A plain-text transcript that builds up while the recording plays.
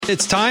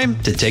It's time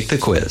to take the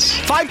quiz.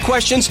 5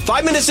 questions,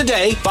 5 minutes a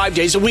day, 5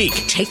 days a week.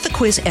 Take the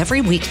quiz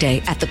every weekday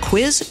at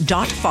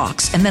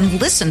thequiz.fox and then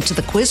listen to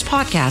the quiz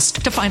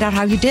podcast to find out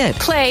how you did.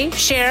 Play,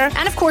 share,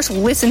 and of course,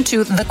 listen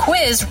to the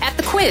quiz at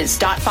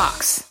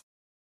thequiz.fox.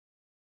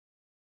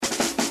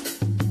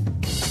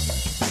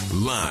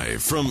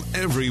 Live from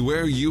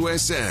everywhere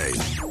USA,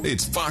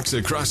 it's Fox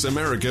Across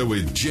America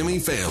with Jimmy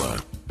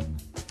Fallon.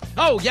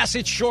 Oh, yes,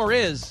 it sure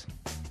is.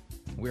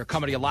 We are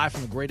coming to you live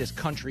from the greatest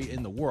country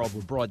in the world.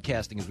 We're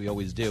broadcasting, as we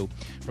always do,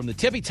 from the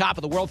tippy top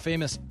of the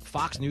world-famous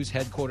Fox News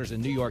headquarters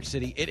in New York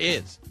City. It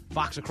is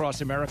Fox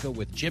Across America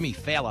with Jimmy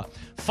Fallon,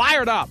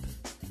 fired up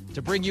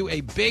to bring you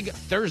a big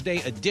Thursday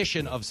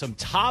edition of some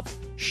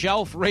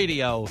top-shelf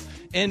radio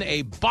in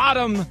a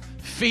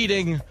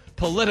bottom-feeding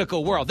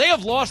political world. They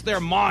have lost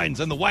their minds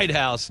in the White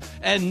House,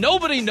 and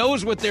nobody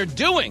knows what they're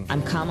doing.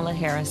 I'm Kamala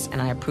Harris,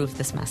 and I approve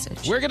this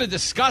message. We're going to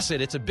discuss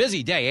it. It's a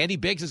busy day. Andy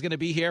Biggs is going to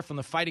be here from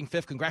the Fighting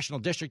 5th Congressional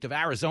District of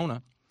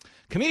Arizona.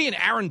 Comedian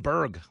Aaron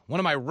Berg, one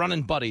of my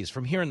running buddies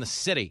from here in the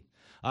city,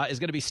 is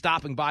going to be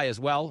stopping by as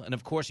well. And,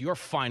 of course, your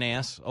fine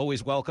ass,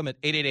 always welcome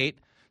at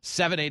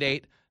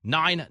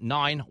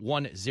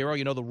 888-788-9910.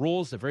 You know the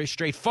rules. They're very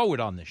straightforward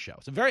on this show.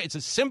 It's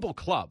a simple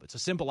club. It's a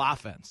simple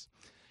offense.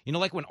 You know,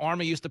 like when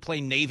Army used to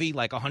play Navy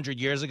like 100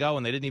 years ago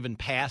and they didn't even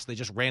pass. They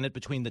just ran it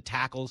between the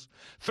tackles.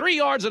 3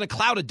 yards in a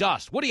cloud of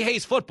dust. Woody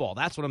Hayes football.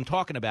 That's what I'm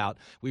talking about.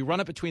 We run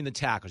it between the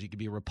tackles. You could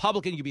be a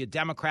Republican. You could be a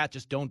Democrat.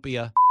 Just don't be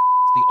a... It's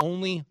the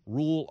only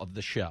rule of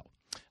the show.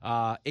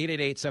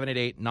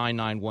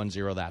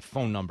 888-788-9910, that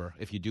phone number,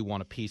 if you do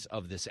want a piece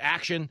of this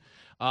action.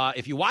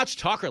 If you watched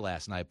Tucker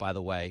last night, by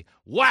the way,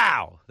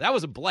 wow, that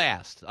was a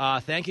blast.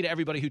 Thank you to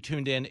everybody who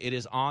tuned in. It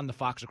is on the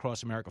Fox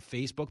Across America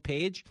Facebook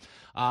page.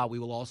 We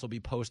will also be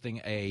posting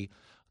a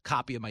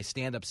copy of my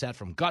stand-up set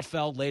from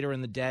Gutfeld later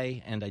in the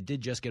day, and I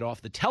did just get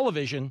off the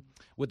television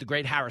with the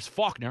great Harris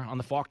Faulkner on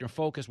the Faulkner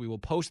Focus. We will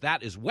post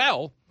that as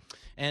well,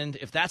 and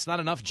if that's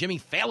not enough Jimmy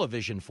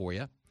Fallon-vision for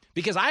you,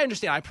 because I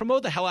understand, I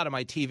promote the hell out of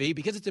my TV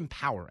because it's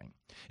empowering.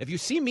 If you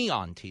see me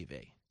on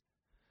TV,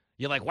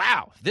 you're like,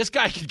 wow, this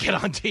guy could get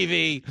on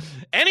TV.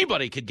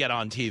 Anybody could get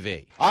on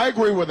TV. I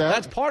agree with that.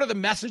 That's part of the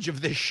message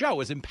of this show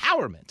is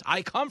empowerment.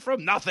 I come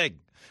from nothing.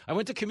 I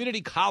went to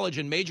community college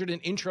and majored in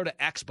intro to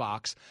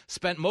Xbox,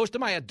 spent most of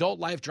my adult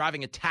life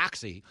driving a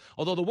taxi,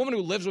 although the woman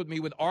who lives with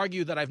me would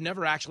argue that I've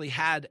never actually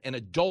had an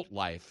adult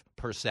life,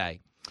 per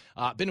se.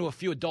 Been to a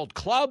few adult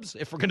clubs,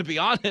 if we're going to be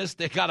honest.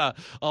 They got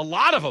a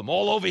lot of them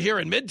all over here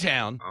in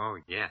Midtown. Oh,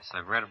 yes.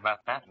 I've read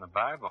about that in the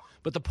Bible.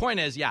 But the point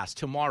is, yes,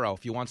 tomorrow,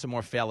 if you want some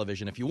more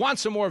Fallon-vision, if you want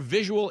some more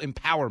visual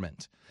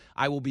empowerment,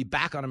 I will be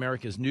back on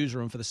America's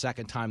Newsroom for the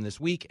second time this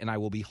week, and I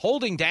will be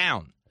holding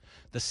down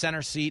the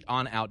center seat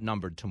on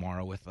Outnumbered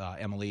tomorrow with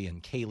Emily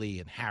and Kaylee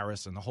and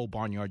Harris and the whole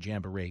Barnyard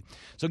Jamboree.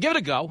 So give it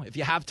a go if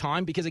you have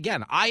time, because,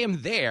 again, I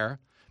am there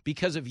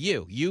because of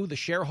you, the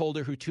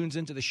shareholder who tunes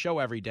into the show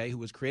every day,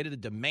 who has created a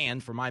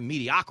demand for my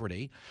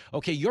mediocrity.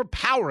 Okay, you're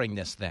powering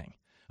this thing.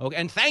 Okay,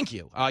 and thank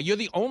you. You're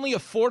the only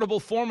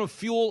affordable form of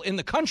fuel in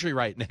the country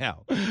right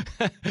now.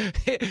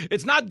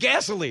 It's not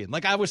gasoline,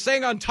 like I was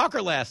saying on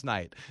Tucker last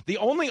night. The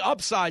only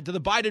upside to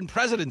the Biden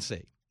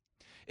presidency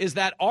is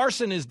that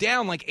arson is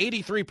down like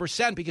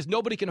 83% because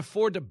nobody can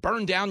afford to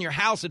burn down your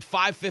house at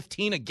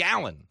 $5.15 a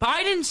gallon.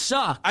 Biden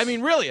sucks. I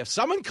mean, really, if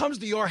someone comes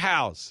to your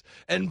house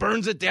and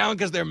burns it down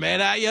because they're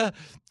mad at you,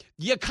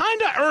 you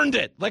kind of earned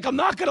it. Like, I'm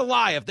not going to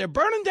lie. If they're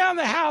burning down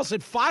the house at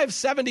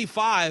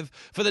 $5.75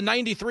 for the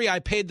 93 I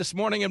paid this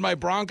morning in my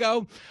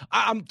Bronco,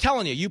 I'm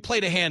telling you, you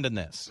played a hand in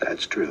this.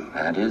 That's true.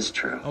 That is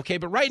true. Okay,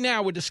 but right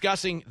now we're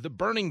discussing the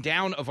burning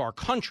down of our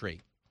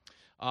country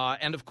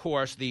and, of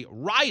course, the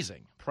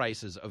rising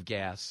prices of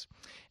gas.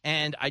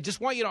 And I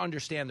just want you to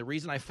understand the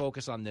reason I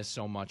focus on this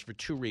so much for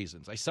two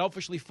reasons. I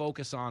selfishly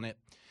focus on it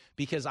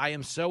because I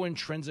am so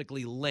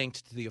intrinsically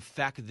linked to the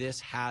effect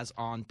this has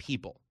on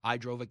people. I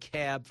drove a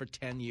cab for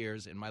 10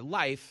 years in my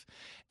life,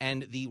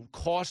 and the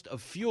cost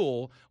of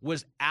fuel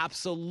was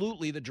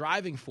absolutely the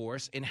driving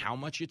force in how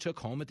much you took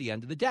home at the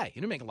end of the day.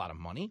 You didn't make a lot of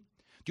money.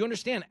 Do you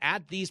understand?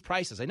 At these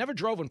prices, I never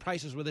drove when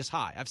prices were this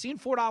high. I've seen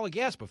 $4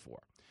 gas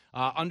before.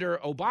 Under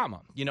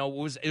Obama. You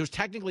know, it was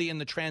technically in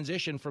the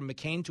transition from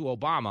McCain to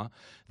Obama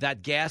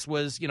that gas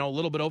was, a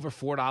little bit over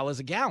 $4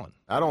 a gallon.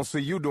 I don't see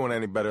you doing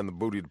any better in the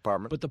booty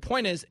department. But the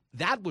point is,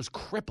 that was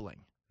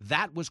crippling.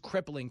 That was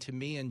crippling to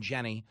me and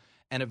Jenny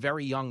and a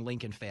very young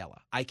Lincoln Fallon.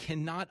 I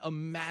cannot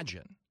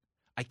imagine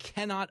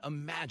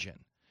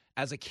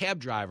as a cab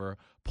driver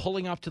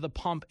pulling up to the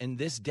pump in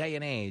this day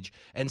and age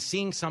and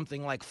seeing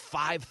something like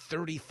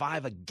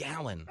 $5.35 a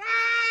gallon.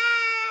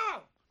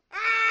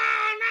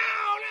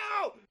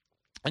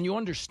 And you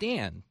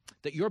understand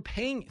that you're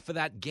paying for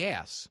that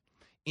gas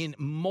in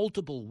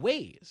multiple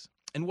ways.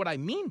 And what I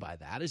mean by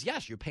that is,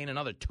 yes, you're paying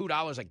another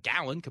 $2 a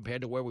gallon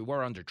compared to where we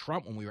were under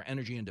Trump when we were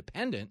energy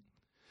independent.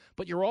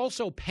 But you're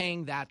also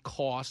paying that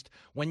cost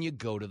when you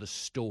go to the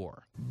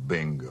store.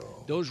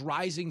 Bingo. Those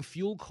rising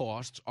fuel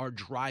costs are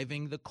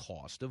driving the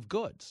cost of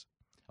goods.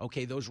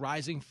 Okay, those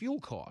rising fuel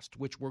costs,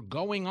 which were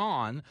going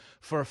on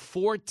for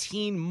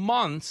 14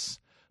 months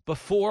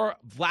before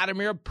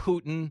Vladimir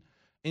Putin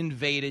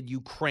invaded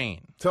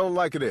Ukraine. Tell them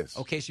like it is.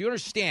 Okay, so you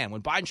understand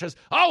when Biden says,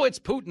 oh, it's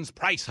Putin's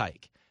price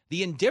hike.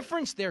 The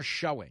indifference they're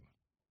showing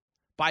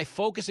by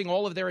focusing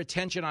all of their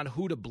attention on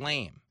who to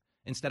blame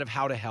instead of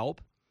how to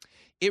help,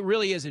 it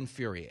really is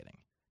infuriating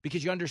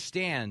because you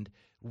understand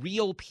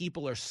real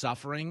people are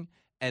suffering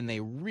and they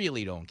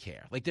really don't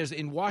care. Like there's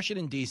in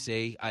Washington,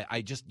 D.C.,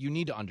 you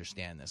need to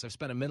understand this. I've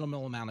spent a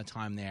minimal amount of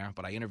time there,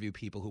 but I interview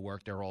people who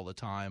work there all the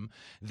time.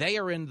 They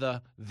are in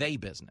the they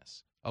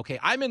business. Okay,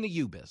 I'm in the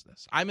you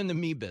business. I'm in the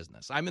me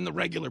business. I'm in the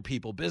regular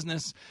people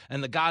business.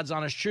 And the God's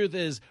honest truth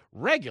is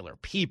regular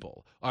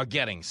people are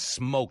getting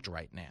smoked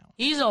right now.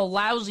 He's a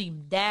lousy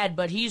dad,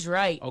 but he's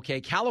right. Okay,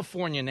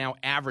 California now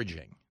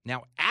averaging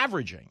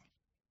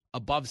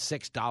above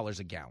 $6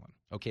 a gallon.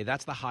 Okay,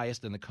 that's the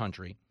highest in the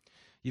country.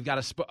 You've got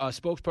a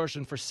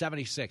spokesperson for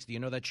 76. Do you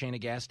know that chain of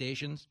gas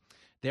stations?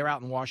 They're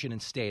out in Washington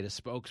State. A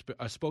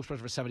spokesperson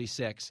for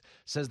 76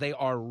 says they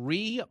are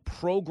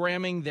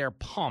reprogramming their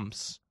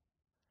pumps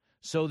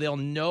so they'll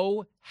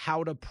know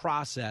how to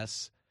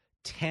process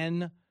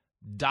 $10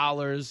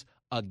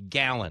 a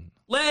gallon.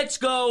 Let's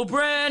go,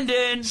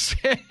 Brandon.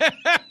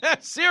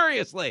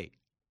 Seriously.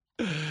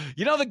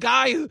 You know,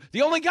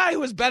 the only guy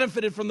who has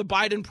benefited from the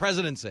Biden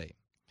presidency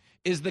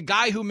is the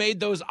guy who made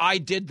those I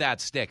did that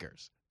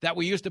stickers that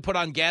we used to put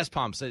on gas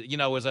pumps. You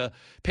know, it was a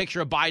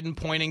picture of Biden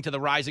pointing to the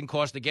rising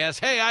cost of gas.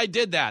 Hey, I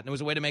did that. And it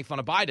was a way to make fun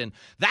of Biden.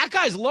 That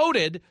guy's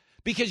loaded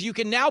because you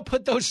can now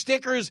put those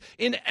stickers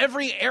in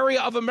every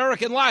area of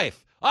American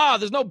life. Oh,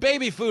 there's no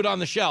baby food on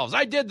the shelves.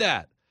 I did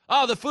that.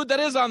 Oh, the food that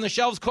is on the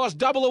shelves costs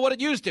double of what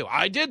it used to.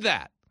 I did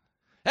that.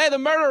 Hey, the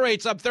murder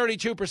rate's up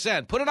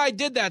 32%. Put an I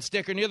did that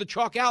sticker near the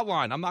chalk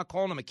outline. I'm not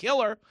calling him a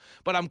killer,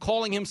 but I'm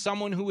calling him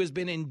someone who has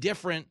been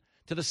indifferent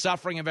to the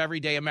suffering of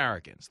everyday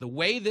Americans. The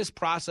way this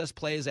process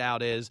plays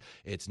out is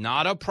it's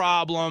not a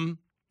problem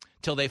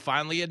till they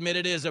finally admit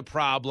it is a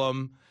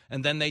problem,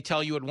 and then they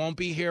tell you it won't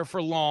be here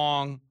for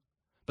long.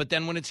 But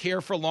then when it's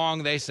here for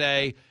long, they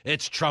say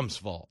it's Trump's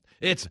fault.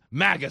 It's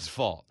MAGA's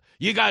fault.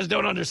 You guys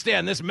don't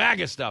understand this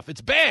MAGA stuff.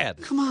 It's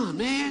bad. Come on,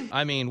 man.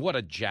 I mean, what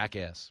a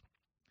jackass.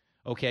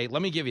 Okay,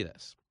 let me give you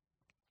this.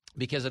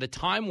 Because at a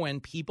time when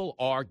people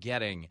are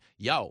getting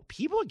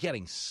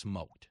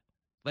smoked.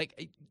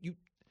 Like,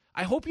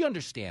 I hope you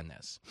understand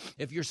this.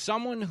 If you're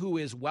someone who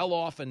is well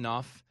off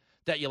enough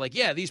that you're like,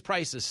 yeah, these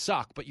prices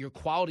suck, but your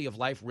quality of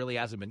life really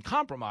hasn't been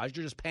compromised,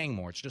 you're just paying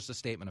more. It's just a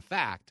statement of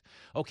fact.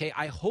 Okay,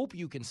 I hope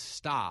you can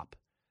stop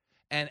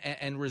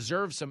and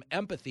reserve some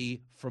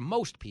empathy for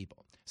most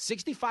people.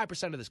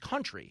 65% of this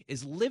country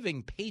is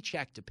living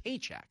paycheck to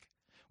paycheck,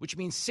 which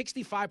means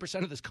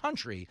 65% of this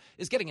country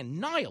is getting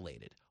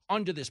annihilated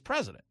under this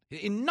president.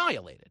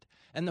 Annihilated.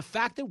 And the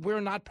fact that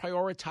we're not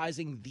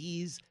prioritizing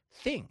these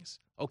things,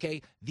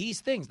 okay,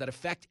 these things that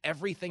affect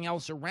everything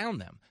else around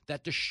them,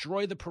 that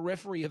destroy the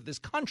periphery of this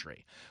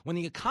country. When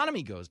the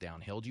economy goes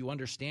downhill, do you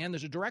understand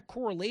there's a direct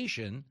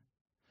correlation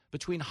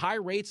between high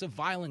rates of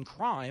violent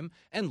crime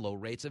and low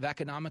rates of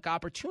economic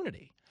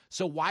opportunity?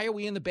 So why are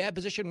we in the bad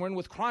position we're in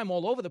with crime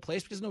all over the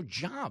place? Because there's no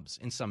jobs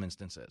in some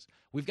instances.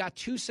 We've got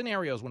two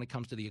scenarios when it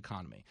comes to the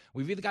economy.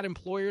 We've either got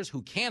employers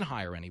who can't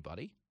hire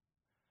anybody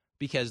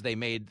because they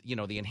made,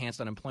 the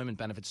enhanced unemployment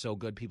benefits so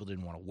good people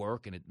didn't want to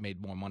work and it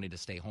made more money to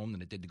stay home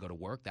than it did to go to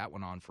work. That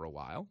went on for a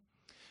while.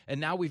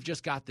 And now we've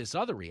just got this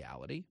other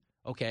reality,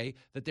 okay,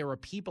 that there are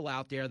people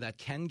out there that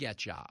can get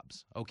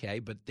jobs, okay,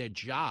 but their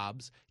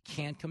jobs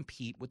can't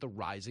compete with the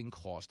rising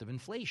cost of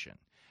inflation.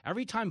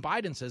 Every time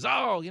Biden says,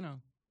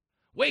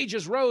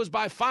 wages rose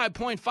by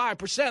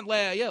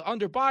 5.5%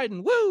 under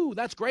Biden, woo,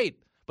 that's great.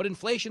 But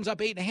inflation's up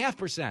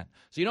 8.5%.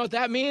 So you know what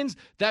that means?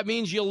 That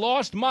means you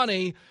lost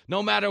money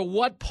no matter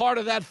what part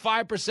of that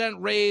 5%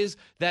 raise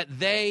that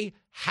they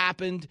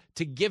happened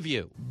to give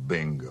you.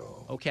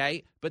 Bingo.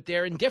 Okay? But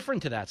they're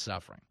indifferent to that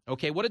suffering.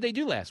 Okay, what did they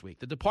do last week?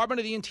 The Department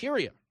of the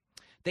Interior,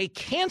 they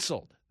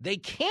canceled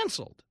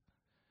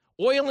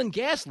oil and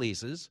gas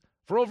leases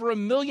for over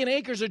 1 million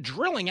acres of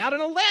drilling out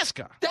in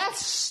Alaska.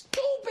 That's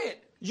stupid.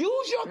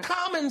 Use your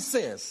common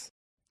sense.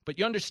 But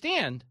you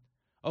understand,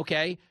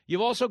 okay,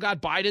 you've also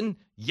got Biden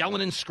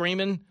yelling and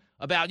screaming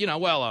about,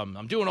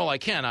 I'm doing all I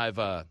can.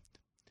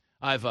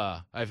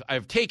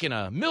 I've taken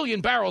 1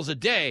 million barrels a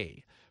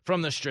day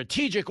from the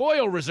strategic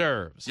oil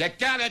reserves. You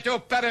gotta do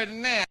better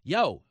than that.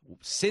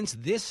 Since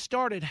this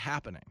started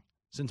happening,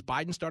 since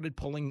Biden started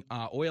pulling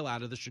oil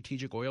out of the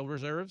strategic oil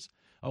reserves,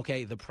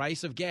 okay, the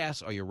price of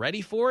gas, are you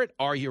ready for it?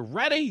 Are you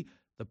ready?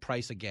 The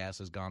price of gas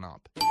has gone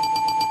up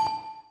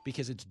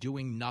because it's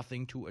doing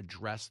nothing to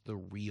address the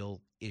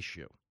real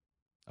issue.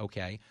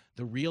 Okay,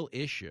 the real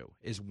issue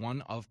is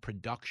one of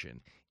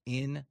production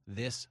in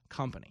this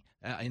country,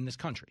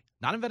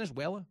 not in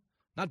Venezuela,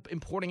 not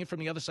importing it from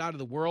the other side of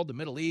the world, the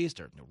Middle East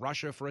or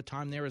Russia for a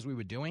time there as we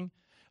were doing.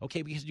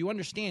 Okay, because you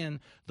understand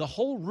the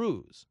whole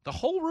ruse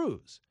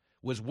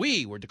was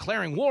we were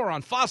declaring war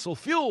on fossil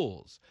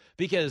fuels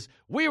because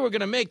we were going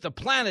to make the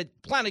planet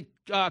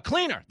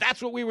cleaner.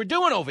 That's what we were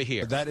doing over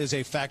here. That is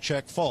a fact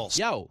check false.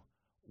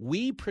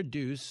 We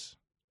produce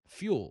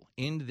fuel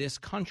in this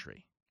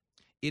country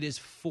it is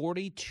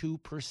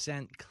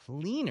 42%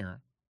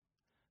 cleaner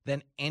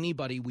than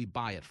anybody we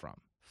buy it from.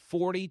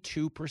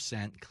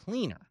 42%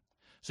 cleaner.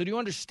 So do you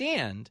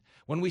understand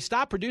when we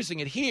stop producing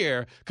it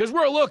here because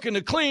we're looking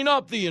to clean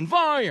up the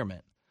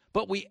environment,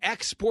 but we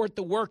export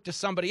the work to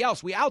somebody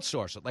else, we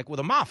outsource it like with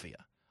a mafia.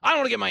 I don't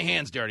want to get my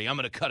hands dirty. I'm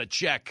going to cut a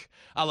check.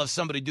 I'll have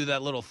somebody do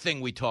that little thing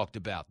we talked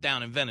about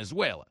down in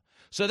Venezuela.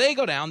 So they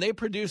go down, they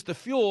produce the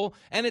fuel,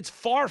 and it's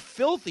far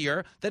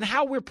filthier than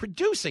how we're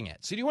producing it.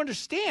 So do you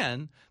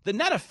understand? The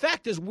net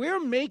effect is we're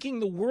making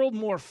the world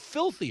more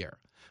filthier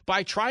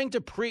by trying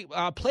to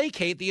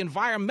placate the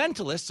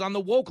environmentalists on the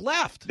woke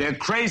left. They're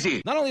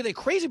crazy. Not only are they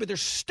crazy, but they're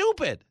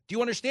stupid. Do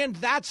you understand?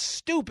 That's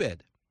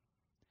stupid.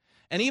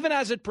 And even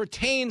as it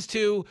pertains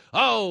to,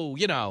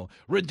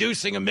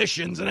 reducing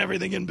emissions and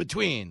everything in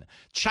between,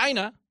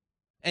 China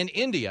and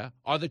India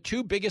are the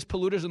two biggest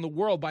polluters in the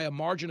world by a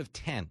margin of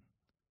 10.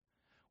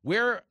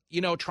 We're,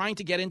 trying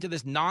to get into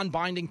this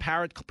non-binding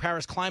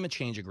Paris climate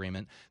change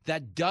agreement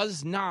that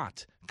does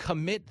not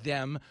commit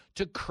them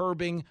to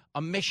curbing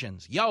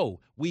emissions.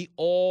 We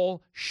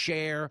all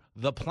share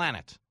the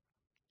planet.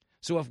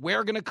 So if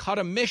we're going to cut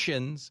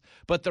emissions,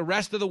 but the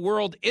rest of the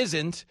world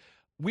isn't,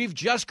 we've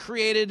just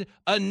created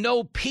a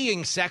no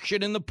peeing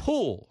section in the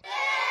pool.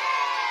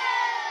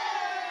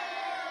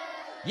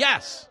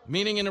 Yes,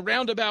 meaning in a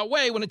roundabout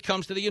way, when it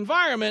comes to the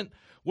environment,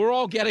 we're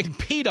all getting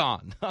peed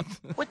on.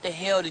 What the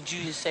hell did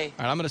you just say?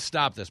 All right, I'm going to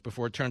stop this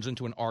before it turns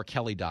into an R.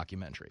 Kelly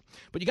documentary.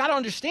 But you got to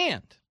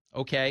understand,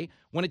 okay,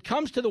 when it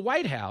comes to the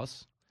White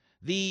House,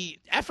 the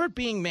effort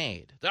being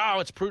made,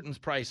 it's Putin's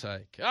price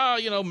hike.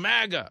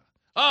 MAGA.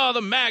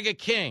 The MAGA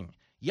king.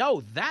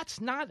 That's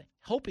not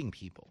helping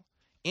people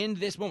in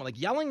this moment. Like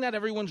yelling that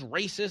everyone's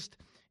racist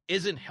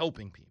isn't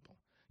helping people.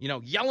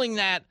 Yelling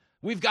that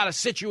we've got a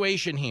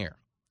situation here.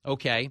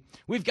 Okay,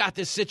 we've got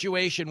this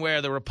situation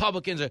where the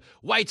Republicans are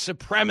white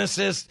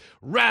supremacist,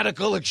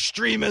 radical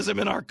extremism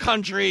in our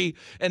country,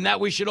 and that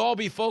we should all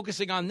be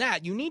focusing on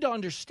that. You need to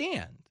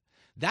understand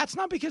that's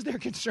not because they're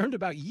concerned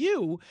about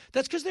you.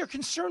 That's because they're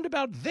concerned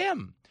about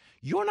them.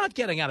 You're not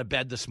getting out of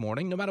bed this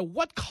morning, no matter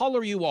what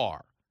color you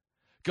are,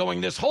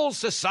 going, this whole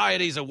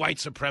society's a white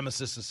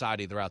supremacist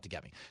society. They're out to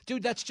get me.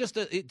 Dude, that's just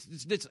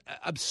it's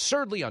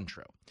absurdly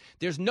untrue.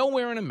 There's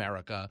nowhere in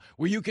America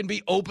where you can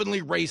be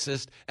openly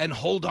racist and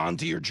hold on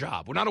to your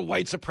job. We're not a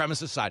white supremacist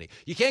society.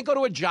 You can't go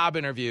to a job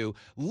interview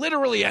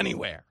literally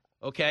anywhere.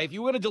 Okay, if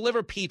you want to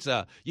deliver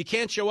pizza, you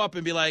can't show up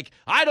and be like,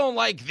 I don't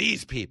like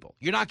these people.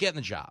 You're not getting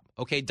the job.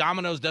 Okay,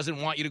 Domino's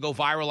doesn't want you to go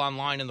viral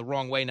online in the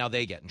wrong way. Now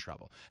they get in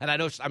trouble. And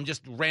I'm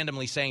just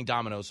randomly saying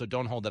Domino's, so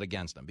don't hold that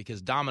against them.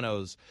 Because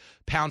Domino's,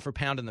 pound for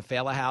pound in the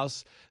Fela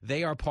House,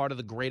 they are part of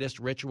the greatest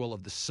ritual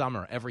of the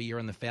summer every year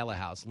in the Fela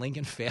House.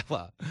 Lincoln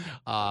Fela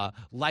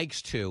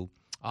likes to,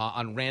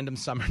 on random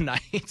summer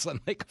nights, on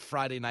like a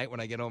Friday night when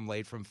I get home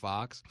late from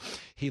Fox,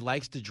 he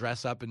likes to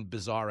dress up in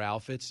bizarre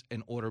outfits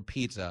and order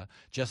pizza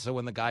just so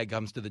when the guy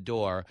comes to the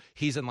door,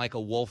 he's in like a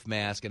wolf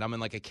mask and I'm in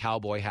like a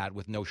cowboy hat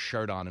with no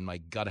shirt on and my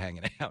gut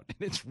hanging out. And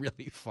it's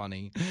really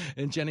funny.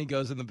 And Jenny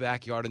goes in the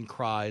backyard and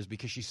cries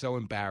because she's so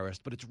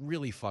embarrassed, but it's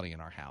really funny in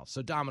our house.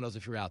 So Domino's,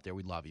 if you're out there,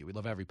 we love you. We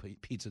love every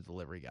pizza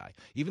delivery guy,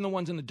 even the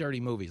ones in the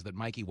dirty movies that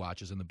Mikey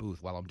watches in the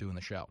booth while I'm doing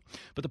the show.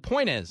 But the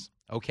point is,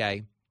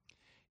 okay,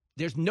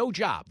 there's no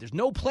job, there's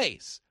no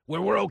place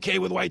where we're okay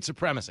with white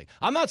supremacy.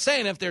 I'm not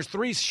saying if there's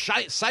three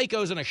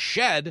psychos in a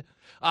shed,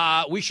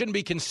 we shouldn't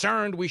be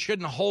concerned. We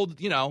shouldn't hold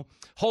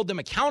them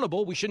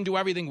accountable. We shouldn't do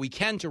everything we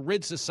can to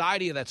rid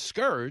society of that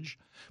scourge.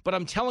 But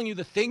I'm telling you,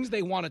 the things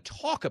they want to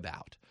talk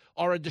about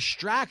are a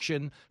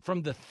distraction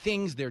from the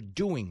things they're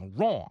doing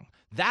wrong.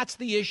 That's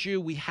the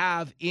issue we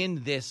have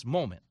in this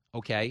moment,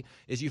 okay,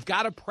 is you've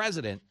got a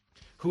president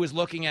who is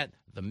looking at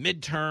the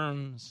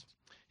midterms.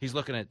 He's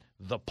looking at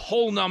the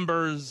poll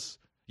numbers.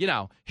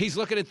 He's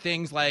looking at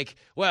things like,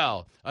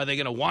 well, are they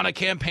going to want to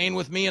campaign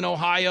with me in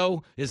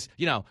Ohio?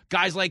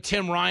 Guys like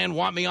Tim Ryan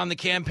want me on the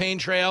campaign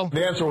trail?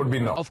 The answer would be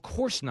no. Of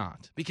course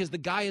not, because the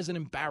guy is an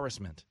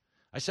embarrassment.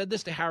 I said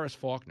this to Harris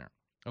Faulkner,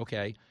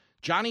 okay?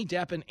 Johnny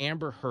Depp and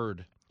Amber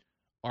Heard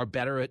are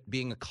better at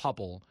being a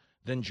couple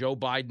than Joe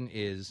Biden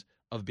is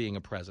of being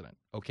a president,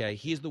 okay?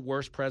 He's the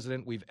worst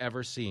president we've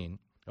ever seen,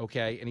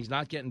 okay? And he's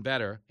not getting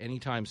better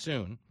anytime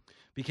soon,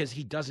 because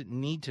he doesn't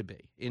need to be.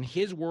 In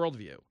his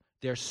worldview,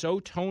 they're so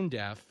tone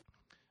deaf,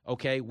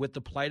 okay, with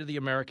the plight of the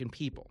American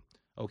people,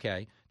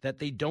 okay, that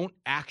they don't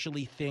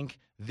actually think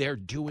they're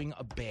doing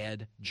a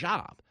bad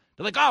job.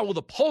 They're like,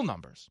 the poll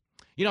numbers.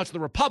 It's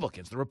the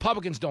Republicans. The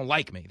Republicans don't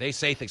like me. They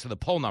say things, so the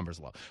poll numbers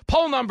low.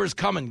 Poll numbers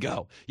come and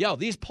go.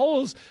 These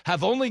polls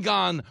have only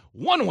gone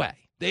one way.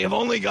 They have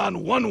only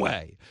gone one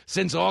way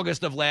since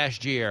August of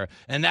last year,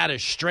 and that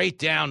is straight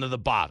down to the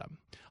bottom.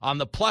 On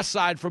the plus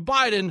side for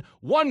Biden,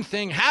 one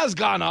thing has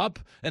gone up,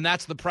 and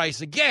that's the price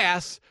of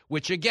gas,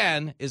 which,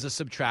 again, is a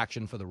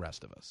subtraction for the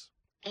rest of us.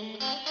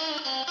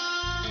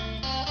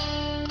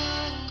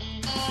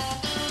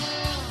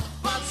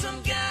 Bought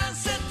some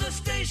gas at the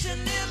station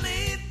near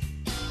me.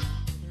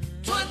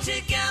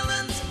 20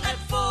 gallons at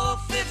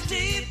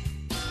 $4.50.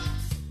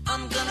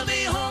 I'm gonna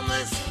be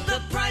homeless, the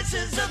price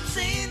is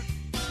obscene.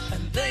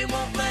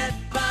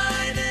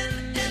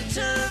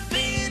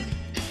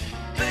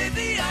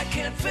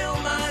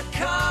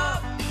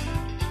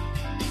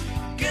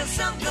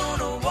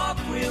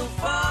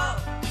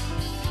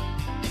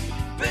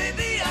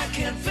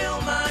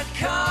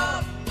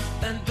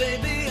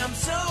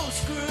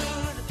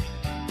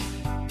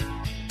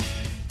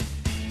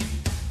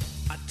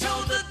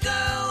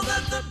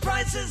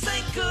 prices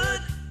ain't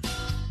good.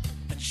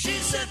 And she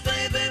said,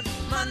 baby,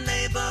 my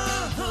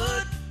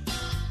neighborhood,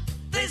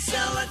 they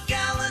sell a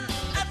gallon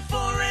at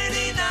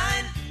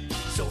 $4.89.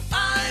 So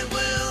I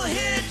will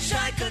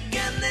hitchhike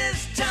again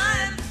this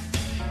time.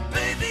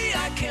 Baby,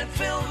 I can't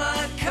fill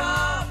my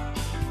car.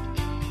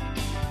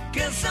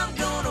 Guess I'm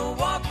gonna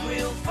walk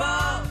real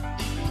far.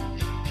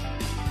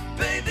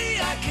 Baby,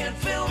 I can't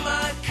fill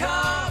my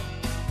car.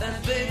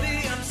 And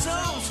baby, I'm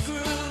so screwed.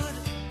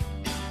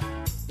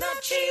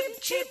 Not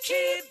cheap, cheap,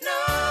 cheap,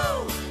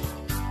 no.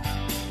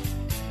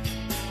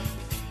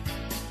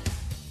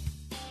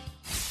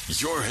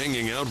 You're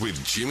hanging out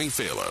with Jimmy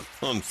Fallon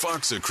on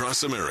Fox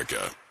Across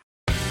America.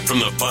 From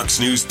the Fox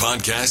News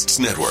Podcasts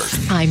Network.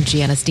 I'm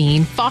Janice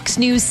Dean, Fox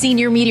News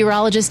senior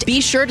meteorologist.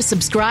 Be sure to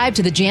subscribe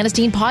to the Janice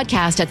Dean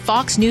podcast at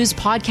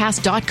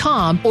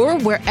foxnewspodcast.com or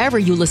wherever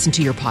you listen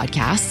to your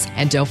podcasts.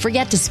 And don't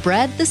forget to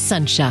spread the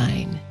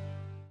sunshine.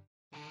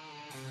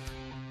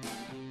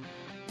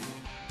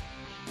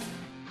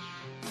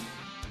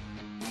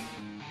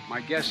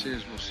 My guess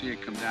is we'll see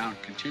it come down,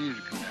 continue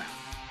to come down.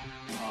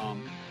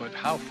 But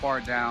how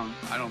far down,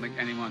 I don't think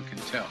anyone can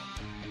tell.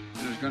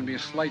 And there's going to be a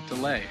slight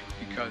delay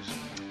because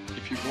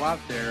if you go out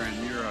there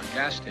and you're a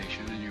gas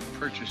station and you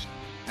purchase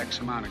X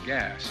amount of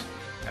gas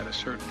at a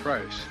certain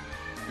price,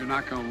 you're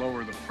not going to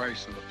lower the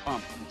price of the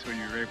pump until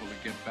you're able to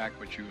get back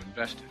what you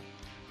invested.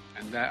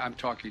 And that, I'm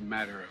talking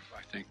matter of,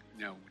 I think,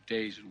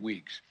 days and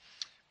weeks.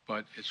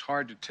 But it's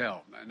hard to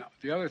tell. And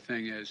the other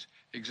thing is,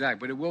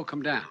 but it will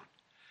come down.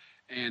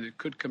 And it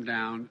could come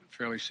down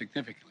fairly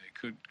significantly. It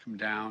could come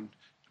down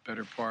the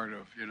better part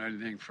of,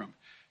 anything from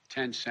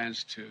 10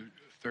 cents to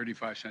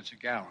 35 cents a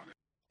gallon.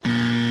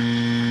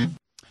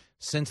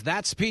 Since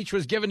that speech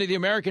was given to the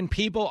American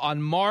people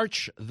on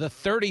March the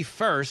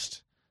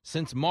 31st,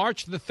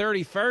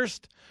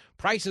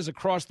 prices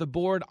across the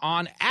board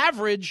on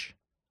average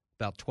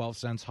about 12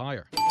 cents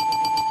higher.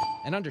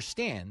 And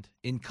understand,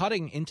 in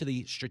cutting into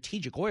the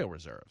strategic oil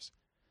reserves,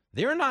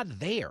 they're not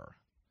there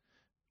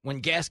when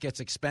gas gets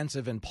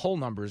expensive and poll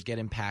numbers get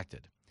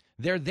impacted.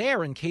 They're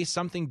there in case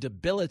something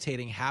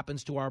debilitating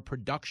happens to our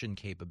production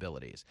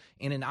capabilities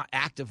in an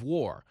act of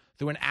war,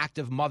 through an act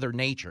of Mother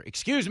Nature.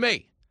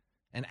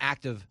 An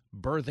act of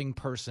birthing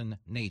person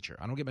nature.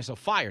 I don't get myself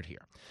fired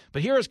here.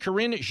 But here is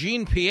Corinne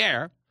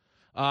Jean-Pierre,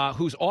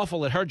 who's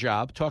awful at her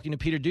job, talking to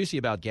Peter Doocy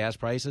about gas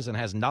prices and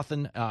has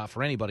nothing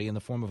for anybody in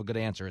the form of a good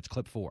answer. It's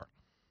clip 4.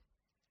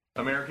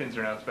 Americans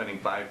are now spending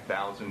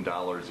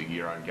 $5,000 a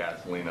year on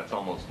gasoline. That's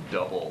almost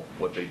double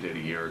what they did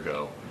a year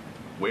ago.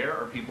 Where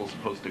are people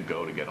supposed to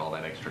go to get all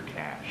that extra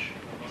cash?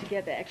 To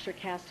get the extra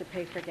cash to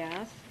pay for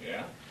gas?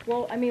 Yeah.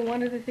 Well,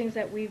 one of the things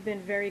that we've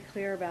been very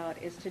clear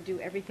about is to do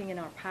everything in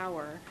our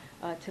power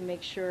to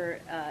make sure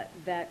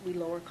that we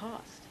lower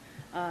costs.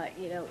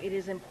 It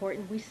is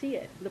important. We see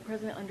it. The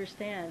president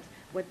understands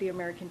what the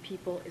American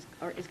people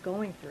is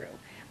going through.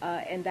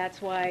 And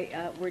that's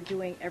why we're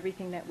doing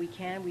everything that we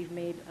can. We've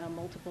made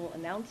multiple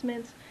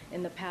announcements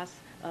in the past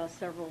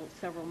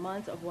several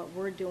months of what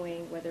we're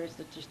doing, whether it's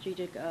the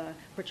Strategic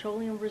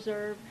Petroleum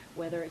Reserve,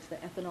 whether it's the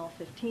Ethanol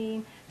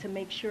 15, to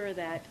make sure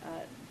that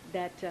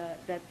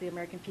the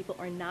American people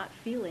are not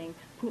feeling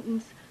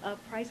Putin's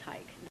price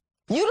hike.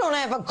 You don't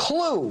have a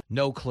clue.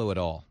 No clue at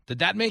all. Did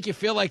that make you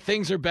feel like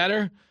things are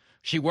better?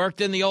 She worked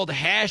in the old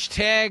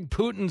hashtag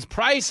Putin's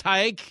price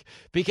hike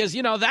because,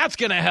 that's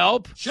going to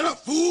help. Shut up,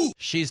 fool.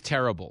 She's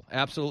terrible,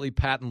 absolutely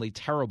patently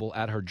terrible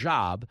at her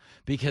job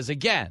because,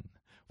 again,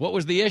 what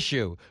was the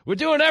issue? We're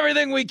doing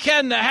everything we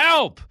can to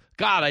help.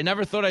 God, I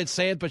never thought I'd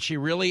say it, but she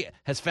really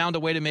has found a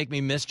way to make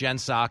me miss Jen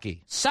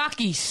Psaki.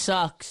 Psaki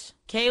sucks.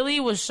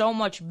 Kaylee was so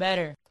much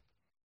better.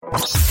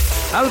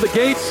 Out of the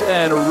gates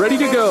and ready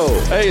to go.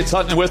 Hey, it's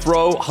Hutton and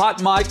Withrow.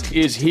 Hot Mike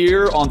is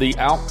here on the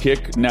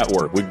Outkick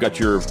Network. We've got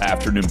your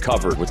afternoon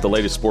covered with the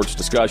latest sports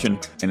discussion,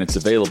 and it's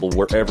available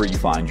wherever you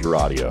find your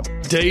audio.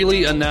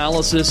 Daily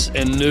analysis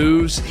and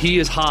news. He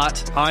is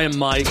hot. I am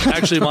Mike.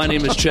 Actually, my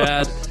name is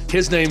Chad.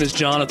 His name is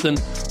Jonathan,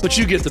 but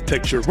you get the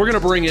picture. We're going to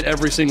bring it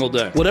every single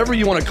day. Whatever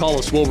you want to call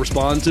us, we'll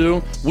respond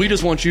to. We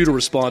just want you to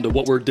respond to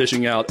what we're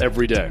dishing out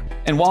every day.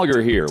 And while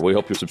you're here, we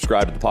hope you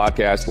subscribe to the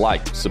podcast,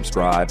 like,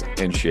 subscribe,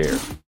 and share.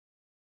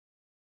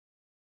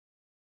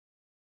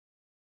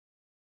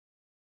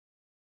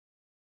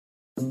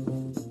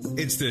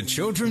 It's the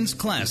children's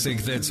classic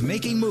that's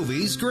making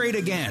movies great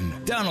again.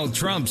 Donald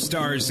Trump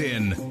stars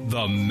in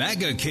The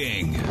MAGA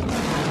King.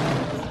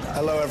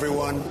 Hello,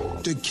 everyone.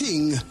 The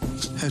king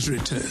has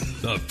returned.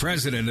 The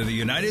President of the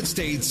United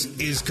States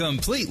is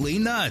completely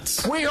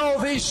nuts. We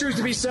hold these truths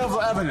to be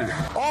self-evident.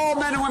 All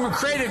men and women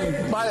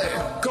created by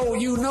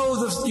God. You know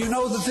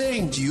the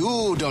thing.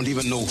 You don't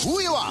even know who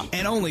you are.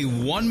 And only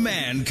one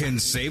man can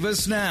save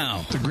us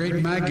now. The great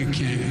MAGA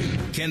king.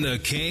 Can the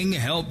king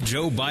help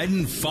Joe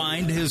Biden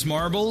find his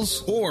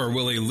marbles? Or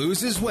will he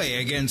lose his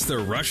way against the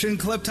Russian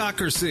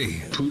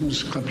kleptocracy?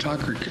 Putin's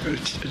kleptocracy.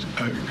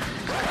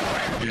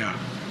 Yeah.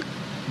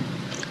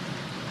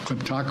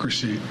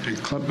 Kleptocracy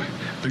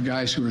and the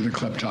guys who are the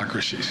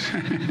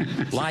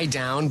kleptocracies. Lie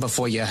down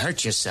before you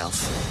hurt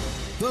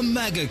yourself. The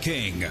MAGA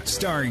King,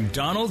 starring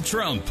Donald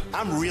Trump.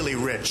 I'm really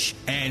rich.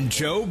 And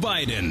Joe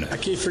Biden. I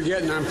keep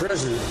forgetting I'm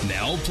president.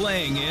 Now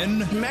playing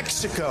in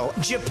Mexico,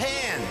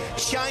 Japan,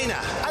 China.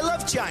 I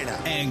love China.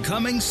 And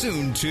coming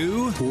soon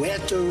to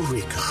Puerto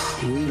Rico.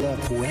 We love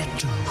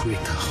Puerto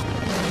Rico.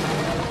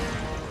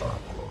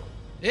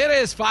 It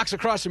is Fox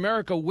Across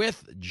America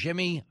with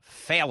Jimmy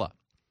Fallon.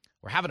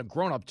 We're having a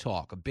grown-up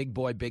talk, a big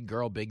boy, big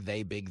girl, big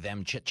they, big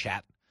them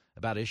chit-chat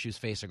about issues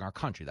facing our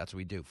country. That's what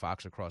we do,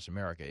 Fox Across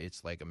America.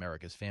 It's like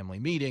America's family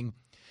meeting,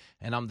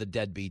 and I'm the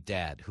deadbeat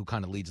dad who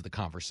kind of leads the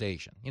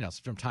conversation. You know,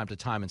 from time to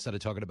time, instead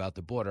of talking about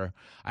the border,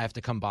 I have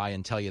to come by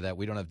and tell you that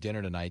we don't have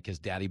dinner tonight because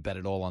Daddy bet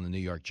it all on the New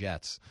York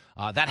Jets.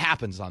 That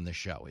happens on this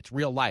show. It's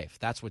real life.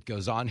 That's what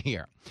goes on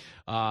here.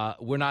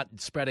 We're not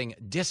spreading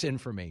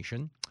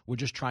disinformation. We're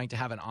just trying to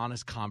have an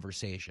honest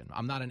conversation.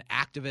 I'm not an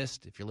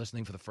activist. If you're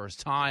listening for the first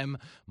time,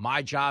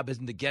 my job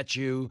isn't to get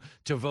you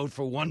to vote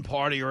for one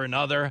party or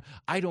another.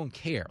 I don't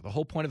care. The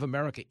whole point of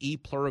America, e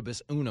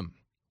pluribus unum,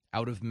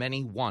 out of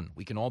many, one.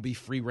 We can all be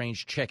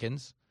free-range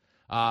chickens,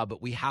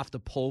 but we have to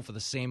pull for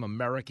the same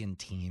American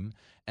team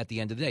at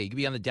the end of the day. You could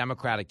be on the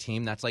Democratic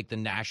team. That's like the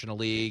National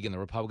League, and the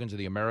Republicans are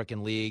the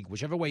American League,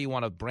 whichever way you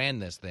want to brand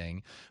this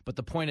thing. But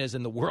the point is,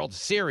 in the World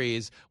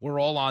Series,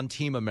 we're all on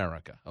Team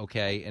America,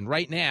 okay? And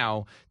right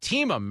now,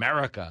 Team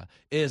America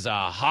is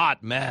a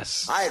hot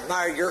mess. I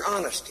admire your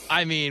honesty.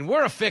 I mean,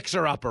 we're a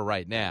fixer-upper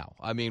right now.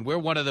 I mean, we're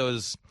one of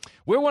those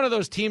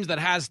teams that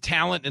has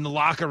talent in the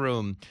locker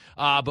room,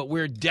 but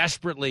we're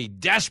desperately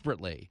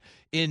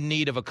in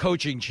need of a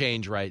coaching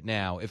change right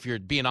now, if you're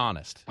being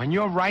honest. When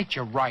you're right,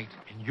 you're right.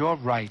 And you're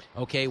right.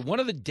 Okay,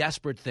 one of the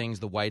desperate things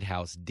the White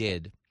House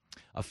did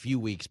a few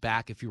weeks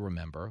back, if you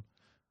remember,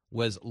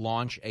 was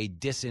launch a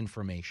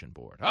disinformation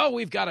board. Oh,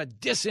 we've got a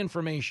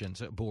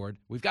disinformation board.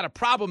 We've got a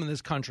problem in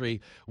this country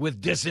with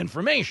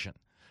disinformation.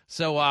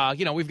 So,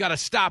 we've got to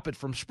stop it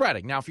from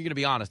spreading. Now, if you're going to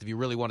be honest, if you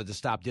really wanted to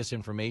stop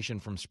disinformation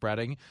from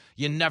spreading,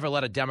 you never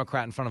let a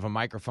Democrat in front of a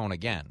microphone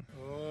again.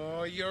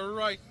 Oh, you're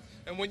right.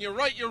 And when you're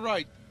right, you're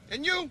right.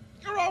 And you're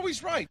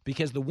always right.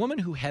 Because the woman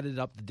who headed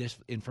up the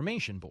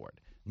disinformation board,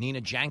 Nina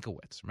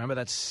Jankowicz, remember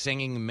that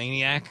singing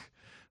maniac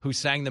who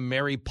sang the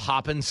Mary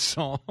Poppins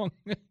song?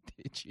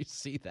 Did you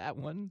see that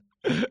one?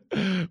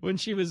 When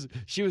she was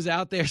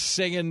out there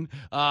singing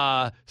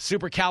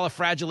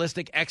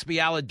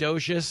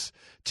supercalifragilisticexpialidocious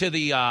to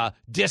the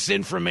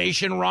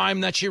disinformation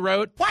rhyme that she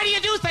wrote. Why do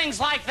you do things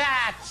like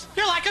that?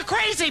 You're like a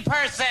crazy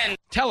person.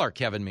 Tell her,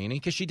 Kevin Meaney,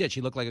 because she did.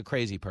 She looked like a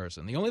crazy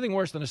person. The only thing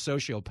worse than a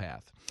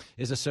sociopath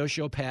is a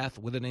sociopath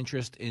with an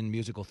interest in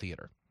musical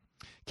theater.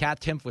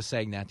 Kat Timpf was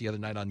saying that the other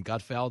night on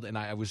Gutfeld, and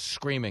I was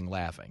screaming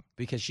laughing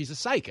because she's a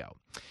psycho.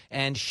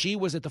 And she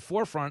was at the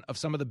forefront of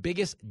some of the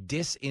biggest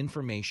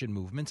disinformation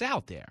movements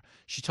out there.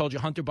 She told you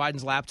Hunter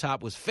Biden's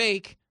laptop was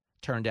fake,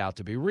 turned out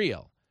to be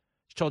real.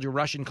 She told you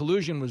Russian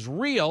collusion was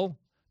real,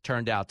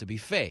 turned out to be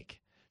fake.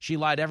 She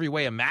lied every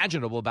way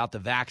imaginable about the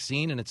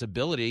vaccine and its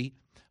ability,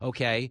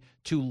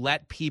 to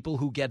let people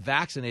who get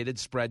vaccinated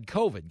spread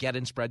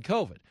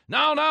COVID.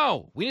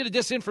 No, we need a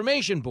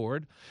disinformation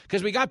board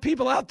because we got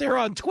people out there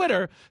on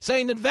Twitter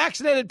saying that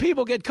vaccinated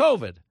people get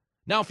COVID.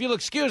 Now, if you'll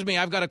excuse me,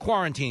 I've got to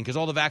quarantine because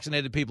all the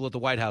vaccinated people at the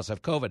White House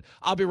have COVID.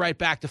 I'll be right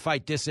back to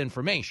fight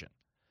disinformation.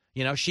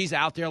 You know, she's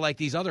out there like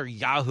these other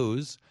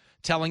yahoos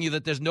telling you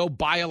that there's no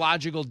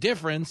biological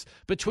difference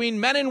between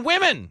men and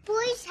women.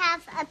 Boys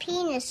have a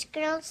penis,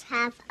 girls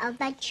have a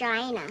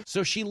vagina.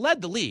 So she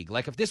led the league.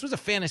 Like if this was a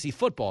fantasy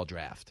football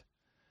draft,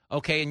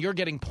 and you're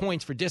getting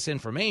points for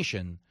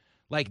disinformation,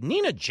 like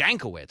Nina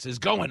Jankowicz is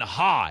going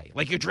high.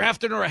 Like you're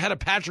drafting her ahead of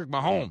Patrick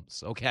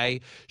Mahomes,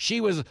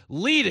 She was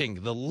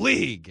leading the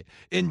league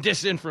in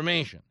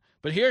disinformation.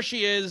 But here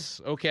she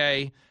is,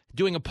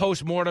 doing a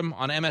postmortem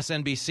on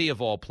MSNBC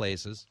of all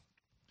places,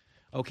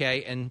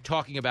 and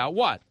talking about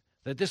what?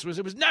 That it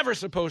was never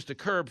supposed to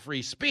curb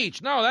free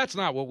speech. No, that's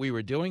not what we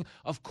were doing.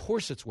 Of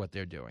course it's what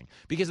they're doing.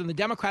 Because in the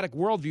Democratic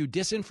worldview,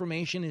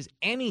 disinformation is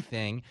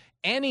anything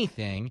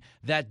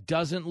that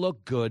doesn't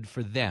look good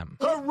for them.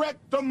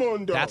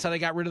 Correctamundo. That's how they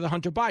got rid of the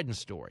Hunter Biden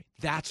story.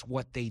 That's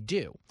what they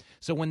do.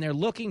 So when they're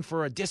looking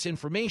for a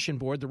disinformation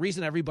board, the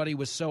reason everybody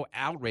was so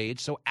outraged,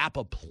 so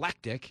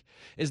apoplectic,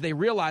 is they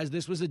realized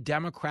this was a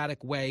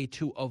Democratic way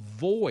to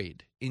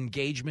avoid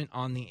engagement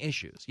on the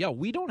issues.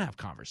 We don't have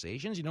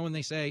conversations. You know, when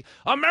they say,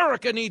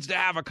 America needs to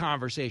have a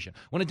conversation.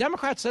 When a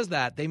Democrat says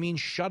that, they mean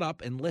shut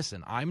up and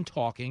listen. I'm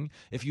talking.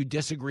 If you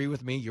disagree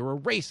with me, you're a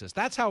racist.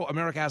 That's how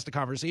America Has the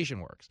Conversation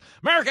works.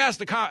 America has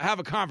to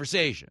have a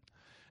conversation.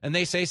 And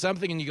they say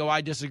something and you go,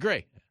 I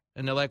disagree.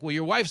 And they're like, well,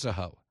 your wife's a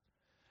hoe.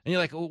 And you're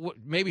like, well,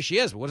 maybe she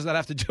is, but what does that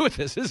have to do with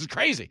this? This is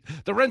crazy.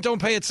 The rent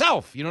don't pay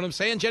itself. You know what I'm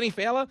saying, Jenny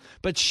Fallon?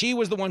 But she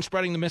was the one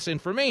spreading the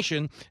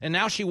misinformation, and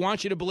now she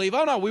wants you to believe,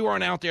 oh, no, we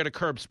weren't out there to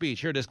curb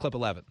speech. Here it is, clip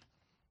 11.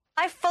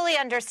 I fully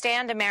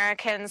understand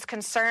Americans'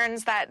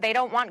 concerns that they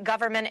don't want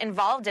government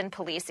involved in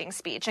policing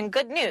speech. And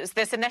good news,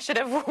 this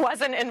initiative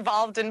wasn't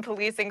involved in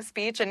policing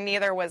speech, and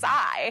neither was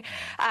I.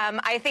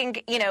 I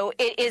think,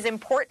 it is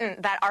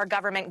important that our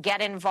government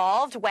get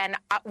involved when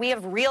we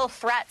have real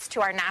threats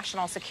to our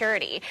national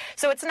security.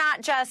 So it's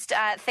not just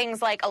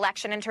things like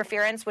election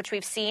interference, which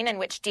we've seen and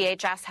which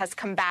DHS has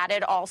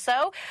combated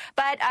also,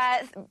 but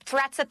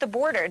threats at the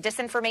border,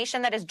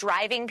 disinformation that is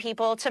driving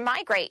people to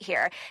migrate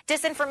here,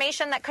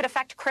 disinformation that could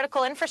affect critical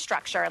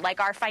infrastructure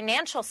like our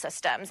financial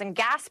systems and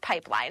gas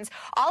pipelines.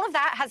 All of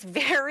that has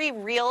very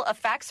real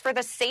effects for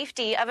the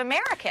safety of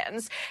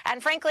Americans.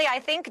 And frankly, I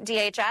think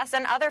DHS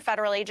and other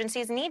federal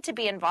agencies need to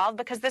be involved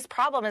because this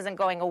problem isn't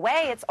going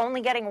away. It's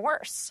only getting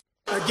worse.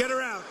 Get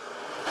her out.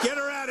 Get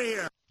her out of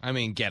here. I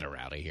mean, get her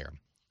out of here.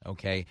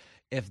 Okay.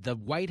 If the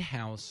White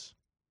House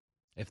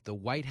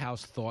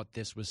thought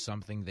this was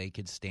something they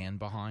could stand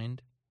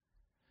behind,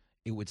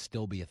 it would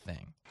still be a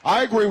thing.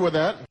 I agree with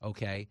that.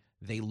 Okay.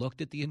 They looked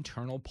at the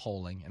internal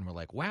polling and were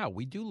like, wow,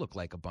 we do look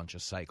like a bunch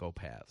of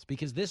psychopaths.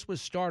 Because this was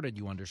started,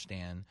 you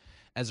understand,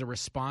 as a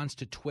response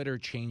to Twitter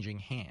changing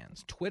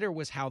hands. Twitter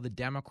was how the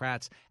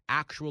Democrats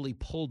actually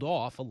pulled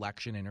off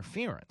election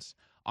interference.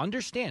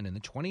 Understand, in the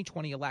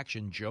 2020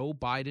 election, Joe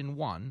Biden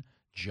won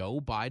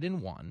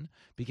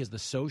because the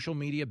social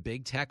media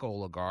big tech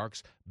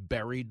oligarchs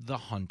buried the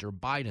Hunter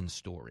Biden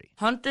story.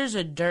 Hunter's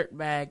a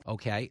dirtbag.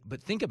 Okay,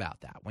 but think about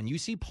that. When you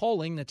see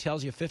polling that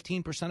tells you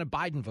 15% of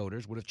Biden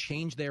voters would have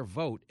changed their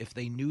vote if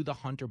they knew the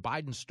Hunter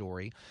Biden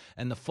story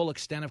and the full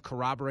extent of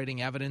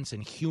corroborating evidence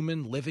and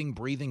human, living,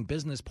 breathing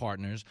business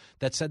partners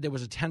that said there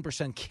was a 10%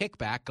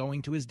 kickback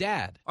going to his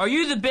dad. Are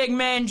you the big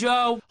man,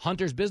 Joe?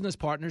 Hunter's business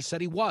partners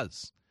said he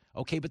was.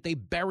 Okay, but they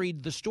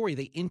buried the story.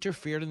 They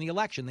interfered in the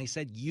election. They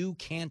said, you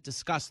can't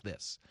discuss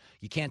this.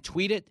 You can't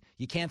tweet it.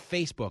 You can't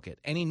Facebook it.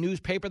 Any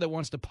newspaper that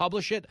wants to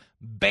publish it,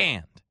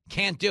 banned.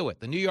 Can't do it.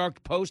 The New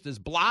York Post is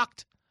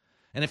blocked.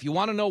 And if you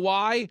want to know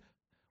why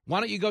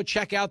don't you go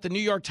check out the New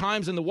York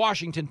Times and the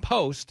Washington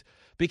Post,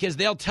 because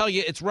they'll tell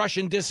you it's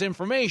Russian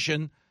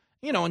disinformation,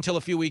 until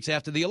a few weeks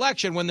after the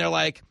election when they're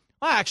like,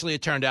 well, actually,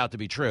 it turned out to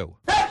be true.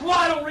 That's why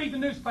I don't read the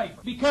newspaper,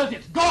 because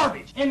it's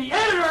garbage. And the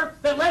editor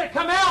that let it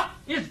come out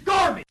is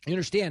garbage. You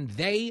understand?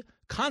 They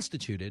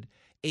constituted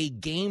a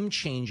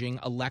game-changing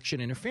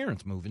election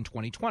interference move in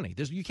 2020.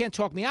 You can't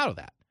talk me out of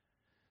that.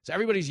 So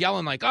everybody's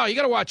yelling like, oh, you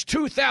got to watch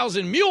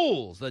 2,000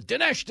 Mules, the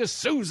Dinesh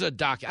D'Souza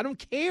doc. I don't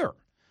care. I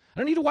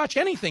don't need to watch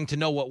anything to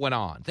know what went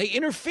on. They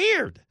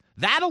interfered.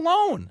 That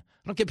alone.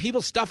 I don't get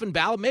people stuffing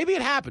ballot. Maybe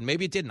it happened.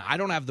 Maybe it didn't. I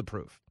don't have the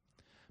proof.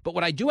 But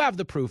what I do have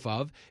the proof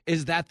of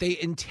is that they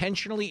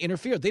intentionally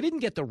interfered. They didn't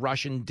get the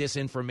Russian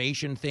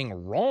disinformation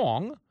thing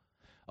wrong.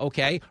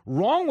 Okay?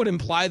 Wrong would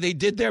imply they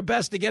did their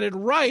best to get it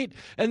right,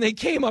 and they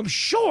came up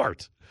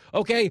short.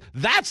 Okay?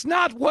 That's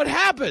not what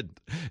happened.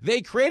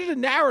 They created a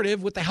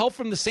narrative with the help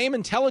from the same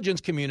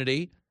intelligence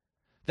community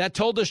that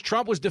told us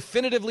Trump was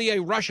definitively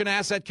a Russian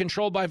asset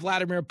controlled by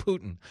Vladimir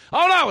Putin.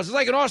 Oh, no, it's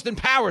like an Austin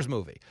Powers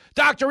movie.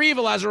 Dr.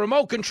 Evil has a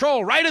remote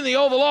control right in the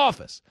Oval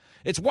Office.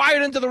 It's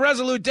wired into the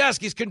Resolute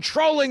desk. He's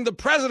controlling the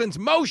president's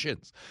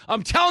motions.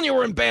 I'm telling you,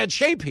 we're in bad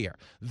shape here.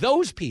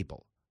 Those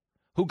people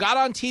who got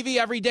on TV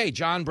every day,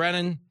 John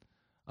Brennan,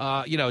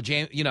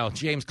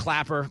 James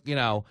Clapper,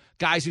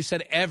 guys who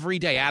said every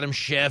day, Adam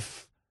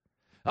Schiff,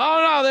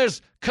 oh, no,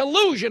 there's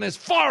collusion as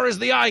far as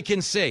the eye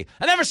can see.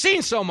 I've never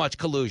seen so much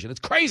collusion. It's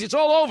crazy. It's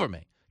all over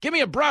me. Give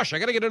me a brush. I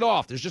got to get it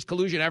off. There's just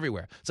collusion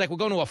everywhere. It's like we're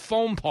going to a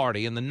foam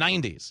party in the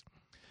 90s.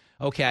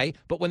 Okay?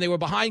 But when they were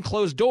behind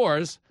closed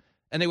doors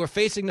and they were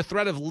facing the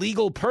threat of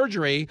legal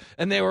perjury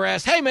and they were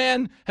asked, hey,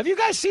 man, have you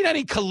guys seen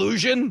any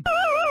collusion?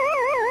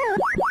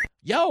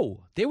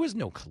 Yo, there was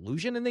no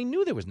collusion, and they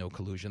knew there was no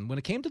collusion. When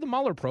it came to the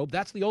Mueller probe,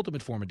 that's the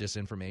ultimate form of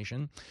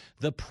disinformation.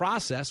 The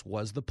process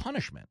was the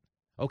punishment.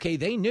 Okay,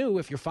 they knew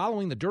if you're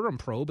following the Durham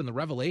probe and the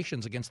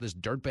revelations against this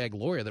dirtbag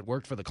lawyer that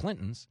worked for the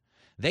Clintons,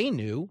 they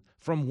knew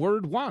from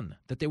word one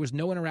that there was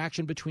no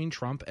interaction between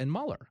Trump and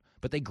Mueller.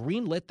 But they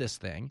greenlit this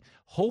thing,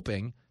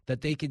 hoping that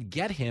they could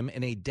get him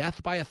in a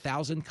death by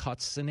 1,000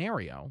 cuts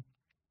scenario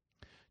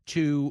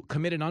to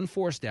commit an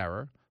unforced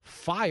error,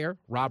 fire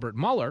Robert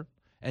Mueller,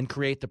 and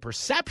create the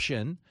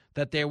perception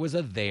that there was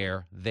a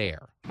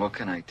there. What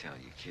can I tell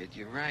you, kid?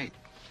 You're right.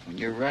 When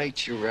you're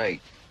right, you're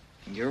right.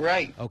 You're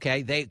right.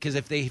 Okay, because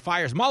if they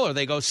fires Mueller,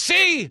 they go,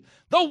 see,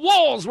 the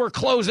walls were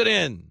closing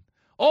in.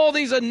 All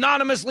these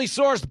anonymously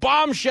sourced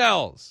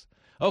bombshells.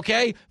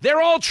 Okay,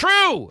 they're all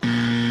true.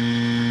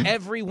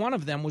 Every one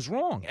of them was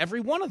wrong.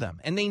 Every one of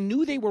them. And they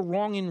knew they were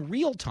wrong in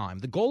real time.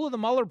 The goal of the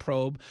Mueller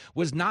probe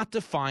was not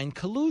to find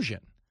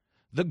collusion.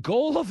 The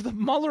goal of the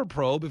Mueller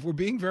probe, if we're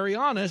being very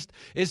honest,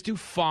 is to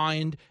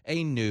find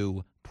a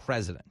new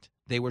president.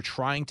 They were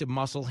trying to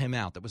muscle him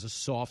out. That was a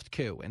soft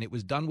coup. And it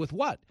was done with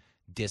what?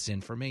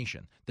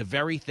 Disinformation. The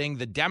very thing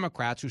the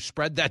Democrats who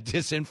spread that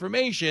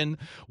disinformation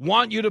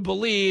want you to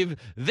believe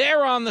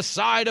they're on the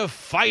side of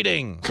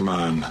fighting. Come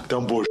on,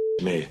 don't bullshit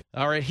me.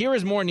 All right, here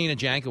is more Nina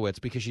Jankowicz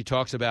because she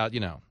talks about,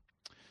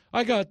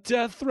 I got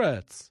death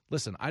threats.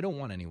 Listen, I don't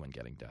want anyone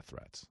getting death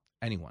threats.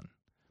 Anyone.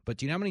 but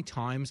do you know how many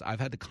times I've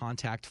had to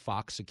contact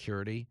Fox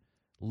Security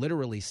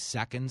literally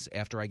seconds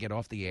after I get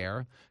off the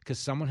air because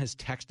someone has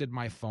texted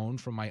my phone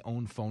from my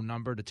own phone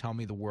number to tell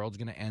me the world's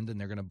going to end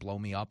and they're going to blow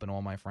me up and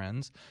all my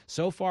friends?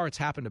 So far, it's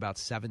happened about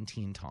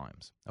 17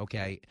 times,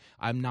 okay?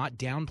 I'm not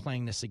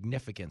downplaying the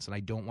significance, and I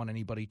don't want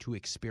anybody to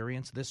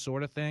experience this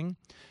sort of thing,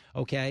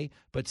 okay?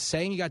 But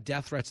saying you got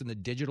death threats in the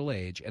digital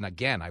age, and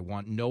again, I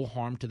want no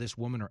harm to this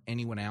woman or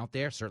anyone out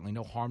there, certainly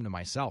no harm to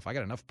myself. I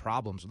got enough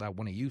problems without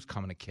one of you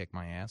coming to kick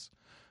my ass.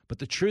 But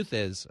the truth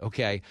is,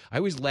 okay, I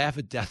always laugh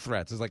at death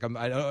threats. It's like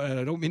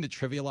I don't mean to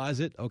trivialize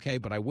it, okay,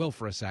 but I will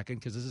for a second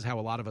because this is how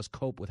a lot of us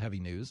cope with heavy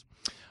news.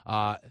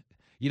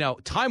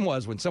 Time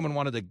was when someone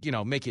wanted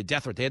to, make you a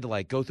death threat. They had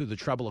to, go through the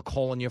trouble of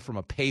calling you from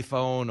a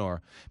payphone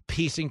or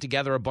piecing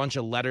together a bunch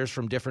of letters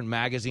from different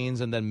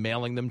magazines and then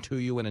mailing them to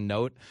you in a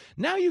note.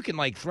 Now you can,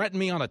 threaten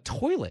me on a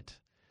toilet.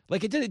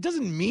 It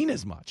doesn't mean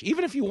as much.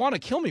 Even if you want to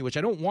kill me, which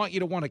I don't want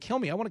you to want to kill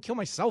me, I want to kill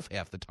myself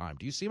half the time.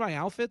 Do you see my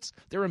outfits?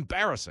 They're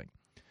embarrassing.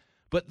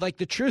 But,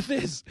 the truth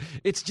is,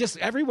 it's just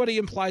everybody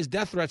implies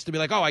death threats to be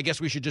like, oh, I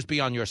guess we should just be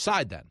on your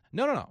side then.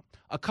 No.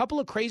 A couple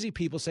of crazy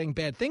people saying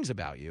bad things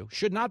about you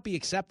should not be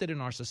accepted in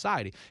our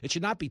society. It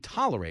should not be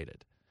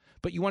tolerated.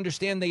 But you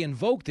understand they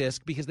invoke this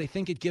because they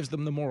think it gives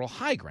them the moral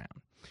high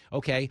ground.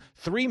 Okay?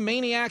 3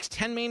 maniacs,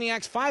 10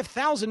 maniacs,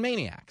 5,000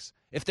 maniacs.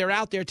 If they're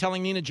out there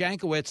telling Nina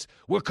Jankowicz,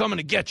 we're coming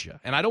to get you.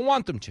 And I don't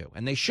want them to.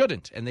 And they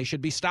shouldn't. And they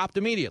should be stopped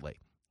immediately.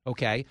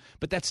 Okay?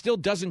 But that still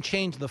doesn't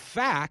change the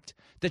fact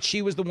that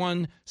she was the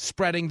one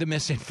spreading the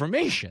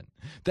misinformation.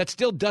 That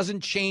still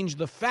doesn't change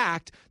the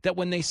fact that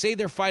when they say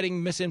they're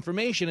fighting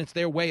misinformation, it's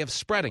their way of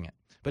spreading it.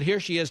 But here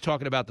she is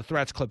talking about the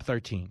threats, clip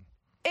 13.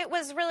 It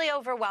was really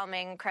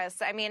overwhelming, Chris.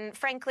 I mean,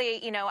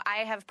 frankly,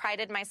 I have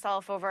prided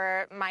myself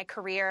over my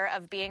career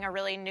of being a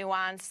really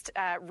nuanced,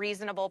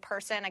 reasonable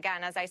person.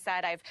 Again, as I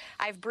said,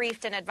 I've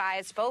briefed and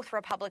advised both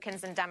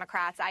Republicans and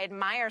Democrats. I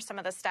admire some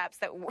of the steps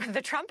that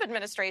the Trump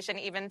administration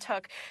even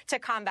took to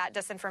combat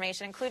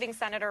disinformation, including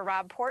Senator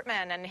Rob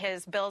Portman and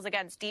his bills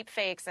against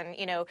deepfakes and,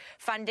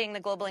 funding the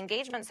Global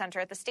Engagement Center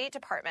at the State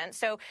Department.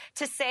 So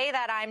to say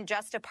that I'm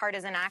just a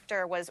partisan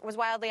actor was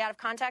wildly out of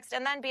context.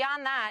 And then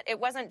beyond that, it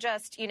wasn't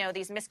just,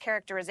 these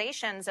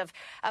mischaracterizations of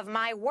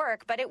my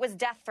work, but it was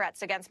death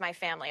threats against my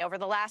family. Over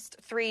the last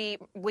 3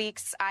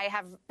 weeks, I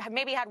have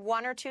maybe had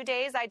 1 or 2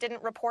 days I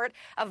didn't report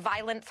a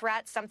violent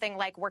threat, something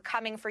like, we're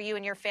coming for you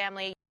and your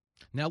family.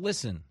 Now,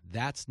 listen,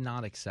 that's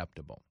not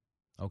acceptable,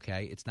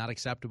 okay? It's not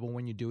acceptable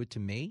when you do it to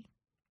me.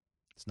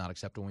 It's not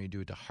acceptable when you do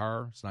it to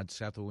her. It's not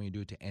acceptable when you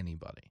do it to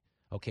anybody,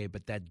 okay?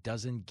 But that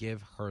doesn't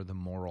give her the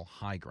moral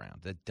high ground.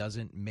 That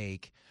doesn't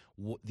make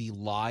the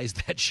lies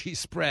that she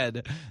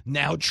spread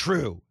now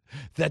true.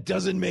 That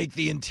doesn't make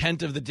the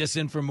intent of the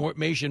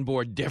disinformation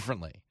board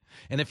differently.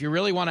 And if you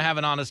really want to have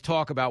an honest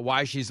talk about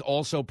why she's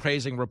also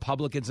praising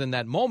Republicans in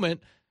that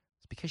moment,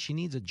 it's because she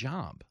needs a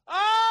job.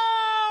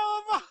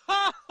 Oh,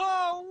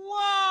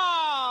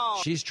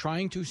 wow! She's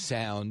trying to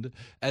sound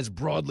as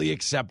broadly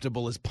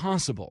acceptable as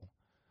possible.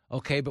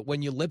 Okay, but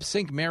when you lip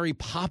sync Mary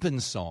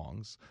Poppins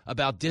songs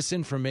about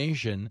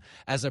disinformation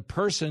as a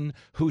person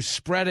who's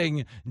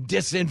spreading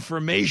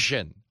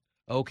disinformation,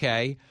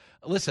 okay?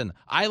 Listen,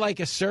 I like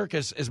a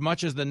circus as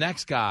much as the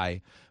next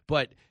guy,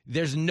 but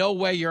there's no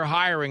way you're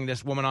hiring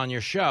this woman on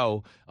your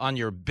show, on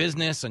your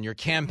business, on your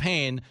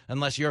campaign,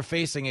 unless you're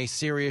facing a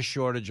serious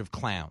shortage of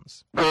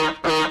clowns.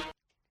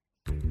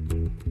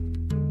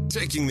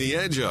 Taking the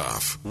edge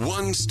off,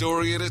 one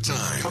story at a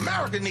time.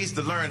 America needs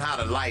to learn how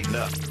to lighten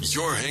up.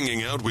 You're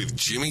hanging out with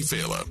Jimmy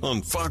Fallon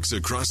on Fox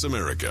Across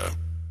America.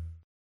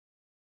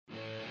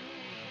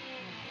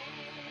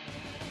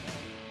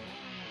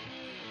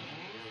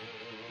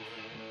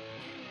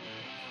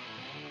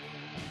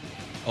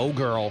 Oh,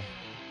 girl,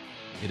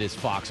 it is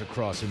Fox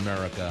Across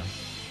America.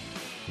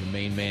 Your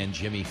main man,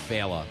 Jimmy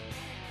Fallon.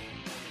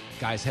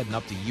 Guys heading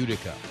up to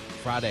Utica.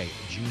 Friday,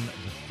 June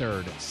the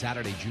 3rd,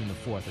 Saturday, June the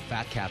 4th at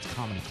Fat Cats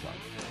Comedy Club.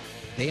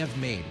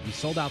 We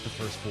sold out the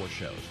first 4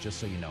 shows, just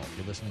so you know, if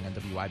you're listening on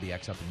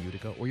WIBX up in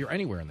Utica or you're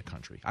anywhere in the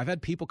country. I've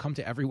had people come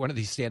to every one of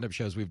these stand-up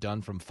shows we've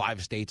done from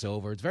 5 states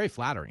over. It's very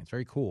flattering. It's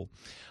very cool.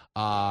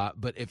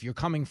 But if you're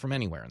coming from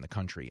anywhere in the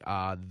country,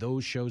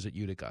 those shows at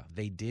Utica,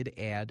 they did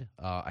add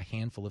a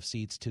handful of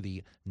seats to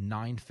the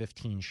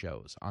 9:15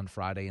 shows on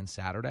Friday and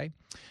Saturday.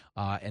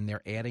 And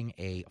they're adding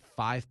a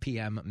 5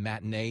 p.m.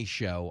 matinee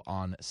show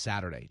on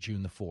Saturday,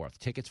 June the 4th.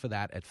 Tickets for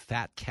that at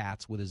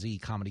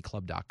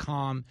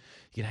fatcats.comedyclub.com.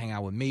 You can hang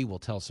out with me. We'll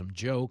tell some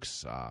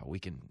jokes. We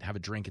can have a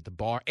drink at the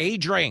bar. A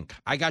drink.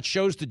 I got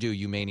shows to do,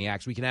 you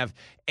maniacs. We can have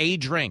a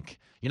drink.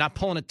 You're not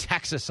pulling a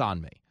Texas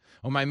on me.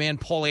 Or my man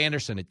Paul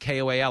Anderson at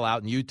KOAL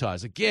out in Utah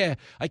is like, yeah,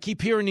 I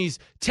keep hearing these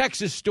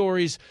Texas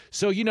stories.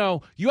 So,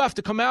 you have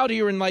to come out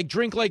here and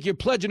drink like you're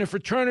pledging a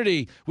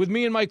fraternity with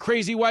me and my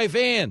crazy wife,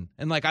 Ann.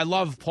 And I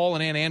love Paul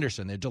and Ann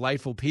Anderson. They're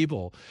delightful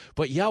people.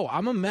 But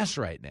I'm a mess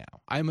right now.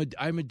 I'm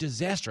a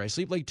disaster. I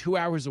sleep 2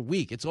 hours a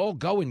week. It's all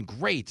going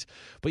great.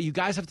 But you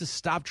guys have to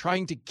stop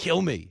trying to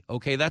kill me.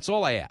 Okay, that's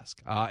all I ask.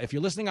 If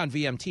you're listening on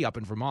VMT up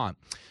in Vermont,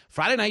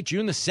 Friday night,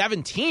 June the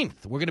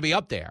 17th, we're going to be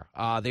up there.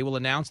 They will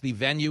announce the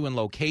venue and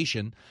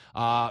location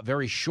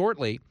very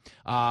shortly.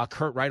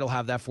 Kurt Wright will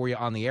have that for you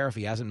on the air if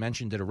he hasn't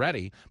mentioned it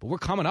already. But we're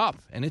coming up,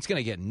 and it's going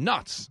to get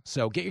nuts.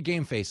 So get your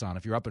game face on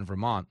if you're up in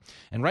Vermont.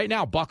 And right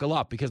now, buckle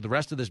up, because the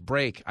rest of this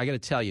break, I got to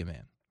tell you,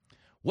 man,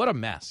 what a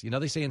mess.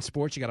 They say in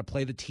sports you got to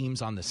play the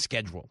teams on the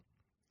schedule.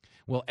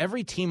 Well,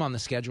 every team on the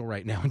schedule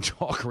right now in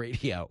talk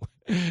radio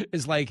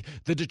is like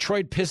the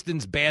Detroit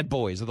Pistons bad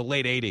boys of the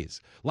late 80s.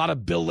 A lot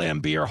of Bill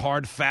Laimbeer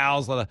hard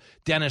fouls, a lot of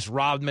Dennis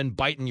Rodman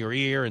biting your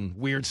ear and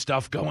weird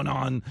stuff going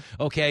on.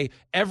 Okay,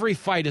 every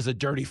fight is a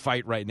dirty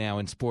fight right now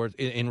in sport,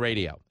 in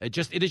radio. It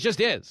just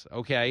is,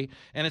 okay?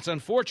 And it's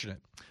unfortunate.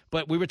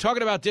 But we were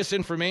talking about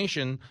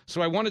disinformation,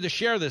 so I wanted to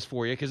share this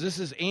for you because this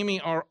is Amy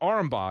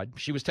Arambod.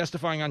 She was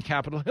testifying on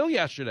Capitol Hill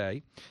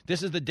yesterday.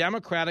 This is the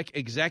Democratic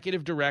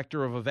Executive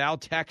Director of Eval,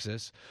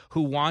 Texas,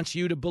 who wants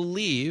you to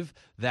believe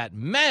that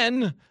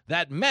men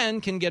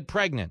can get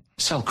pregnant.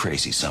 Sell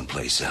crazy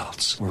someplace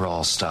else. We're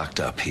all stocked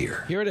up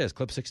here. Here it is,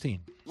 clip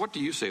 16. What do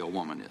you say a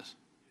woman is?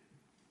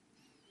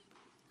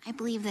 I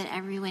believe that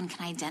everyone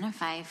can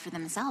identify for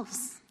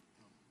themselves.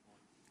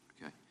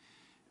 Okay.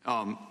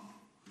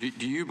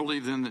 Do you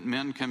believe then that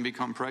men can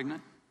become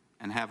pregnant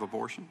and have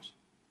abortions?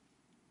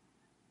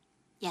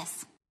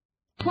 Yes.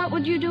 What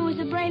would you do with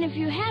a brain if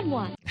you had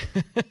one?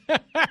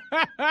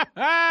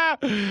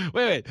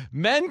 Wait.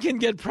 Men can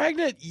get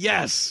pregnant?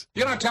 Yes.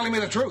 You're not telling me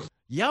the truth.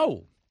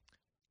 Yo.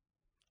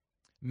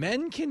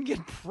 Men can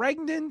get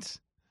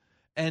pregnant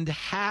and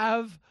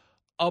have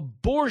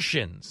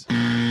abortions.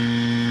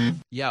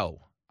 Yo,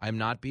 I'm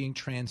not being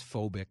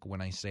transphobic when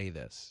I say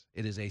this.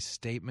 It is a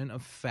statement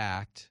of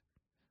fact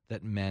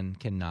that men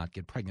cannot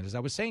get pregnant. As I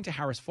was saying to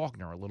Harris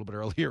Faulkner a little bit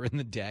earlier in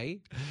the day,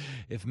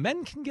 if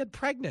men can get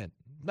pregnant,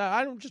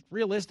 I don't just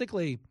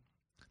realistically,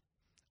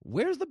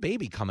 where's the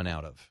baby coming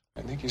out of?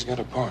 I think he's got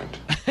a point.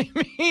 I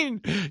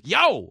mean,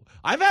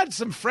 I've had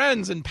some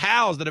friends and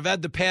pals that have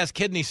had to pass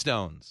kidney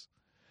stones.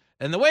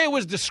 And the way it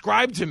was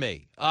described to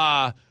me,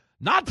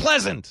 not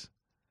pleasant.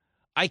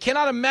 I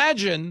cannot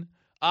imagine,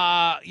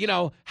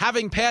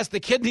 having passed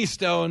the kidney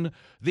stone,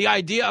 the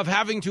idea of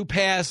having to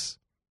pass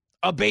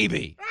a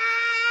baby.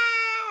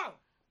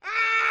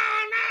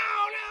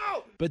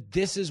 But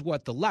this is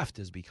what the left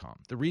has become.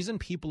 The reason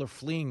people are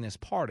fleeing this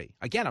party.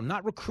 Again, I'm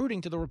not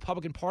recruiting to the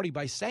Republican Party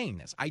by saying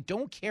this. I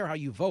don't care how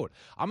you vote.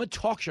 I'm a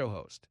talk show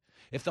host.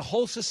 If the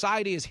whole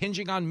society is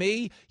hinging on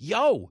me,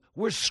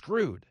 we're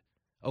screwed.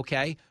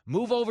 Okay?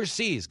 Move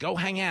overseas. Go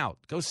hang out.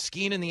 Go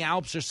skiing in the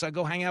Alps or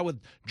go hang out with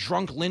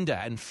drunk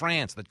Linda in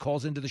France that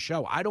calls into the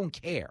show. I don't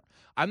care.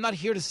 I'm not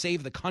here to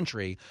save the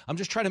country. I'm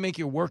just trying to make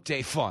your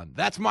workday fun.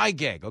 That's my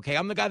gig, okay?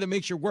 I'm the guy that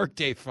makes your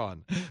workday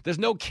fun. There's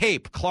no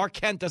cape. Clark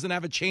Kent doesn't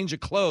have a change of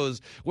clothes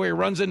where he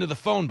runs into the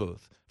phone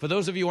booth. For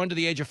those of you under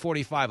the age of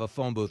 45, a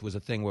phone booth was a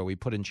thing where we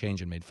put in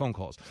change and made phone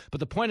calls. But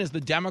the point is the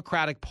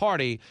Democratic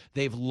Party,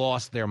 they've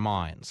lost their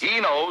minds.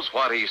 He knows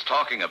what he's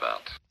talking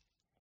about.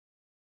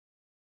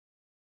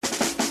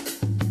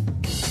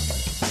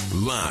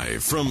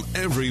 Live from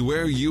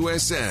everywhere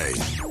USA,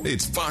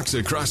 it's Fox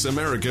Across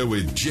America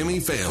with Jimmy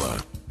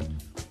Fallon.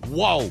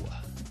 Whoa,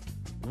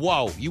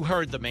 you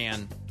heard the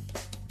man.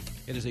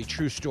 It is a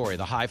true story.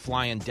 The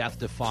high-flying,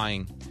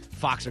 death-defying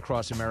Fox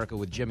Across America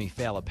with Jimmy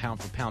Fallon,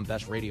 pound-for-pound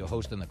best radio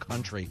host in the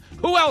country.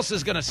 Who else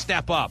is going to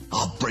step up?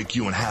 I'll break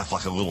you in half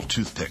like a little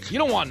toothpick. You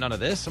don't want none of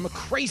this. I'm a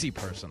crazy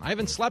person. I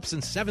haven't slept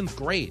since 7th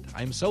grade.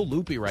 I'm so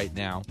loopy right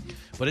now.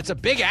 But it's a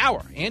big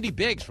hour. Andy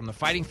Biggs from the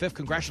Fighting 5th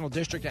Congressional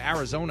District of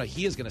Arizona,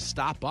 he is going to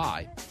stop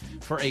by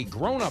for a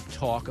grown-up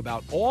talk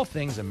about all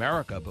things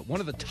America. But one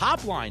of the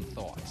top-line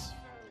thoughts,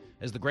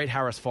 as the great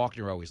Harris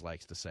Faulkner always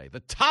likes to say,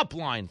 the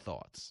top-line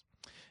thoughts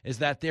is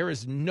that there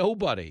is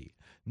nobody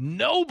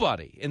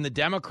in the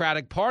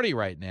Democratic Party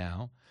right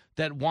now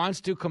that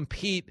wants to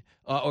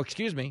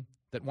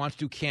that wants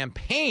to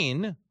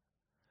campaign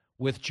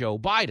with Joe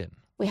Biden.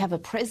 We have a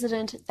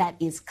president that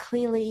is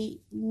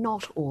clearly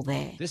not all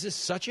there. This is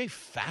such a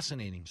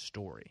fascinating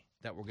story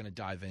that we're going to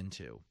dive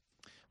into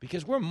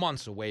because we're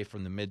months away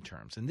from the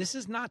midterms, and this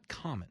is not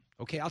common.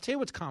 Okay, I'll tell you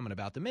what's common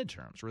about the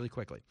midterms really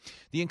quickly.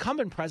 The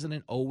incumbent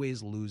president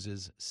always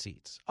loses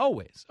seats.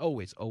 Always.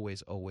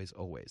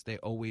 There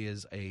always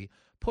is a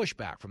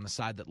pushback from the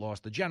side that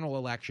lost the general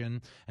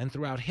election, and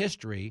throughout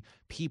history,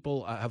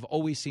 people have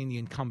always seen the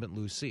incumbent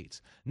lose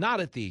seats.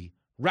 Not at the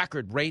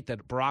record rate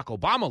that Barack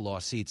Obama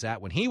lost seats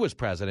at when he was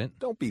president.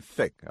 Don't be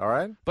thick, all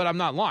right? But I'm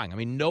not lying. I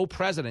mean, no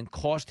president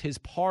cost his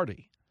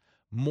party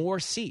more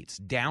seats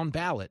down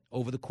ballot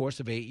over the course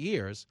of 8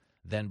 years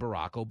than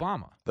Barack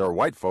Obama. There are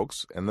white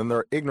folks, and then there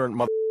are ignorant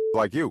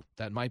like you.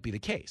 That might be the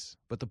case.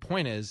 But the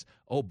point is,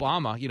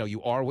 Obama,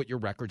 you are what your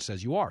record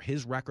says you are.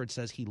 His record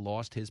says he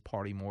lost his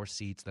party more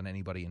seats than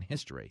anybody in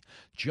history.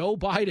 Joe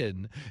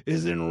Biden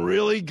is in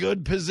really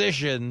good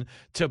position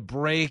to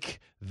break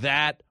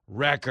that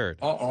record.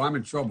 Uh-oh, I'm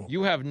in trouble.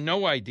 You have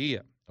no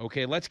idea.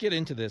 Okay, let's get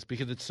into this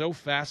because it's so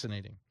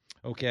fascinating.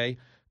 Okay,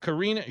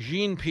 Karine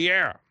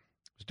Jean-Pierre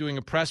was doing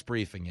a press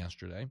briefing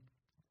yesterday.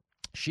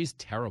 She's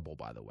terrible,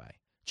 by the way.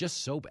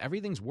 Just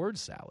everything's word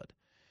salad.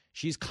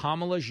 She's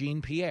Kamala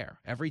Jean-Pierre.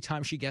 Every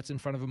time she gets in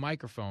front of a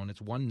microphone,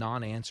 it's one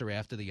non-answer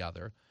after the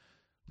other,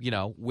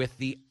 with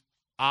the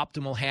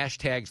optimal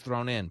hashtags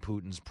thrown in.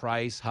 Putin's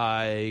price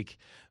hike,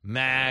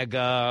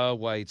 MAGA,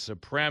 white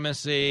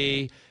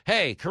supremacy.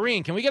 Hey,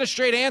 Karine, can we get a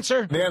straight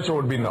answer? The answer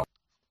would be no.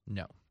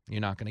 No,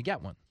 you're not going to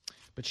get one.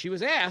 But she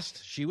was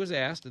asked,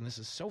 and this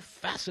is so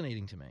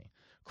fascinating to me,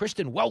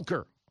 Kristen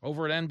Welker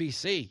over at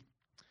NBC.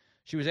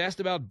 She was asked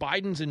about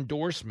Biden's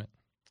endorsement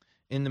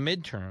in the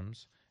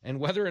midterms and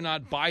whether or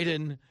not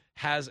Biden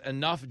has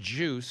enough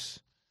juice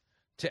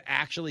to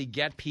actually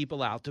get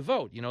people out to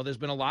vote. There's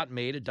been a lot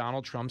made of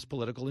Donald Trump's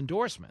political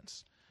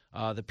endorsements.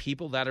 The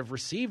people that have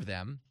received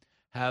them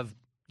have,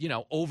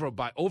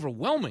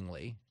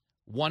 overwhelmingly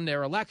won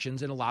their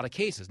elections in a lot of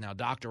cases. Now,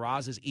 Dr.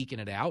 Oz is eking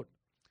it out.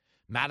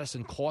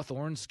 Madison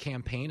Cawthorn's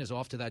campaign is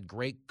off to that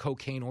great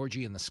cocaine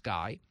orgy in the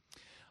sky.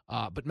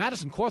 But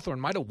Madison Cawthorn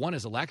might have won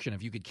his election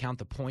if you could count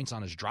the points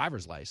on his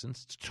driver's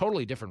license. It's a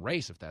totally different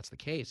race if that's the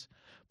case.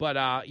 But,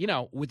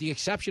 with the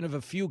exception of a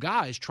few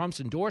guys,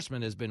 Trump's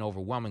endorsement has been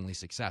overwhelmingly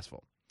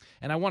successful.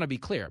 And I want to be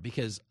clear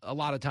because a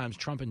lot of times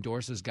Trump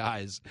endorses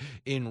guys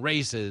in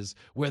races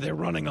where they're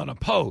running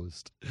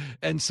unopposed.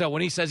 And so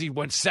when he says he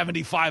went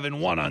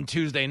 75-1 on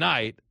Tuesday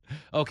night,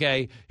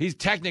 okay, he's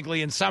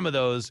technically in some of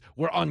those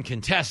were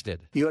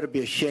uncontested. You ought to be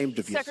ashamed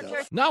of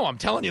yourself. No, I'm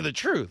telling you the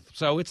truth.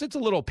 So it's a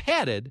little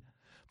padded.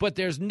 But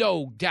there's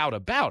no doubt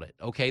about it,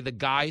 okay? The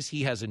guys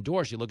he has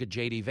endorsed, you look at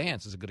J.D.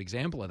 Vance is a good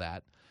example of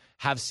that,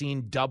 have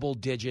seen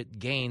double-digit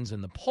gains in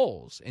the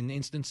polls in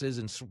instances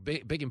in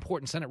big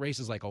important Senate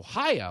races like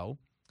Ohio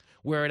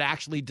where it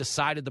actually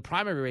decided the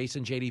primary race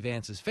in J.D.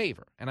 Vance's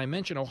favor. And I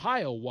mention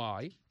Ohio,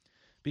 why?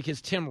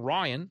 Because Tim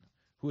Ryan,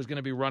 who is going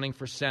to be running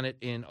for Senate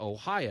in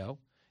Ohio,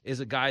 is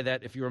a guy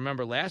that, if you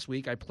remember last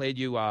week, I played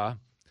you a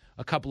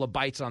couple of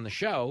bites on the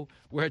show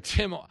where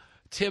Tim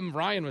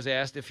Ryan was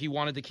asked if he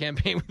wanted to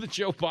campaign with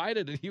Joe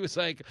Biden, and he was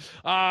like,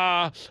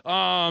 yeah,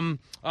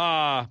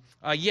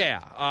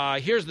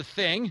 here's the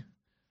thing.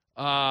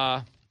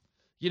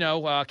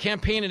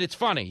 Campaigning, it's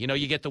funny.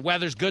 You get the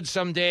weather's good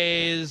some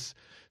days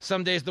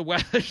the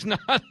weather's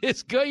not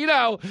as good.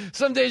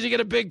 Some days you get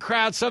a big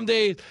crowd, some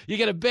days you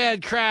get a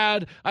bad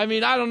crowd. I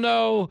mean, I don't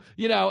know,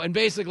 and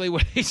basically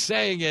what he's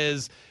saying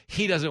is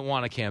he doesn't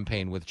want to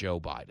campaign with Joe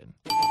Biden.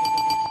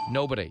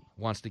 Nobody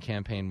wants to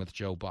campaign with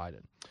Joe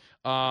Biden.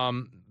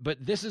 But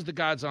this is the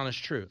God's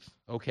honest truth,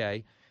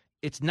 okay?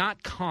 It's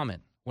not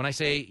common. When I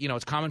say,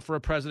 it's common for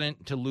a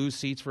president to lose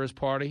seats for his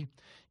party,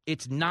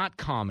 it's not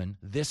common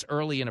this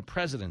early in a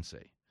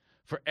presidency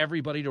for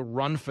everybody to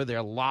run for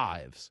their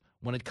lives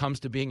when it comes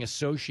to being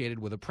associated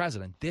with a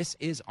president. This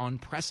is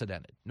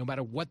unprecedented. No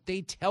matter what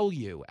they tell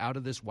you out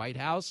of this White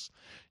House,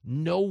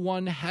 no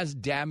one has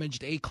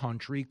damaged a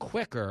country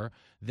quicker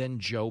than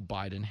Joe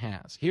Biden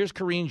has. Here's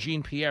Karine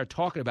Jean-Pierre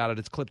talking about it.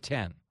 It's clip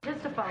 10.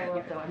 Just to follow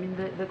up, though, I mean,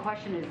 the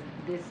question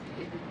is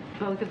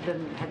both of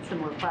them had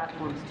similar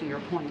platforms, to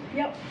your point.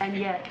 Yep. And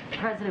yet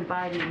President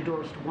Biden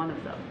endorsed one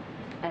of them,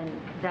 and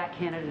that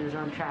candidate is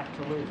on track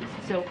to lose.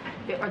 So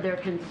are there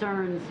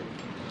concerns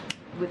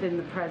within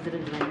the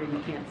president, and I know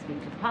you can't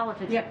speak to the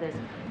politics of this,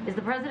 is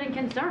the president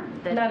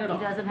concerned that he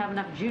doesn't have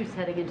enough juice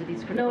heading into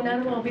these critical No, not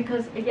at all,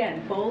 because,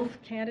 again,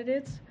 both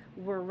candidates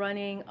were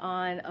running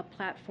on a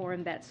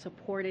platform that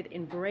supported,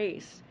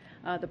 embraced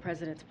the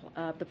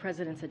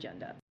president's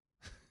agenda.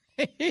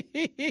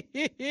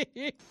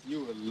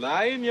 You were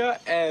lying your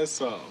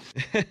ass off.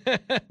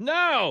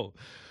 No!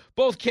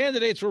 Both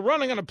candidates were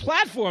running on a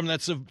platform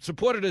that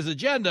supported his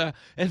agenda.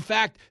 In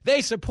fact,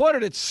 they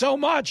supported it so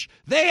much,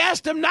 they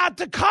asked him not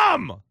to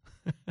come.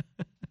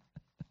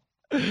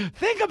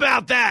 Think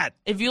about that.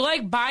 If you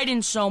like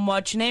Biden so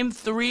much, name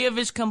 3 of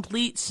his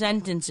complete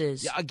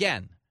sentences. Yeah,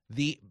 again,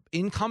 the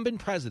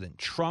incumbent president,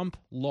 Trump,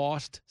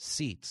 lost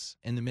seats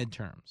in the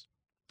midterms.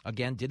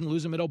 Again, didn't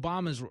lose them at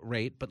Obama's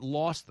rate, but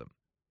lost them.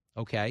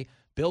 Okay?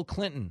 Bill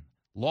Clinton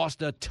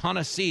lost a ton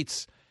of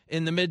seats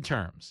in the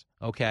midterms.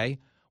 Okay?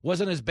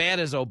 Wasn't as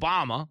bad as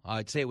Obama.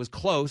 I'd say it was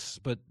close,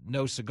 but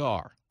no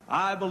cigar.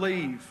 I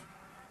believe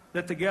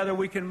that together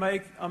we can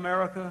make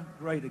America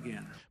great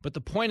again. But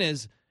the point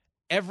is,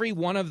 every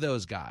one of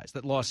those guys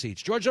that lost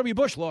seats, George W.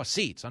 Bush lost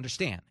seats,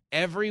 understand.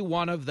 Every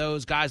one of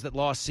those guys that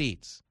lost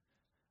seats,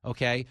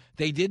 okay,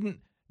 they didn't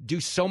do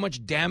so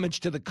much damage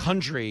to the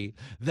country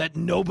that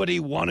nobody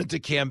wanted to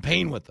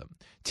campaign with them.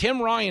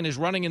 Tim Ryan is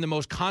running in the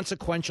most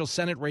consequential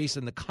Senate race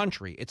in the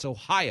country. It's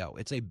Ohio.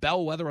 It's a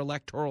bellwether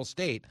electoral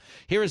state.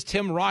 Here is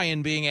Tim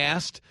Ryan being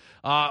asked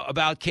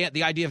about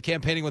the idea of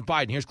campaigning with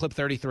Biden. Here's clip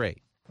 33.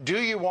 Do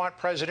you want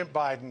President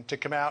Biden to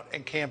come out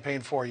and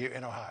campaign for you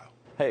in Ohio?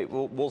 Hey,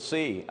 we'll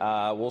see.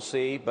 We'll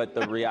see. But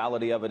the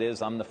reality of it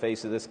is I'm the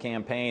face of this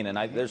campaign.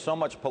 And there's so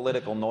much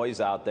political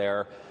noise out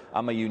there.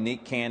 I'm a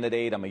unique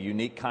candidate. I'm a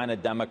unique kind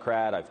of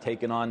Democrat. I've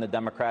taken on the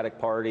Democratic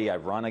Party.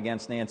 I've run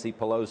against Nancy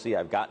Pelosi.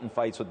 I've gotten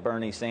fights with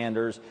Bernie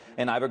Sanders.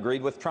 And I've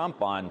agreed with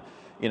Trump on,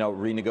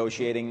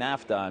 renegotiating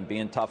NAFTA and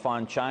being tough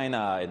on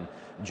China and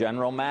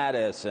General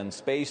Mattis and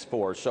Space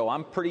Force. So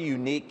I'm a pretty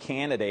unique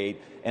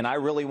candidate, and I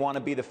really want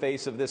to be the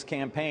face of this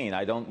campaign.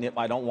 I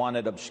don't want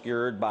it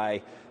obscured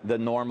by the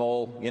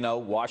normal,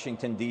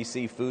 Washington,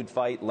 D.C. food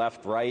fight,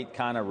 left-right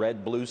kind of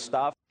red-blue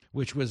stuff.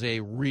 Which was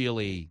a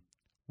really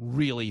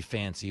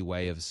fancy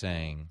way of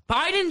saying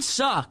Biden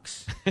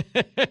sucks.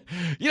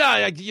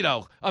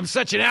 I'm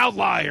such an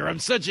outlier. I'm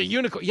such a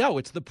unicorn.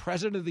 It's the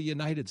president of the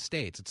United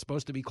States. It's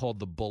supposed to be called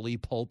the bully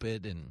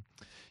pulpit, and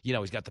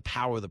he's got the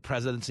power of the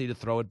presidency to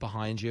throw it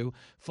behind you.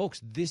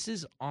 Folks, this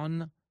is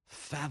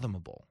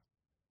unfathomable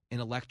in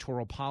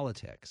electoral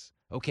politics.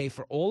 Okay,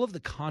 for all of the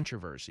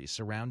controversy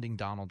surrounding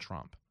Donald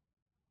Trump,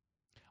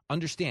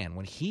 understand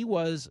when he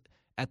was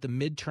at the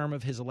midterm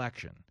of his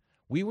election,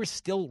 we were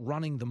still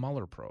running the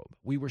Mueller probe.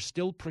 We were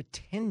still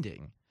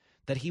pretending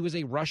that he was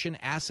a Russian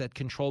asset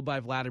controlled by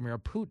Vladimir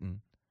Putin,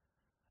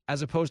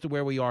 as opposed to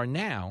where we are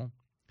now,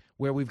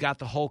 where we've got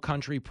the whole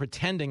country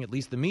pretending, at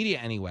least the media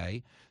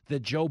anyway,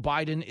 that Joe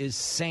Biden is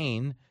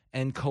sane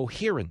and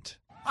coherent.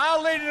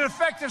 I'll lead an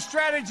effective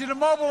strategy to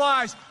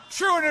mobilize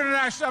true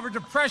international effort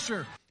to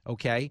pressure.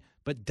 Okay,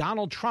 but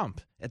Donald Trump,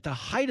 at the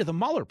height of the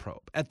Mueller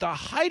probe,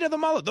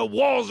 the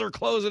walls are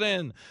closing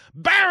in.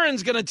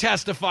 Barron's going to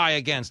testify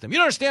against him. You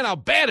don't understand how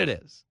bad it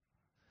is.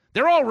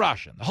 They're all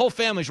Russian. The whole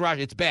family's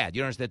Russian. It's bad.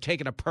 You don't understand. They're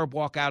taking a perp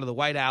walk out of the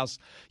White House.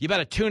 You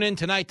better tune in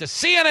tonight to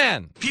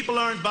CNN. People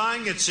aren't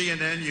buying at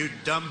CNN, you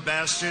dumb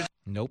bastards.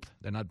 Nope,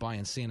 they're not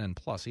buying CNN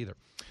Plus either.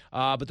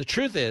 But the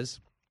truth is,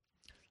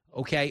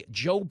 okay,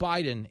 Joe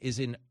Biden is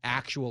in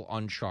actual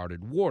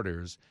uncharted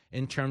waters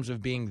in terms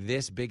of being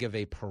this big of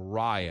a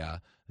pariah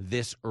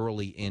this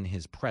early in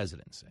his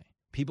presidency.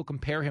 People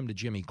compare him to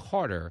Jimmy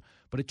Carter,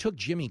 but it took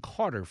Jimmy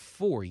Carter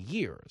 4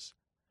 years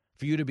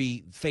for you to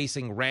be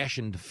facing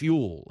rationed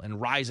fuel and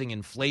rising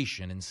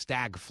inflation and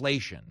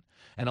stagflation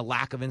and a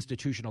lack of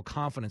institutional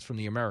confidence from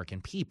the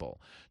American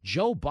people.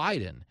 Joe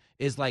Biden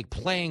is like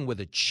playing with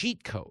a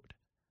cheat code.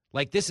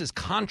 Like, this is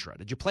Contra.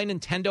 Did you play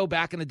Nintendo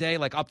back in the day,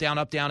 like up, down,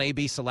 A,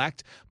 B,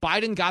 select?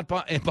 Biden got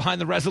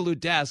behind the Resolute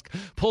desk,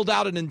 pulled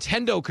out a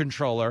Nintendo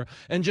controller,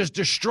 and just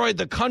destroyed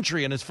the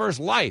country in his first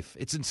life.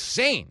 It's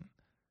insane.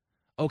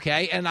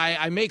 Okay, and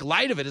I make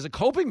light of it as a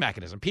coping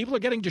mechanism. People are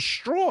getting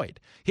destroyed.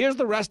 Here's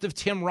the rest of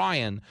Tim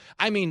Ryan.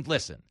 I mean,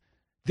 listen,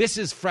 this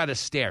is Fred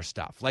Astaire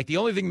stuff. Like, the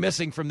only thing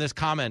missing from this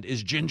comment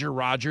is Ginger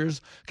Rogers,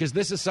 because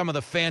this is some of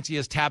the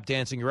fanciest tap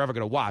dancing you're ever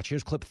going to watch.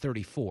 Here's clip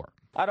 34.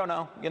 I don't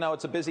know.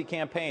 It's a busy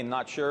campaign.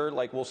 Not sure.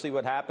 We'll see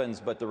what happens.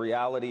 But the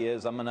reality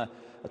is I'm going to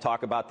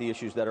talk about the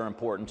issues that are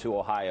important to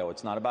Ohio.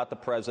 It's not about the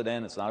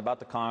president. It's not about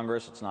the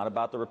Congress. It's not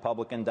about the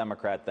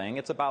Republican-Democrat thing.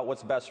 It's about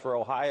what's best for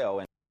Ohio.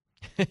 And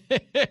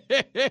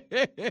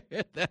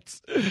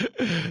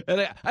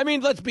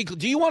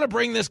do you want to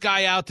bring this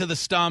guy out to the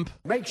stump?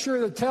 Make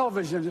sure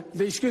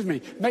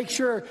make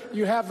sure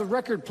you have the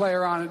record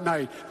player on at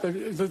night,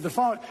 the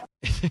phone.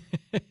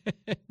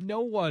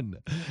 No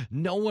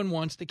one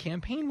wants to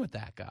campaign with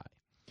that guy.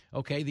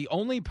 Okay, the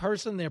only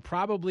person they're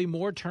probably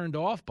more turned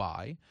off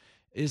by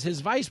is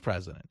his vice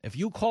president. If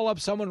you call up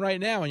someone right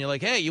now and you're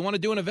like, hey, you want to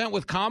do an event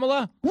with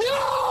Kamala?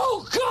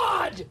 No,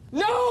 God!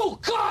 No,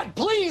 God,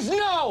 please,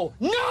 no!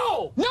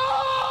 No!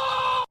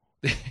 No!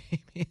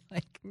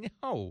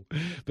 No.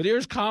 But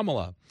here's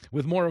Kamala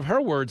with more of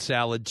her word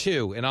salad,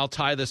 too, and I'll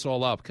tie this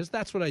all up because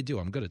that's what I do.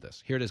 I'm good at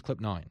this. Here it is,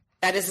 clip 9.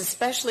 That is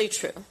especially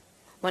true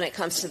when it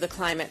comes to the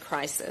climate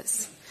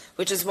crisis,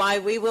 which is why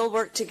we will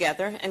work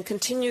together and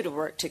continue to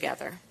work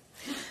together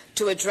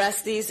to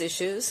address these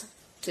issues,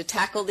 to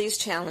tackle these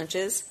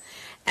challenges,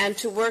 and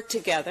to work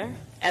together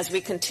as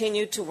we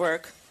continue to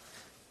work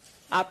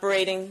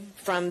operating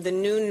from the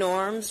new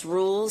norms,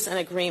 rules, and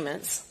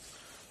agreements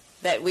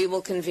that we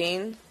will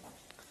convene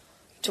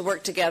to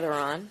work together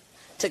on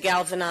to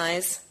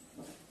galvanize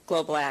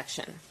global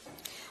action.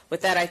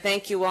 With that, I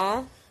thank you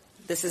all.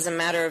 This is a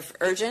matter of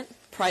urgent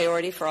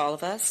priority for all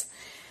of us,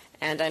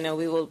 and I know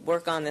we will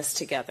work on this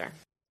together.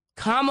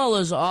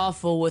 Kamala's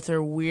awful with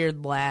her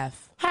weird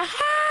laugh. Ha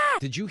ha!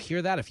 Did you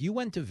hear that? If you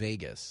went to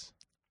Vegas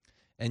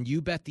and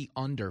you bet the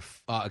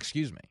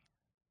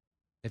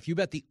if you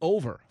bet the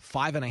over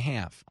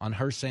 5.5 on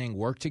her saying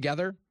work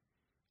together,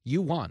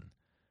 you won.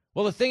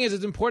 Well, the thing is,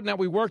 it's important that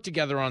we work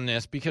together on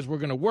this because we're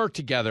going to work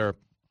together,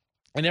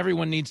 and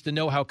everyone needs to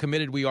know how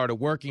committed we are to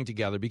working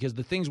together because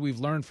the things we've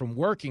learned from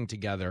working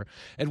together.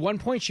 At one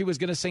point, she was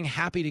going to sing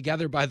Happy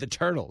Together by the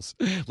Turtles.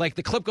 Like,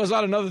 the clip goes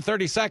on another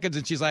 30 seconds,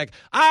 and she's like,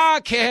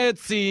 I can't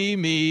see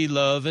me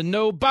loving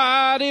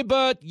nobody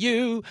but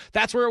you.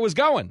 That's where it was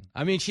going.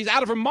 I mean, she's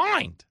out of her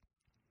mind.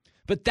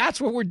 But that's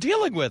what we're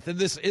dealing with in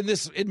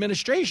this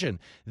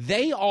administration.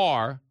 They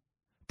are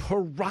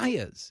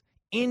pariahs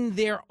in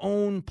their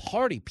own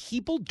party.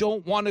 People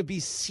don't want to be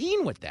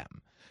seen with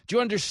them. Do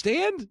you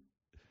understand?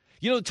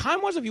 You know, the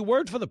time was if you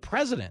worked for the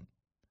president,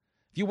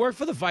 if you worked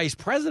for the vice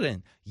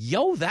president,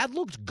 that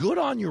looked good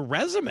on your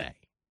resume.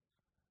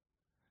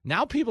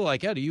 Now people are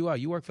like, do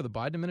you work for the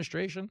Biden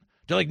administration?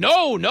 They're like,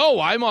 no,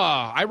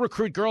 I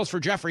recruit girls for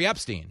Jeffrey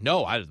Epstein.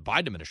 No, the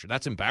Biden administration.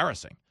 That's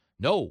embarrassing.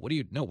 No, what are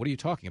you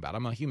talking about?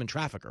 I'm a human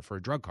trafficker for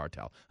a drug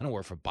cartel. I don't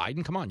work for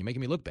Biden. Come on, you're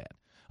making me look bad.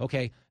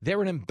 Okay,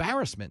 they're an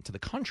embarrassment to the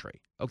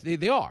country. Okay,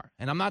 they are.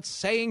 And I'm not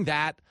saying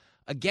that,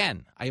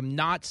 again, I am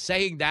not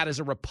saying that as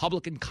a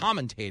Republican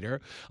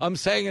commentator. I'm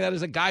saying that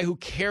as a guy who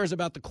cares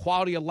about the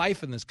quality of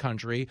life in this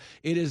country.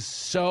 It is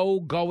so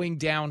going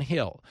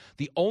downhill.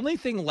 The only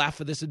thing left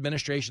for this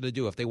administration to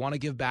do, if they want to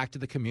give back to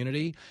the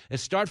community,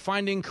 is start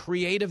finding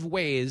creative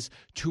ways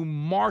to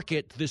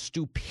market the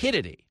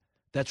stupidity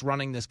that's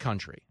running this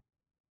country.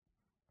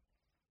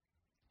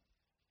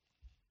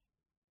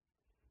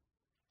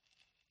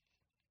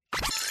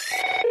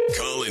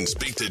 Call and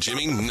speak to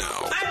Jimmy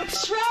now. I'm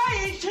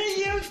trying to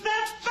use the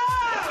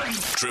phone.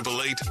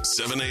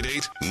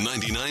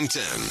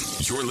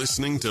 888-788-9910. You're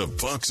listening to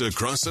Fox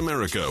Across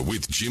America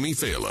with Jimmy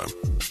Fallon.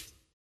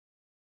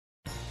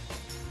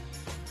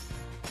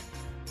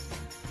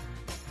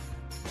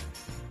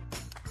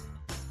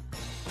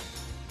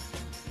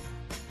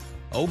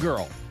 Oh,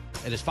 girl.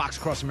 It is Fox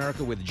Across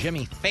America with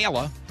Jimmy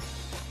Fallon.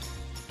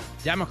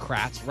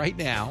 Democrats right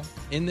now,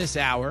 in this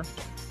hour,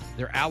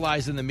 their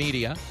allies in the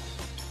media,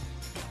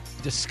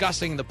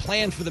 discussing the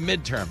plan for the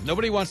midterm.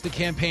 Nobody wants to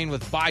campaign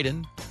with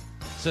Biden,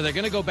 so they're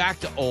going to go back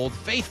to Old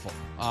Faithful.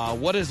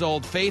 What is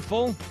Old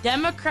Faithful?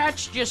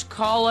 Democrats just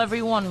call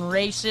everyone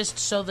racist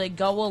so they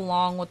go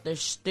along with their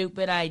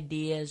stupid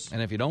ideas.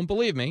 And if you don't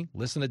believe me,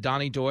 listen to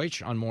Donnie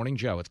Deutsch on Morning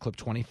Joe. It's clip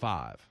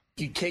 25.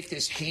 You take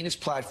this heinous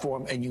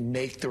platform and you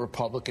make the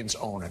Republicans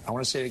own it. I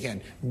want to say it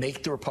again.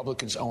 Make the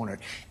Republicans own it.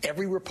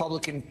 Every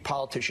Republican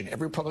politician,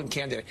 every Republican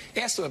candidate,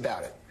 ask them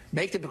about it.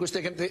 Make them, because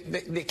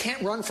they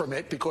can't run from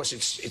it because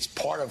it's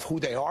part of who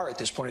they are at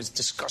this point, as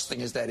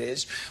disgusting as that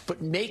is.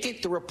 But make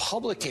it the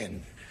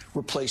Republican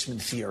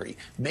replacement theory.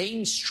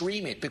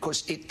 Mainstream it,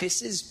 because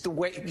this is the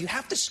way. You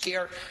have to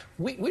scare.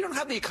 We don't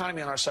have the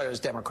economy on our side as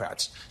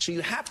Democrats, so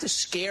you have to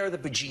scare the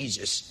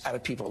bejesus out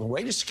of people. The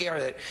way to scare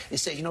that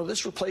is say,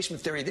 this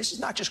replacement theory, this is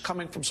not just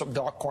coming from some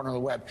dark corner of the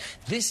web.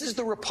 This is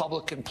the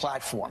Republican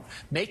platform.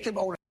 Make them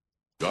own it.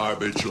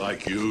 Garbage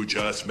like you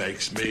just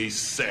makes me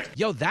sick.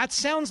 That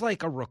sounds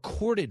like a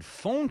recorded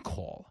phone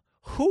call.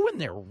 Who in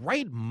their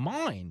right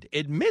mind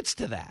admits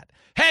to that?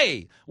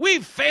 Hey,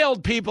 we've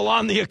failed people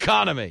on the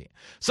economy,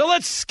 so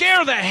let's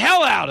scare the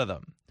hell out of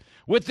them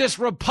with this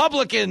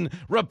Republican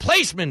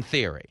replacement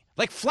theory.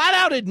 Like flat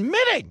out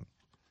admitting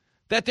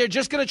that they're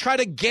just going to try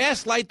to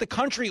gaslight the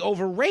country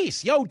over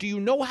race. Do you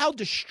know how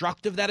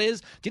destructive that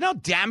is? Do you know how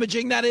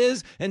damaging that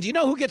is? And do you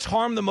know who gets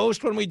harmed the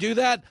most when we do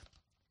that?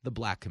 The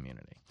black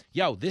community.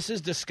 This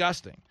is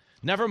disgusting.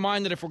 Never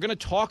mind that if we're going to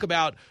talk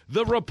about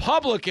the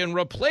Republican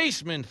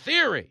replacement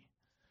theory,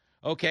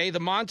 okay,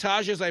 the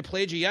montages I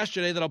played you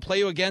yesterday that I'll play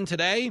you again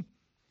today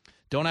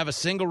don't have a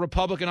single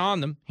Republican on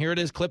them. Here it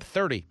is, clip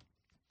 30.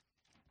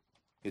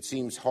 It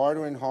seems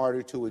harder and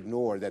harder to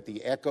ignore that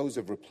the echoes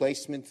of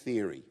replacement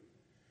theory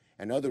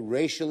and other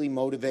racially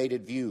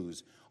motivated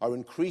views are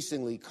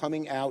increasingly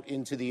coming out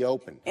into the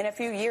open. In a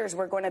few years,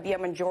 we're going to be a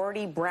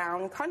majority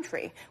brown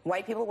country.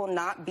 White people will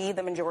not be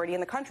the majority in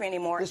the country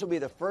anymore. This will be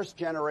the first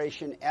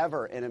generation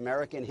ever in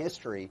American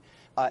history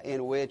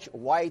in which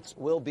whites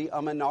will be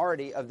a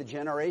minority of the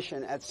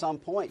generation at some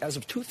point. As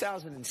of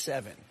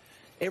 2007,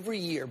 every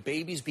year,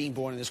 babies being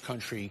born in this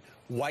country,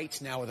 whites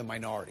now are the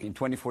minority. In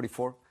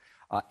 2044,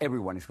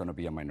 everyone is going to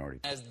be a minority.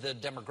 As the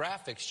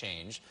demographics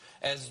change,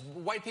 as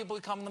white people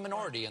become the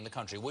minority in the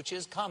country, which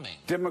is coming.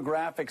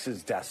 Demographics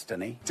is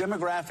destiny.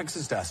 Demographics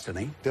is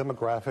destiny.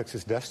 Demographics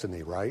is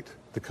destiny, right?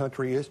 The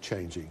country is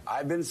changing.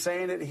 I've been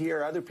saying it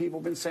here. Other people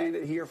have been saying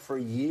it here for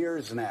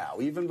years now,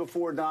 even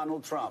before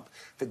Donald Trump.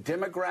 The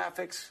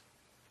demographics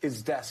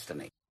is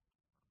destiny.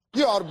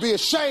 You ought to be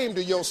ashamed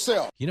of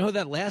yourself. You know who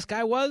that last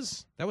guy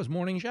was? That was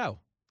Morning Joe,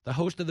 the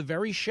host of the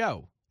very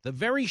show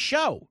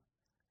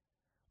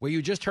where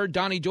you just heard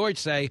Donnie Deutsch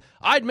say,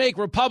 I'd make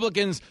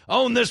Republicans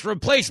own this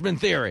replacement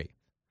theory.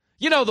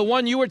 The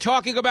one you were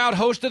talking about,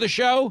 host of the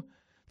show,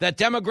 that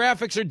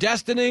demographics are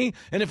destiny,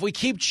 and if we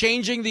keep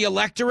changing the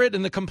electorate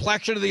and the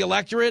complexion of the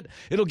electorate,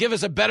 it'll give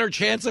us a better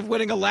chance of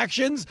winning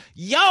elections.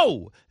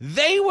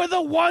 They were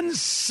the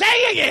ones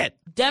saying it.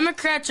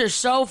 Democrats are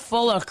so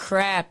full of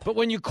crap. But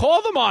when you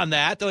call them on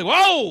that, they're like,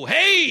 whoa,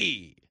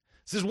 hey,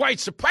 this is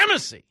white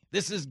supremacy.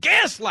 This is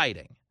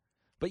gaslighting.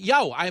 But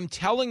I'm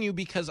telling you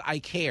because I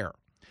care.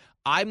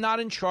 I'm not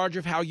in charge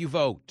of how you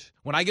vote.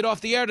 When I get off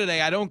the air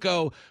today, I don't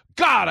go,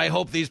 God, I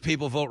hope these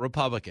people vote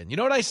Republican. You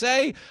know what I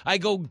say? I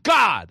go,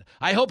 God,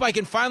 I hope I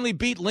can finally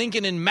beat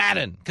Lincoln in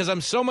Madden because I'm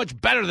so much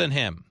better than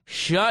him.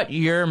 Shut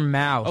your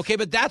mouth. Okay,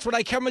 but that's what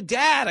I care. I'm a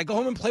dad. I go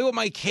home and play with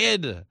my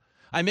kid.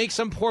 I make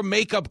some poor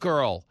makeup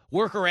girl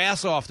work her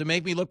ass off to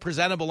make me look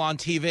presentable on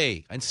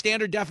TV. In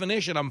standard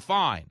definition, I'm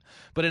fine.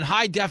 But in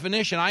high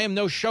definition, I am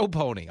no show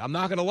pony. I'm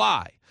not going to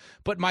lie.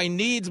 But my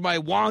needs, my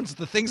wants,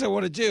 the things I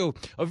want to do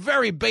are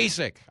very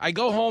basic. I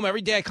go home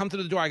every day. I come to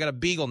the door. I got a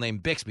beagle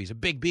named Bixby. He's a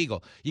big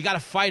beagle. You got to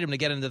fight him to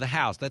get into the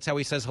house. That's how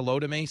he says hello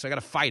to me. So I got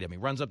to fight him. He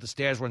runs up the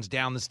stairs, runs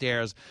down the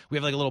stairs. We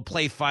have like a little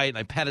play fight, and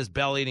I pet his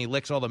belly, and he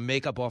licks all the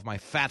makeup off my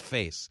fat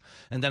face.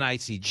 And then I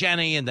see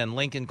Jenny, and then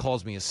Lincoln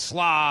calls me a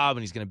slob,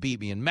 and he's going to beat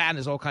me in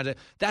madness, all kinds of.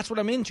 That's what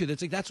I'm into.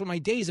 That's what my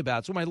day's about.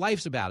 It's what my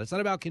life's about. It's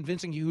not about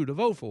convincing you who to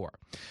vote for.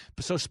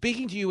 So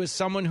speaking to you as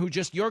someone who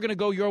just, you're going to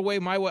go your way,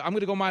 my way. I'm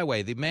going to go my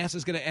way. The mass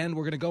is going to end.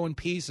 We're going to go in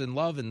peace and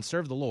love and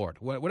serve the Lord.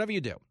 Whatever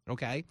you do,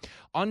 okay?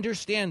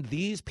 Understand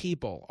these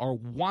people are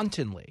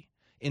wantonly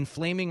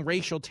inflaming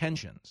racial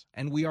tensions,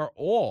 and we are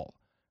all,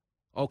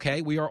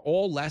 okay, we are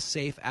all less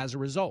safe as a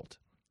result.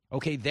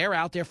 Okay, they're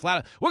out there flat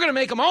out. We're going to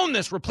make them own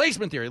this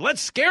replacement theory.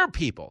 Let's scare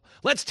people.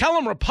 Let's tell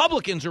them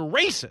Republicans are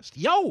racist.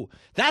 Yo,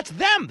 that's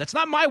them. That's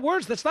not my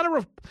words. That's not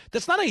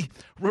a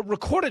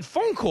recorded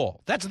phone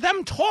call. That's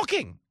them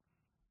talking.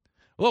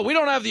 Well, we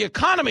don't have the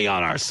economy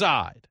on our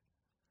side.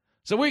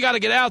 So we got to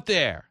get out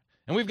there.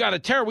 And we've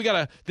got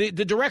to the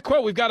direct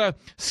quote, we've got to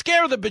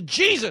scare the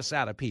bejesus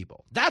out of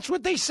people. That's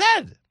what they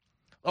said.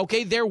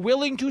 Okay, they're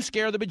willing to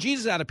scare the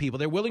bejesus out of people.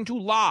 They're willing to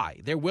lie.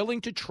 They're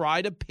willing to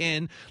try to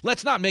pin,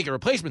 let's not make it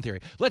replacement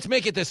theory. Let's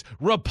make it this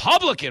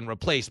Republican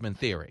replacement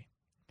theory.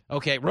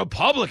 Okay,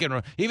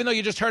 Republican, even though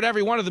you just heard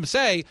every one of them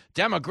say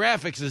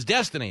demographics is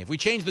destiny. If we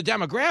change the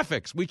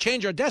demographics, we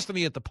change our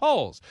destiny at the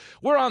polls.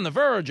 We're on the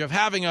verge of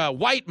having a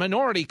white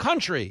minority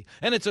country,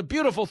 and it's a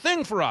beautiful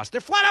thing for us. They're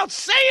flat out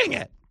saying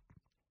it.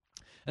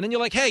 And then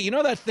you're like, hey, you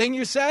know that thing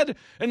you said?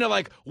 And they're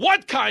like,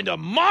 what kind of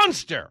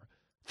monster?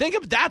 Think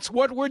of that's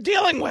what we're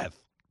dealing with,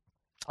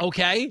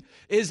 okay,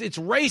 is it's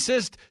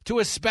racist to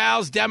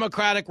espouse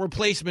Democratic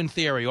replacement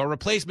theory or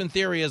replacement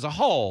theory as a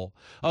whole,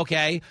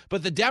 okay,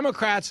 but the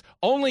Democrats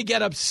only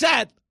get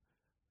upset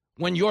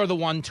when you're the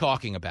one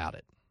talking about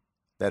it.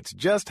 That's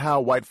just how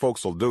white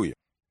folks will do you.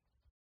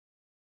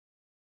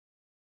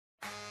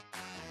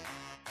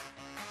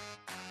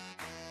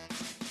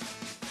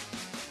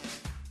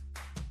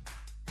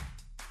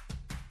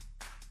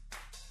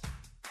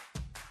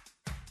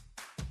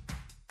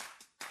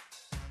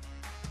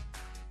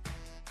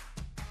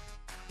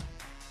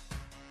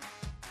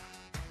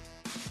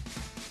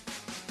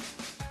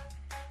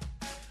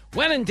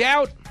 When in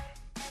doubt,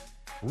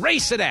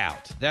 race it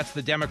out. That's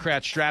the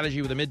Democrat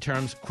strategy with the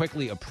midterms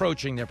quickly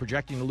approaching. They're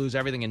projecting to lose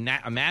everything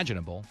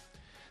imaginable.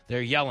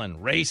 They're yelling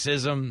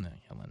racism. They're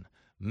yelling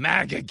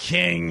MAGA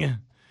King.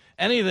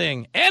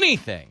 Anything,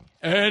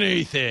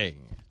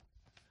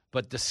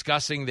 but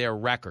discussing their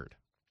record.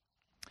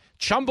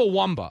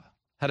 Chumbawamba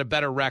had a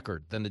better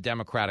record than the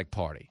Democratic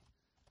Party.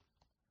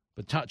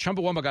 But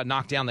Chumbawamba got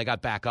knocked down. They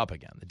got back up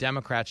again. The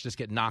Democrats just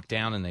get knocked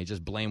down, and they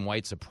just blame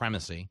white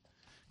supremacy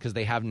because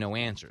they have no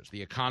answers.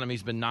 The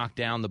economy's been knocked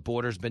down. The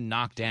border's been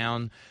knocked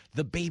down.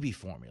 The baby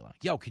formula.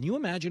 Yo, can you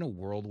imagine a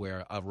world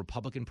where a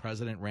Republican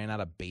president ran out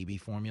of baby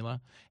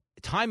formula?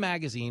 Time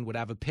magazine would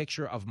have a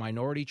picture of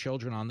minority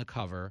children on the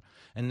cover,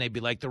 and they'd be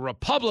like, the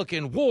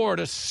Republican war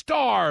to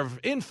starve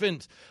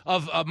infants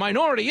of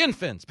minority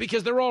infants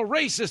because they're all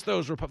racist,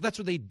 those Republicans. That's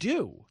what they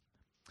do.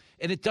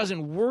 And it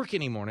doesn't work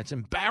anymore, and it's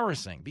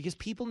embarrassing because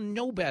people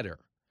know better.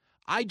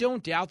 I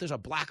don't doubt there's a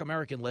black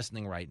American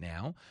listening right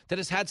now that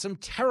has had some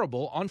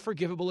terrible,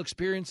 unforgivable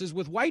experiences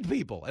with white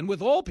people and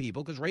with all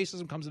people because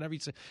racism comes in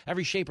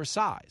every shape or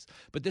size.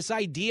 But this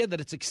idea that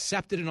it's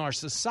accepted in our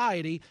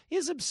society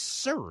is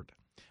absurd.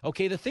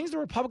 Okay, the things the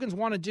Republicans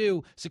want to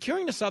do,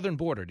 securing the southern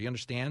border, do you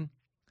understand?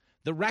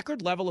 The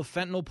record level of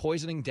fentanyl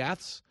poisoning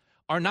deaths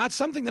are not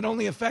something that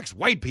only affects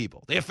white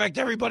people. They affect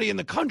everybody in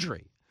the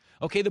country.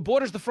 Okay, the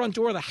border's the front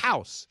door of the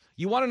house.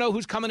 You want to know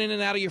who's coming in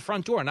and out of your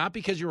front door, not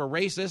because you're a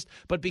racist,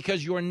 but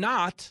because you're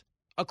not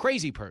a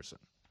crazy person.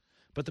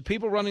 But the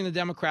people running the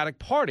Democratic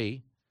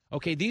Party,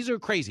 okay, these are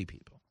crazy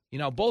people. You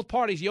know, both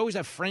parties, you always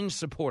have fringe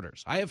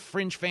supporters. I have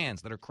fringe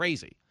fans that are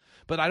crazy,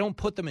 but I don't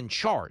put them in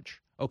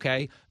charge,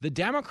 okay? The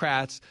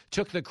Democrats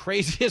took the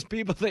craziest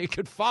people they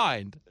could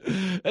find,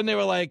 and they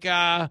were like,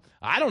 I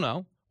don't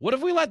know. What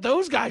if we let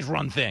those guys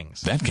run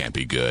things? That can't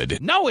be good.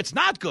 No, it's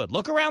not good.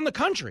 Look around the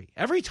country.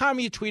 Every time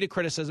you tweet a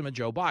criticism of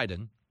Joe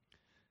Biden,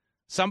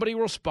 somebody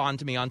will respond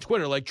to me on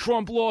Twitter like,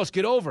 Trump lost,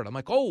 get over it. I'm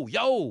like, oh,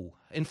 yo,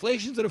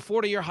 inflation's at a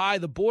 40-year high.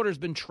 The border's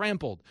been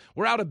trampled.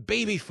 We're out of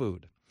baby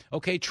food.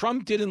 Okay,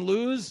 Trump didn't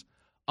lose.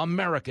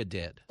 America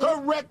did.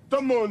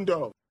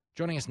 Correctamundo.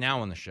 Joining us now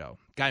on the show,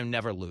 guy who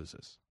never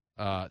loses.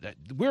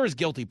 We're his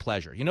guilty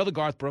pleasure. You know the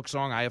Garth Brooks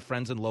song, I Have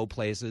Friends in Low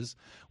Places?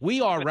 We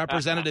are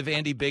Representative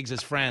Andy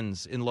Biggs'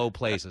 friends in low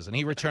places, and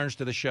he returns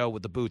to the show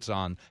with the boots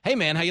on. Hey,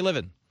 man, how you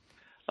living?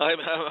 I'm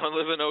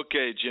living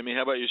okay, Jimmy.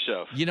 How about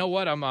yourself? You know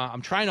what?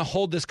 I'm trying to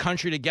hold this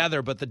country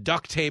together, but the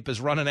duct tape is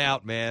running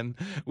out, man.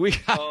 We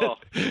got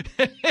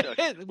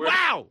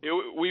wow!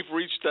 We've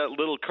reached that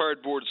little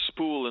cardboard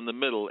spool in the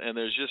middle, and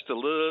there's just a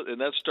little, and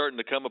that's starting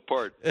to come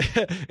apart.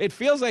 It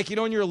feels like, you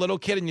know, when you're a little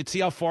kid and you'd see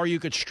how far you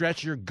could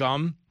stretch your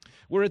gum.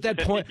 We're at that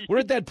point. We're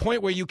at that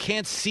point where you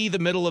can't see the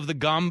middle of the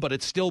gum, but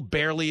it's still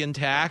barely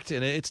intact,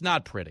 and it's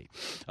not pretty.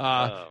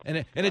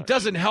 And it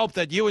doesn't help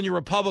that you and your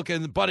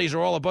Republican buddies are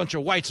all a bunch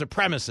of white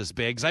supremacists,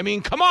 Biggs. I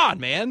mean, come on,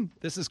 man.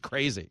 This is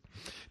crazy.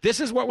 This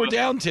is what we're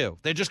down to.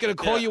 They're just going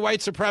to call you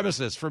white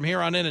supremacists from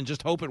here on in and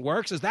just hope it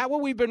works. Is that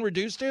what we've been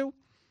reduced to?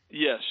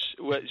 Yes.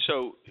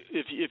 So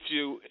if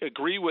you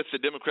agree with the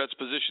Democrats'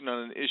 position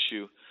on an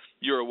issue,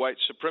 you're a white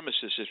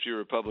supremacist if you're a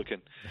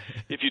Republican.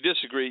 If you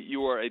disagree,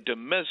 you are a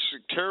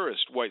domestic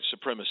terrorist white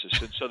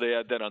supremacist, and so they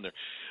add that on there.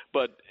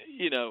 But,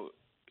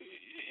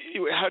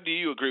 how do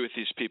you agree with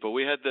these people?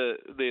 We had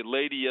the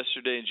lady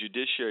yesterday in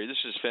Judiciary.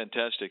 This is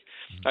fantastic.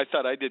 I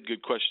thought I did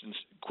good questioning.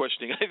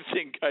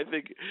 I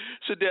think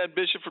so. Dan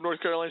Bishop from North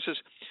Carolina says,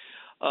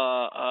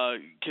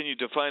 can you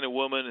define a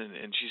woman?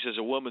 And she says,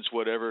 a woman's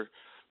whatever.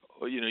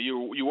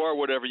 You are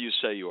whatever you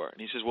say you are.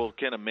 And he says, well,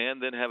 can a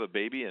man then have a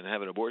baby and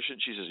have an abortion?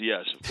 She says,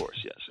 yes, of course,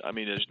 yes. I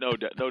mean, there's no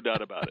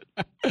doubt about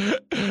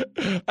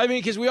it. I mean,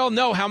 because we all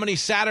know how many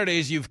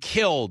Saturdays you've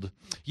killed,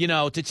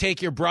 to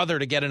take your brother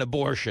to get an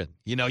abortion.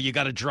 You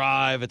got to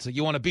drive.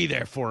 You want to be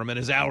there for him in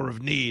his hour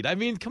of need. I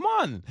mean, come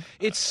on.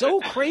 It's so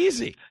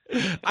crazy.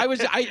 I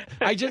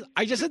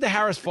just said to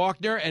Harris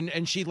Faulkner,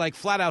 and she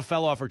flat out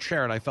fell off her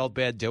chair, and I felt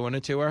bad doing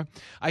it to her.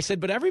 I said,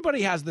 but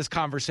everybody has this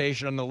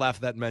conversation on the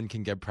left that men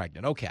can get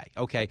pregnant.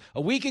 Okay.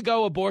 A week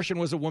ago, abortion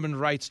was a woman's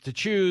rights to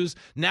choose.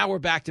 Now we're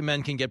back to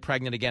men can get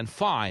pregnant again.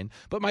 Fine.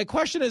 But my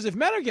question is, if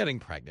men are getting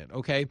pregnant,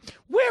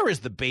 where is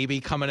the baby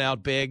coming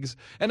out, Biggs?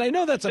 And I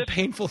know that's a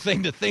painful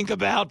thing to think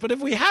about, but if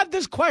we had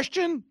this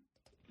question,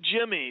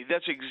 Jimmy,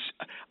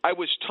 I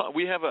was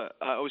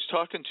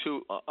talking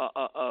to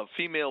a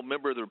female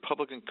member of the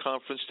Republican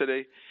conference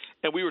today,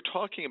 and we were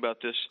talking about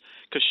this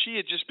because she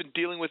had just been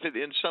dealing with it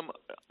in some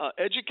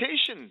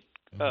education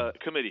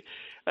committee,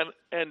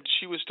 and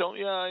she was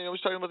telling, I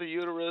was talking about the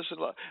uterus, and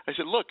I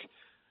said, look,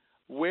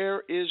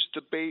 where is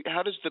the baby?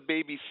 How does the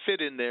baby fit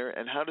in there,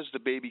 and how does the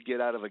baby get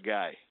out of a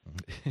guy?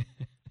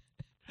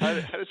 How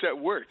does that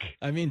work?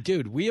 I mean,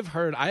 dude,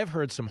 I have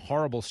heard some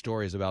horrible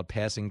stories about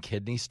passing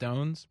kidney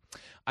stones.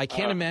 I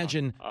can't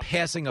imagine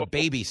passing a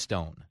baby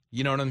stone.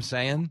 You know what I'm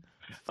saying?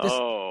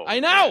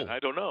 I know. Man, I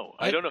don't know.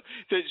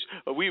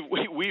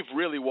 We've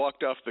really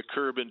walked off the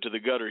curb into the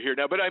gutter here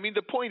now. But I mean,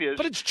 the point is,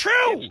 but it's true.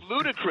 It's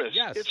ludicrous.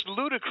 Yes. It's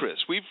ludicrous.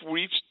 We've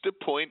reached the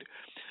point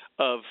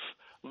of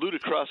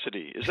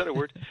ludicrosity. Is that a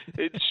word?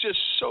 It's just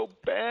so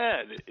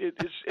bad.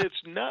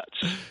 It's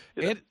nuts.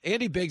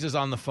 Andy Biggs is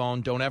on the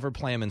phone. Don't ever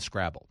play him in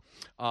Scrabble.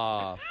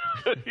 Yeah,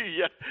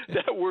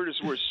 that word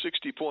is worth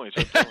 60 points.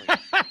 I'm telling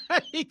you.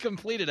 He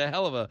completed a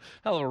hell of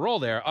a roll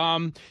there.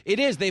 It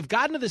is. They've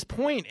gotten to this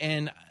point,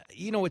 and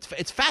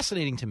it's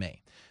fascinating to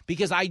me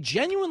because I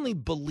genuinely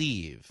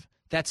believe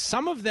that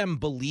some of them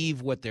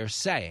believe what they're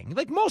saying.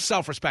 Like most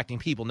self-respecting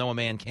people know a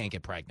man can't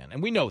get pregnant,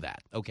 and we know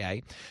that,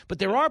 okay? But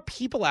there are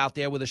people out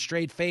there with a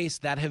straight face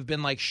that have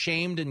been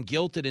shamed and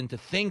guilted into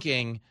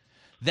thinking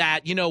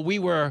that, we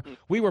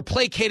were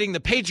placating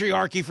the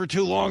patriarchy for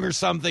too long or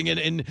something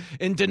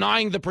and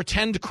denying the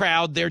pretend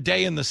crowd their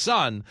day in the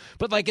sun.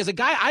 But as a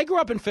guy, I grew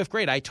up in 5th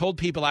grade. I told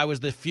people I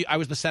was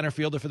the center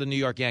fielder for the New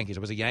York Yankees.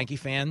 I was a Yankee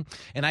fan,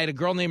 and I had a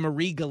girl named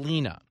Marie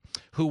Galena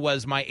who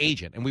was my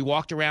agent. And we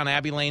walked around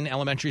Abbey Lane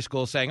Elementary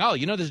School saying,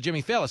 this is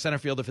Jimmy Fallon, center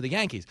fielder for the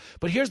Yankees.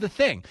 But here's the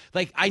thing.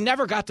 I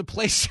never got to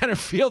play center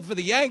field for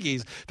the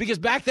Yankees because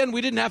back then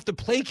we didn't have to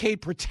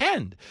placate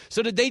pretend.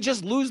 So did they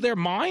just lose their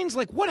minds?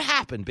 What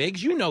happened,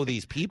 Biggs? You know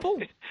these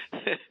people.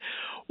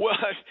 Well,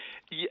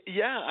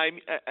 yeah,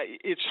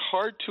 it's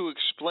hard to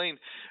explain,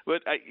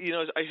 but I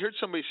heard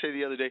somebody say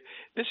the other day,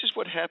 this is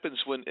what happens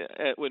when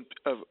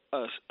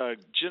a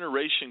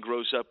generation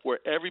grows up where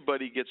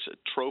everybody gets a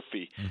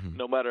trophy,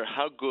 no matter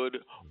how good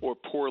or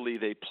poorly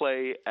they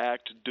play,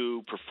 act,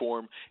 do,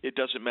 perform. It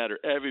doesn't matter.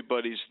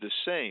 Everybody's the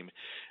same,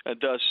 and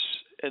thus,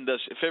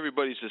 if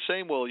everybody's the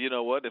same, well, you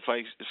know what? If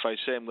I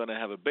say I'm going to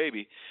have a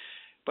baby.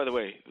 By the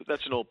way,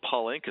 that's an old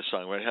Paul Anka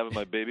song, right? Having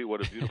my baby,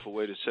 what a beautiful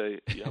way to say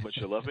how much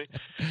you love me.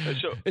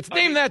 It's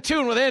Name That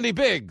Tune with Andy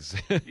Biggs.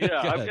 Yeah,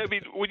 I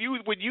mean, when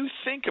you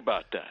think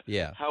about that,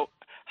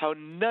 how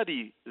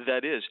nutty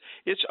that is,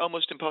 it's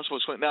almost impossible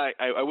to explain. Now,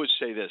 I would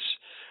say this,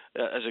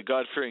 as a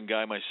God-fearing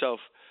guy myself,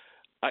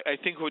 I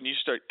think when you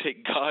start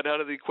take God out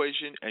of the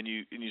equation and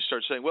you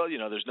start saying, well,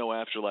 there's no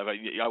afterlife,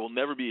 I will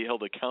never be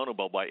held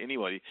accountable by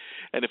anybody,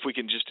 and if we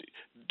can just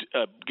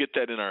get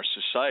that in our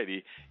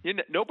society,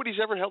 nobody's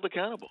ever held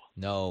accountable.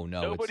 No,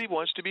 nobody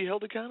wants to be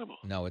held accountable.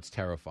 No, it's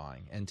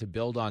terrifying. And to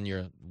build on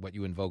what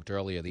you invoked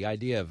earlier, the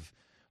idea of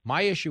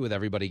my issue with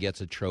everybody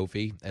gets a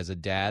trophy as a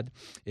dad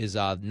is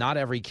not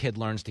every kid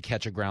learns to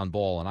catch a ground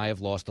ball, and I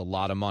have lost a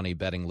lot of money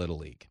betting Little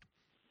League.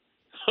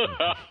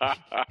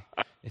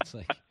 It's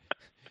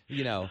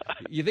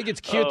You think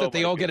it's cute that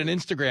they all get an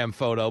Instagram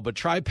photo, but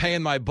try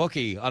paying my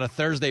bookie on a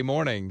Thursday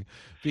morning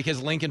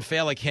because Lincoln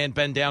Fela can't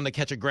bend down to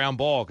catch a ground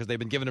ball because they've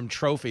been giving him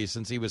trophies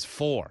since he was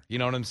 4. You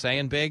know what I'm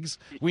saying, Biggs?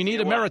 We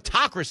need a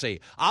meritocracy.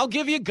 I'll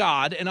give you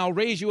God, and I'll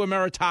raise you a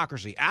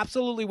meritocracy.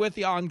 Absolutely with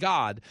you on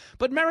God,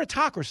 but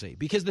meritocracy.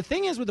 Because the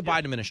thing is with the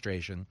Biden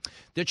administration,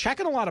 they're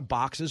checking a lot of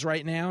boxes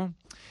right now,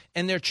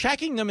 and they're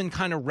checking them in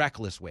kind of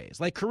reckless ways.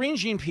 Like Karine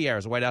Jean-Pierre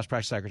is a White House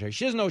press secretary.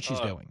 She doesn't know what she's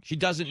doing. She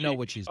doesn't know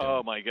what she's doing.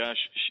 Oh, my gosh.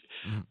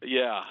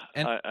 Yeah.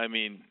 And, I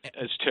mean,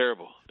 it's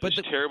terrible. It's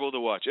terrible to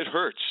watch. It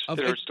hurts. It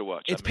hurts to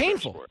watch. It's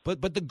painful.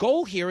 But the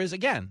goal here is,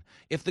 again,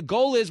 if the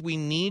goal is we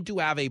need to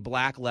have a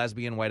black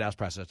lesbian White House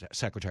press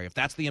secretary, if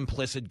that's the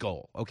implicit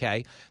goal,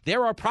 okay,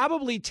 there are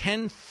probably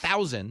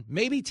 10,000,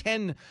 maybe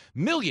 10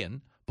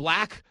 million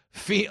black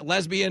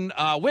lesbian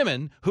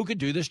women who could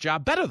do this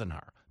job better than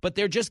her. But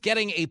they're just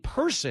getting a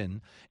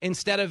person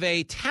instead of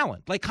a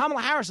talent. Like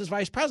Kamala Harris as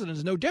vice president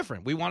is no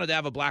different. We wanted to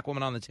have a black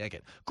woman on the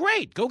ticket.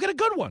 Great. Go get a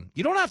good one.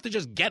 You don't have to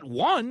just get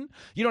one.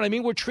 You know what I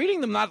mean? We're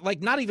treating them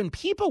not even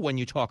people when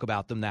you talk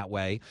about them that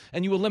way,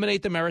 and you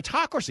eliminate the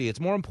meritocracy. It's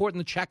more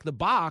important to check the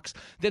box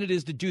than it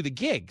is to do the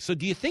gig. So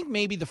do you think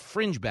maybe the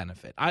fringe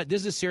benefit,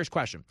 this is a serious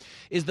question,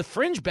 is the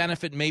fringe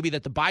benefit maybe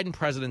that the Biden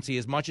presidency,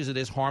 as much as it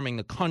is harming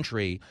the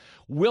country,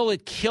 will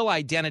it kill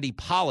identity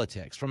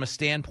politics from a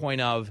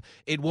standpoint of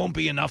it won't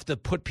be enough to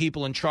put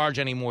people in charge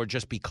anymore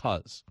just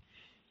because?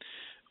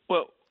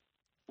 Well,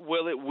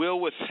 it will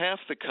with half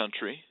the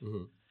country,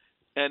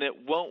 and it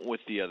won't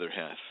with the other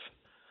half,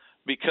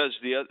 because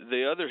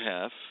the other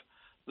half,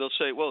 they'll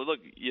say, well, look,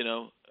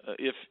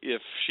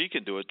 if she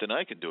can do it, then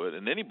I can do it,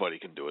 and anybody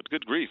can do it.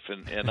 Good grief,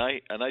 and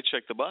I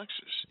check the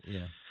boxes.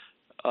 Yeah.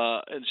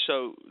 And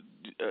so,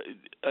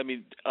 I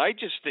mean, I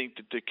just think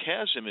that the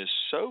chasm is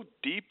so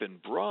deep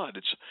and broad.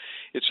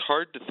 It's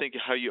hard to think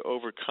how you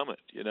overcome it.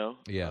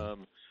 Yeah.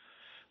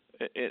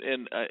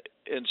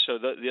 And so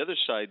the other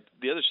side,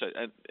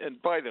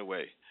 and by the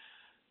way,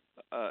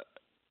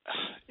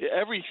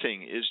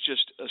 everything is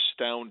just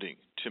astounding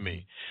to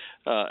me.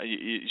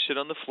 You sit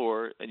on the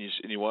floor and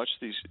you watch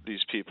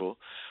these people,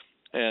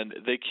 and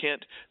they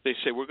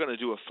say we're going to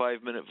do a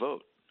 5-minute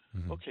vote.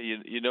 Mm-hmm. Okay,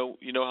 you know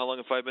how long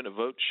a 5-minute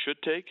vote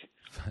should take?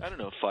 I don't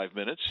know, 5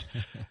 minutes.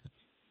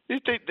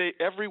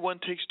 Everyone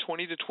takes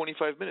 20 to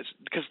 25 minutes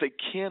because they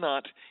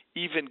cannot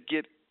even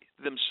get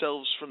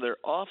themselves from their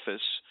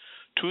office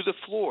to the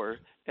floor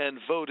and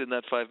vote in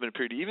that 5-minute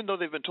period, even though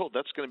they've been told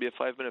that's going to be a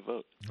 5-minute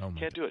vote.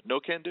 Can't do it. No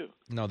can do.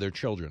 No, they're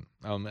children.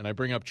 And I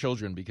bring up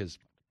children because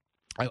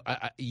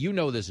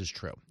this is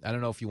true. I don't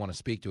know if you want to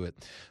speak to it,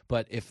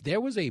 but if there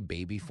was a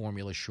baby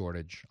formula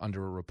shortage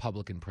under a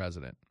Republican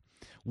president,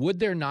 would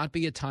there not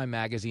be a Time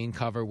magazine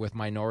cover with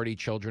minority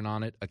children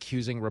on it,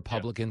 accusing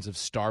Republicans of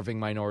starving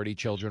minority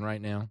children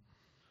right now?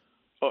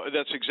 Oh,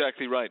 that's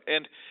exactly right.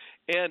 And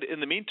in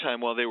the meantime,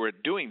 while they were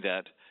doing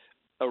that,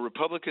 a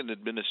Republican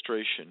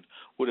administration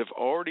would have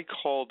already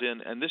called in,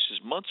 and this is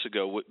months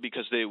ago,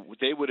 because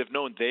they would have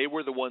known they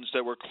were the ones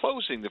that were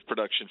closing the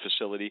production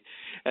facility,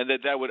 and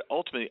that would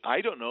ultimately,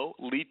 I don't know,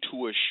 lead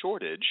to a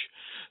shortage.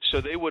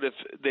 So they would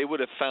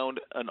have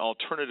found an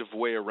alternative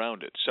way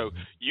around it. So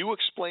you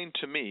explain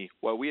to me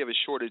why we have a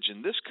shortage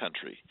in this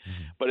country,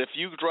 but if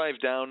you drive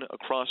down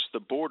across the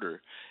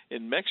border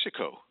in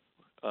Mexico,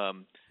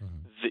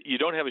 you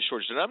don't have a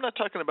shortage. And I'm not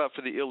talking about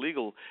for the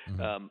illegal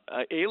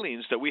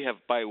aliens that we have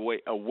by way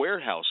a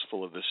warehouse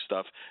full of this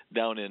stuff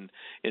down in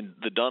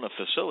the Donna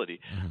facility.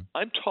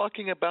 I'm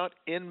talking about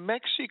in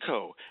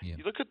Mexico. Yeah.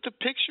 You look at the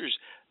pictures.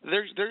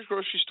 Their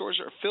grocery stores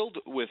are filled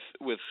with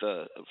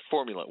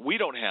formula. We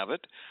don't have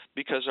it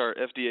because our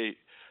FDA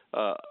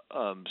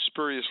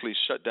spuriously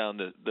shut down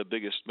the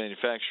biggest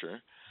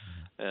manufacturer.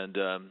 And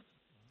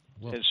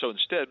so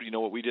instead,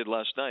 what we did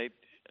last night,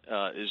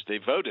 is they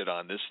voted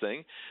on this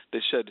thing.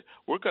 They said,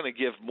 we're going to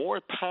give more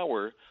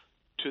power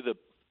to the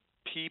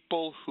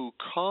people who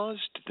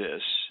caused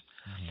this,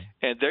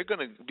 and they're going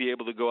to be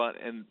able to go out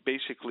and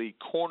basically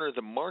corner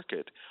the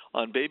market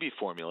on baby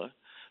formula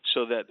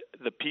so that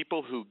the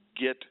people who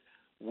get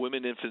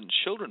women, infant, and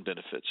children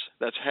benefits,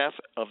 that's half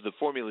of the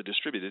formula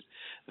distributed,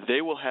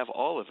 they will have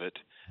all of it,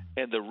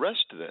 and the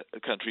rest of the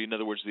country, in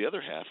other words, the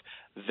other half,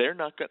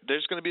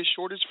 there's going to be a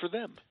shortage for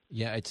them.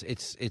 Yeah,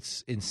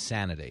 it's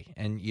insanity.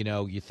 And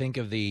you think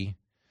of the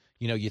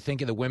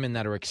women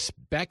that are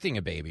expecting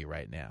a baby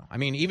right now. I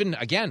mean, even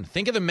again,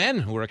 think of the men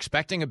who are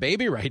expecting a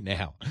baby right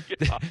now.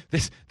 Yeah.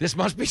 This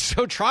must be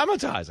so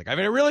traumatizing. I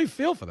mean, I really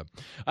feel for them.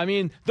 I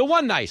mean, the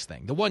one nice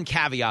thing, the one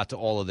caveat to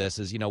all of this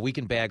is, we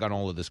can bag on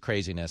all of this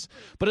craziness,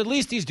 but at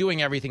least he's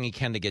doing everything he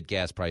can to get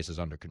gas prices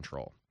under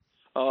control.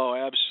 Oh,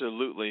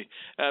 absolutely.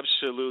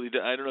 Absolutely.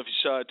 I don't know if you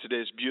saw it today.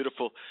 It's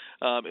beautiful.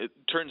 It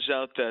turns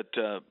out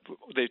that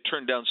they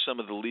turned down some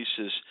of the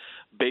leases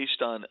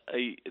based on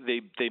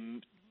they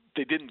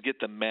they didn't get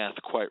the math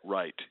quite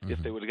right.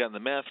 If they would have gotten the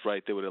math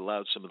right, they would have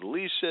allowed some of the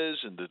leases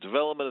and the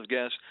development of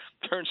gas.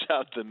 Turns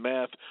out the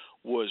math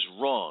was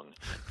wrong.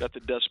 Got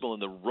the decimal in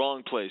the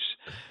wrong place.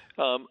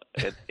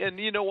 And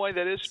you know why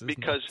that is?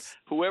 Because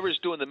whoever's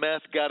doing the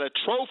math got a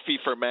trophy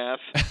for math.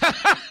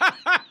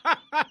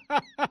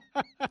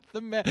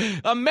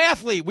 A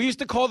mathlete. We used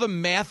to call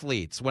them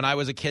mathletes when I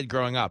was a kid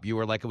growing up. You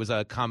were like, it was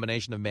a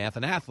combination of math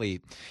and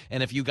athlete.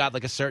 And if you got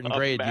like a certain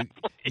grade,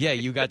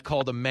 you got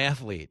called a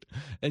mathlete.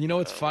 And you know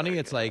what's funny?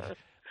 It's like,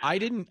 I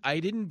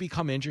didn't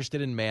become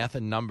interested in math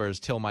and numbers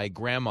till my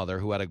grandmother,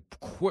 who had a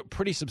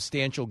pretty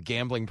substantial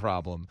gambling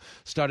problem,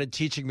 started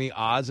teaching me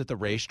odds at the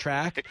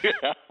racetrack.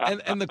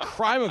 And the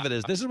crime of it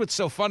is, this is what's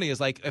so funny, is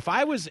like if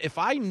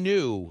I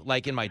knew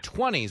like in my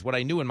 20s what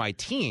I knew in my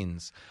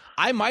teens,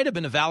 I might have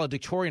been a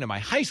valedictorian in my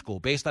high school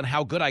based on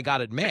how good I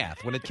got at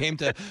math when it came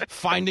to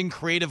finding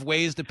creative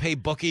ways to pay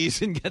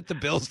bookies and get the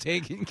bills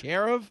taken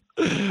care of.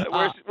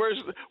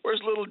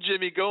 Where's little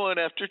Jimmy going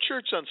after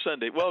church on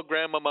Sunday? Well,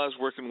 Grandmama's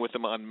working with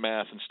him on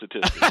math and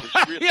statistics.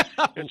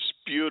 It's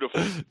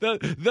beautiful.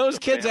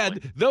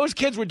 Those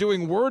kids were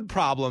doing word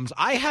problems.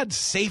 I had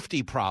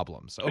safety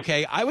problems.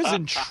 Okay, I was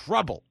in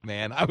trouble,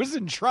 man. I was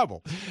in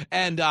trouble.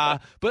 And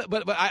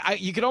but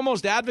you could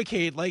almost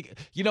advocate, like,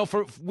 you know,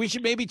 we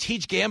should maybe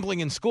teach gambling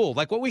in school.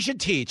 Like what we should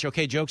teach,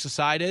 okay, jokes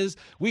aside, is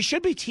we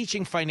should be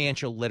teaching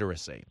financial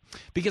literacy,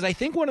 because I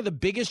think one of the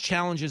biggest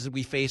challenges that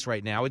we face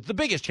right now, it's the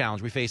biggest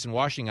challenge we face in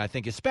Washington, I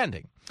think, is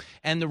spending.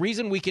 And the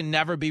reason we can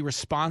never be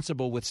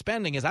responsible with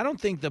spending is I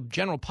don't think the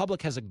general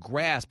public has a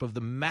grasp of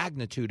the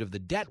magnitude of the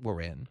debt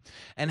we're in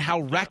and how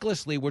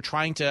recklessly we're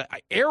trying to,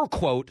 air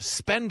quote,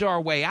 spend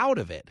our way out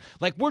of it.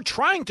 Like we're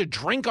trying to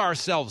drink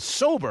ourselves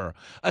sober,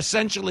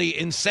 essentially,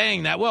 in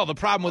saying that, well, the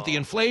problem with the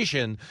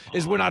inflation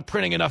is we're not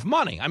printing enough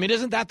money. I mean,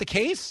 isn't that the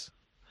case?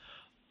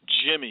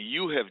 Jimmy,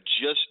 you have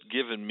just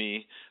given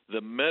me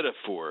the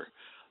metaphor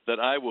that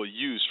I will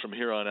use from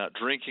here on out.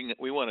 Drinking,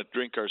 we want to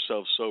drink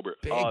ourselves sober.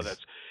 Biggs. Oh, that's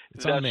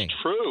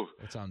true.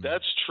 It's on me.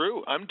 That's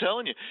true. I'm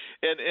telling you.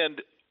 And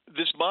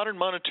this modern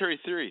monetary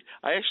theory,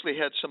 I actually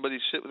had somebody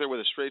sit there with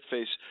a straight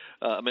face,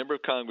 a member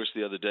of Congress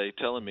the other day,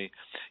 telling me,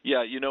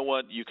 yeah, you know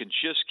what, you can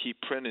just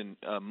keep printing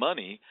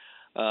money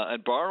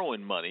and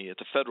borrowing money at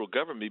the federal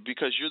government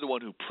because you're the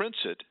one who prints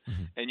it,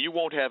 and you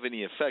won't have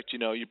any effect. You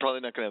know, you're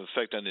probably not going to have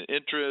effect on the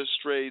interest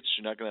rates.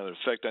 You're not going to have an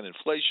effect on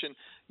inflation.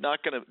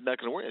 Not going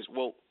to worry.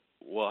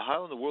 Well,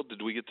 how in the world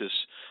did we get this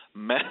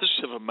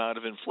massive amount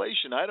of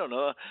inflation? I don't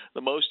know, the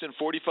most in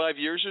 45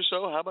 years or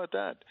so. How about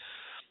that?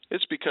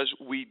 It's because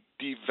we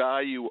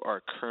devalue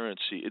our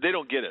currency. They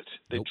don't get it.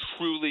 They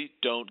truly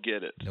don't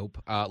get it.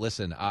 Nope.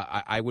 Listen,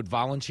 I would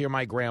volunteer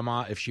my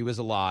grandma if she was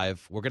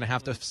alive. We're going to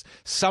have to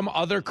 – some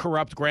other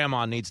corrupt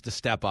grandma needs to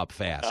step up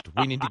fast.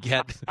 We need to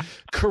get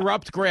 –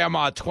 corrupt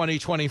grandma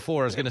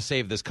 2024 is going to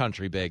save this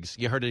country, Biggs.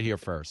 You heard it here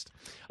first.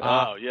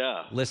 Oh,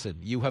 yeah. Listen,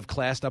 you have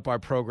classed up our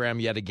program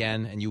yet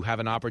again, and you have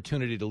an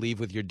opportunity to leave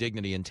with your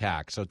dignity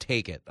intact. So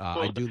take it.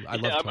 I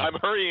love I'm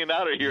hurrying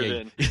out of here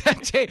then.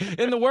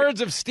 In the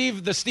words of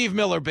the Steve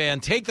Miller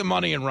Band, take the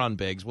money and run,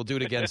 Biggs. We'll do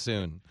it again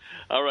soon.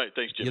 All right.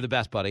 Thanks, Jim. You're the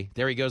best, buddy.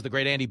 There he goes, the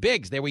great Andy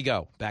Biggs. There we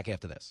go. Back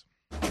after this.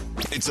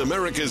 It's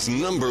America's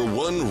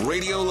 #1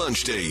 radio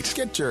lunch date.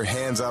 Get your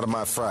hands out of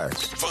my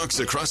fries. Fox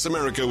Across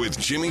America with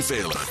Jimmy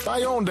Fallon. Buy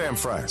your own damn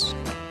fries.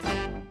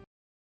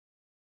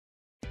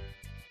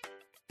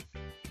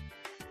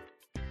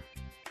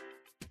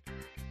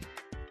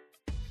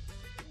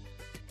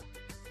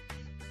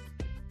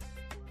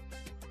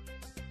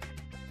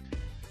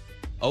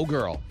 Oh,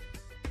 girl.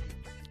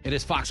 It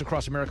is Fox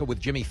Across America with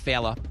Jimmy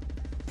Fallon.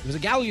 There was a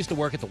gal who used to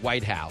work at the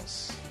White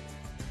House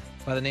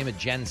by the name of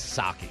Jen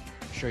Psaki.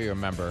 I'm sure you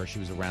remember her. She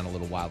was around a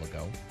little while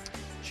ago.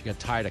 She got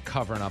tired of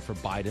covering up for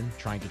Biden,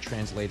 trying to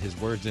translate his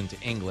words into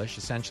English.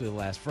 Essentially,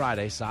 last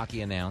Friday,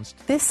 Psaki announced,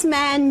 "This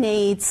man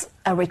needs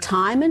a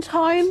retirement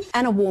home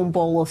and a warm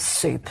bowl of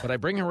soup." But I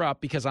bring her up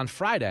because on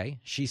Friday,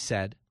 she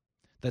said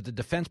that the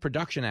Defense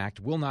Production Act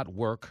will not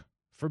work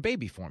for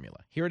baby formula.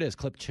 Here it is,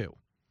 clip 2.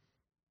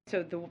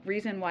 So the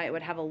reason why it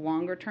would have a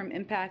longer-term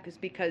impact is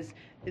because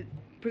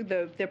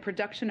the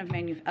production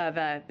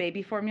of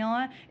baby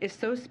formula is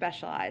so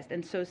specialized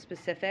and so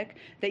specific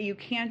that you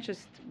can't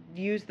just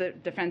use the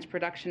Defense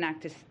Production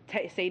Act to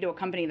say to a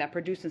company that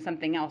produces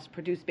something else,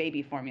 produce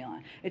baby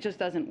formula. It just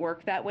doesn't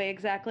work that way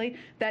exactly.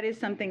 That is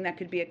something that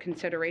could be a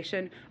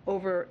consideration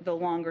over the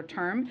longer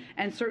term.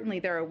 And certainly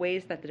there are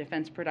ways that the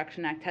Defense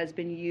Production Act has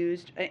been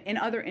used in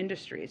other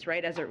industries,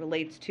 right, as it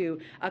relates to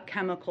a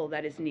chemical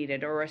that is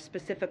needed or a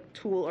specific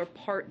tool or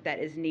part that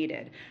is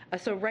needed.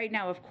 So right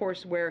now, of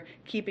course, we're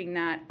keeping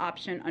that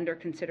option under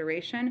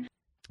consideration.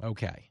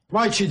 Okay.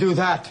 Why'd she do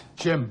that,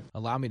 Jim?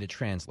 Allow me to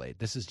translate.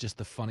 This is just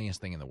the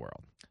funniest thing in the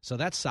world. So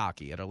that's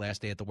Psaki at her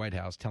last day at the White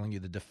House telling you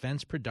the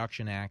Defense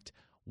Production Act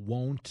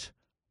won't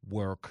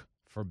work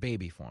for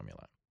baby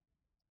formula.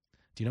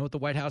 Do you know what the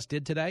White House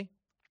did today?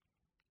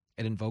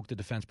 It invoked the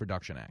Defense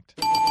Production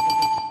Act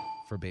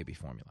for baby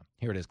formula.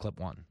 Here it is, clip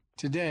 1.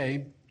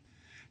 Today,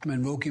 I'm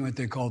invoking what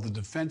they call the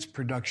Defense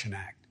Production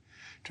Act.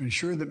 to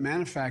ensure that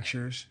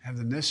manufacturers have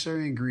the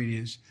necessary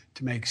ingredients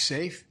to make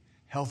safe,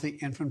 healthy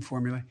infant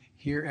formula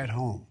here at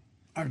home.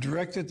 I've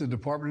directed the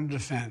Department of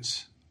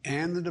Defense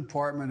and the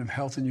Department of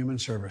Health and Human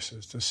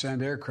Services to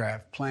send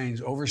aircraft,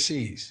 planes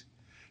overseas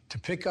to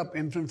pick up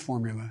infant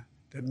formula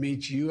that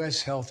meets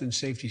U.S. health and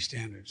safety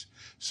standards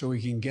so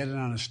we can get it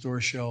on the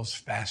store shelves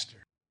faster.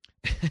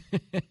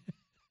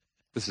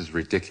 This is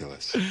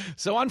ridiculous.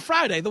 So on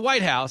Friday, the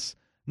White House,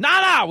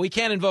 no, we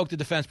can't invoke the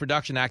Defense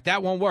Production Act.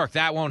 That won't work.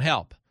 That won't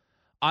help.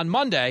 On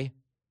Monday,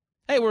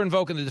 hey, we're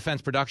invoking the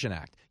Defense Production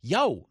Act.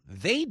 Yo,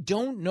 they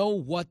don't know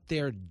what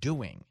they're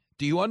doing.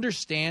 Do you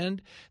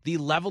understand the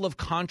level of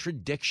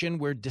contradiction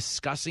we're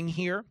discussing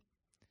here?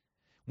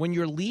 When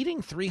you're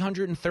leading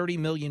 330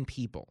 million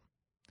people,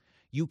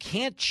 you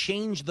can't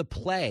change the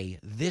play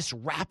this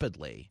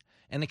rapidly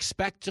and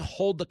expect to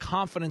hold the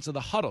confidence of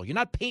the huddle. You're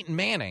not Peyton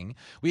Manning,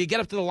 where you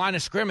get up to the line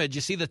of scrimmage, you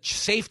see the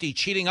safety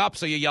cheating up,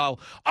 so you yell,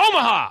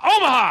 Omaha,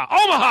 Omaha,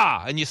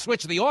 Omaha, and you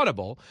switch the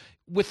audible.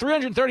 With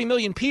 330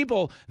 million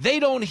people, they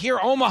don't hear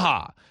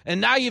Omaha.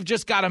 And now you've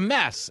just got a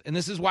mess. And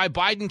this is why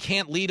Biden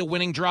can't lead a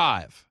winning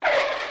drive.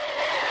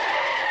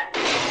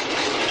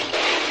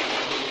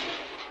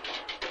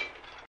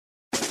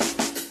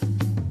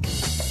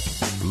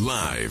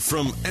 Live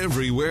from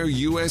everywhere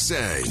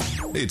USA,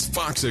 it's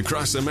Fox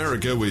Across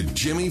America with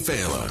Jimmy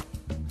Fallon.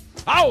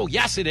 Oh,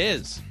 yes, it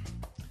is.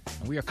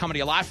 We are coming to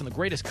you live from the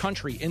greatest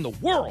country in the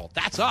world.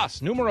 That's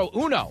us, numero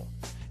uno.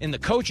 In the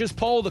coaches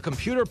poll, the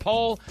computer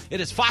poll, it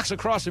is Fox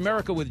Across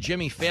America with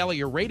Jimmy Fallon,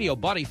 your radio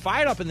buddy.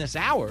 Fired up in this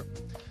hour.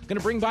 Going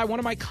to bring by one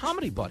of my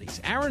comedy buddies,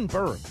 Aaron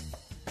Berg.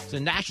 He's a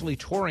nationally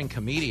touring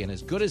comedian,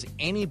 as good as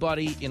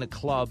anybody in a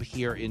club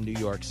here in New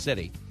York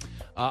City.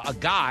 A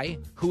guy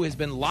who has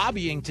been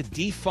lobbying to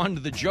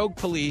defund the joke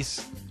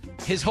police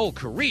his whole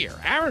career.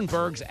 Aaron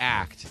Berg's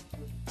act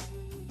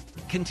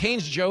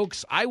contains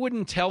jokes I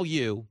wouldn't tell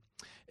you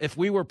if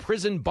we were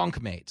prison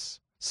bunkmates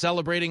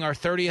celebrating our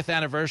 30th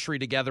anniversary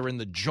together in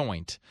the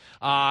joint.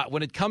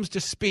 When it comes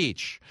to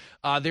speech,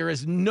 there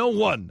is no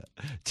one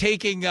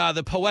taking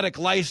the poetic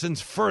license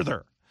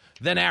further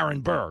than Aaron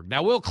Berg.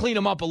 Now, we'll clean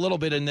him up a little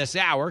bit in this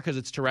hour because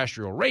it's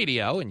terrestrial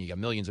radio and you got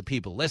millions of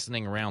people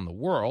listening around the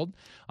world.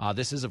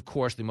 This is, of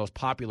course, the most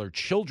popular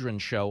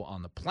children's show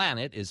on the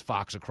planet is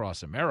Fox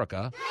Across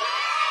America.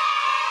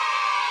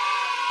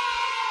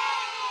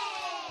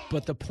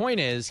 But the point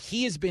is,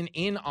 he has been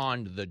in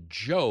on the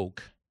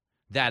joke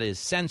that is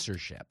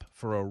censorship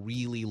for a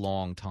really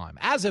long time,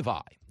 as have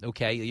I,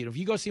 okay? You know, if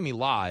you go see me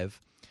live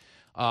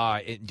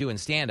doing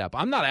stand-up,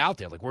 I'm not out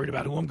there like worried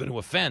about who I'm going to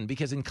offend,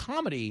 because in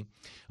comedy,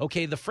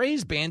 okay, the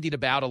phrase bandied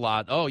about a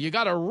lot, oh, you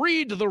got to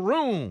read the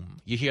room.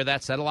 You hear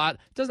that said a lot.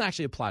 It doesn't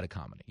actually apply to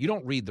comedy. You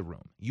don't read the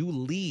room. You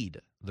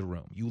lead the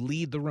room. You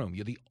lead the room.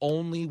 You're the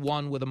only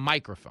one with a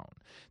microphone.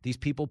 These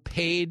people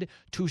paid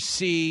to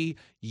see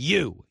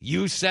you.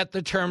 You set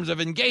the terms of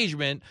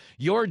engagement.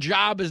 Your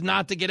job is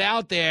not to get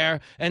out there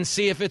and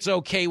see if it's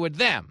okay with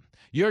them.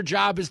 Your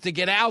job is to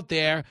get out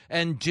there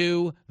and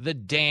do the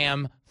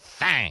damn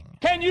thing.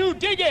 Can you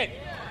dig it?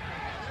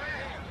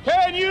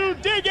 Can you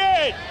dig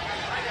it?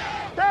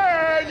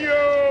 Can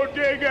you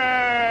dig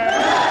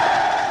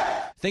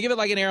it? Think of it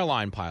like an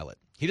airline pilot.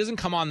 He doesn't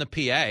come on the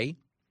PA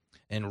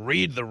and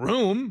read the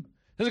room.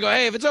 He doesn't go,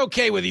 hey, if it's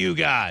okay with you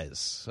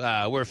guys,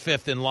 we're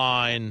fifth in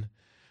line.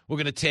 We're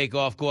going to take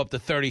off, go up to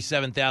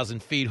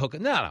 37,000 feet. Hook.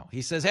 No.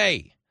 He says,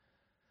 hey,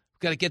 we've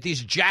got to get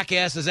these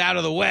jackasses out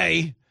of the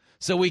way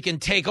so we can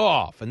take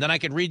off. And then I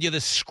can read you the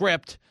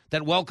script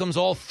that welcomes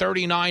all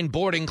 39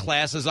 boarding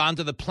classes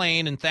onto the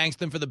plane and thanks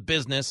them for the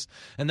business.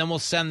 And then we'll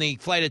send the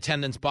flight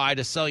attendants by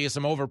to sell you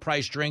some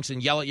overpriced drinks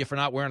and yell at you for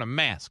not wearing a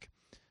mask.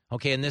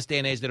 Okay, in this day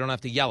and age, they don't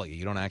have to yell at you.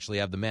 You don't actually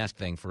have the mask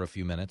thing for a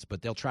few minutes,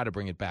 but they'll try to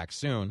bring it back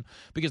soon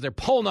because their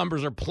poll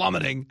numbers are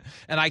plummeting.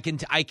 And I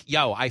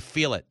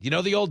feel it. You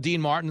know the old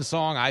Dean Martin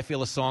song, I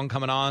Feel a Song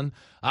Coming On?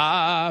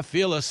 I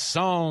feel a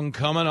song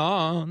coming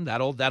on.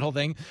 That whole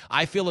thing.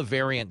 I feel a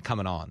variant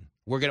coming on.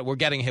 We're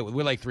getting hit.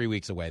 We're like 3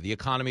 weeks away. The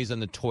economy's in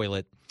the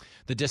toilet.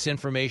 The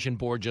disinformation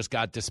board just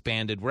got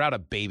disbanded. We're out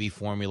of baby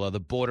formula. The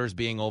border's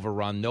being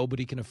overrun.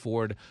 Nobody can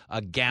afford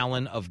a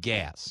gallon of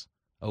gas.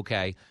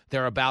 Okay?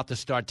 They're about to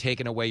start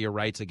taking away your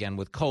rights again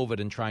with COVID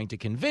and trying to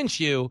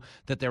convince you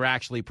that they're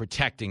actually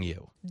protecting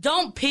you.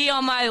 Don't pee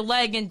on my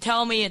leg and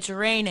tell me it's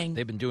raining.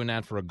 They've been doing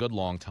that for a good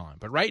long time.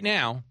 But right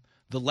now,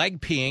 the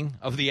leg peeing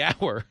of the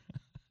hour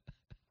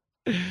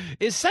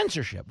is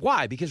censorship.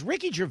 Why? Because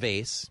Ricky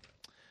Gervais,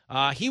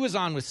 he was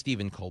on with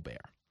Stephen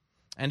Colbert.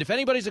 And if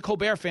anybody's a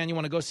Colbert fan, you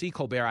want to go see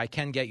Colbert, I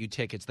can get you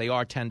tickets. They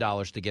are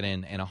 $10 to get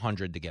in and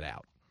 $100 to get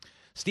out.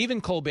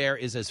 Stephen Colbert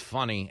is as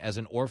funny as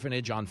an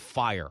orphanage on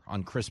fire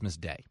on Christmas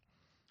Day.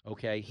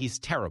 Okay? He's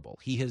terrible.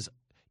 He has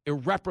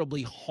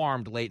irreparably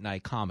harmed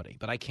late-night comedy.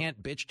 But I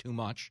can't bitch too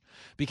much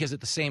because at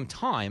the same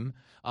time,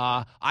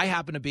 I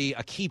happen to be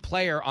a key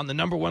player on the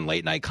 #1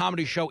 late-night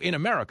comedy show in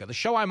America. The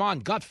show I'm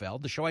on,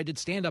 Gutfeld, the show I did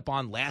stand-up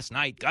on last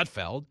night,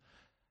 Gutfeld,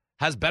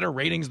 has better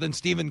ratings than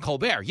Stephen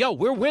Colbert. Yo,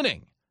 we're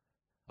winning.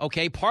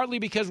 Okay? Partly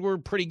because we're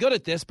pretty good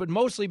at this, but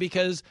mostly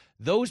because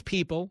those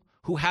people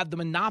who had the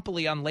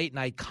monopoly on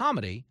late-night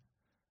comedy,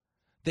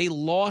 they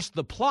lost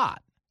the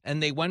plot,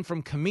 and they went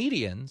from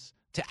comedians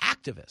to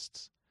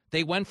activists.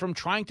 They went from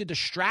trying to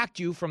distract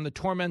you from the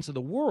torments of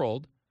the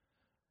world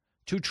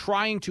to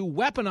trying to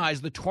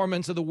weaponize the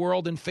torments of the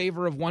world in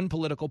favor of one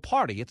political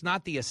party. It's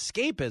not the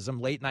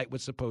escapism late night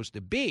was supposed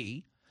to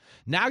be.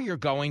 Now you're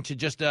going to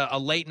just a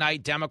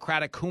late-night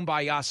Democratic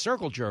kumbaya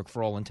circle jerk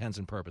for all intents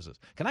and purposes.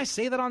 Can I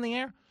say that on the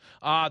air?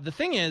 The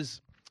thing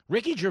is,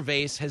 Ricky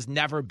Gervais has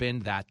never been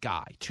that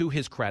guy. To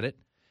his credit,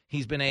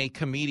 he's been a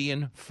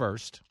comedian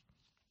first,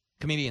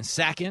 comedian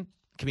second,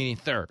 comedian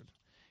third.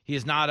 He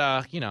is not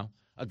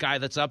a guy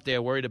that's up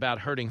there worried about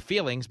hurting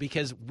feelings,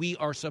 because we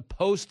are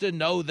supposed to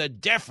know the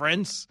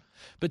difference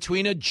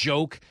between a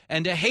joke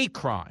and a hate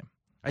crime.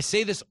 I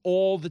say this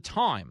all the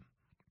time.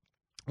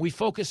 We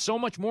focus so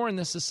much more in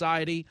this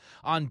society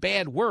on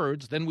bad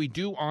words than we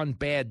do on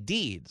bad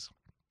deeds.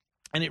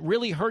 And it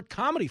really hurt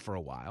comedy for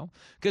a while,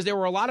 because there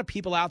were a lot of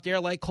people out there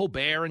like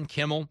Colbert and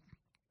Kimmel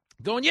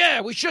going,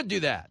 yeah, we should do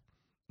that.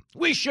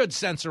 We should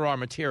censor our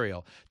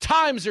material.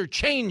 Times are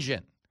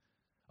changing.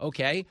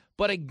 Okay,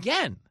 but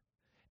again,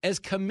 as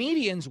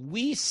comedians,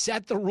 we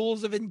set the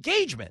rules of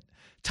engagement.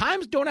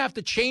 Times don't have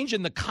to change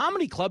in the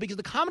comedy club, because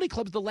the comedy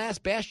club is the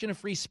last bastion of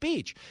free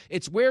speech.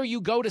 It's where you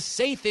go to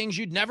say things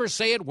you'd never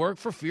say at work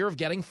for fear of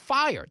getting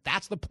fired.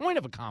 That's the point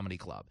of a comedy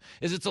club,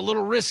 is it's a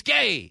little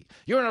risque.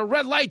 You're in a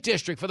red light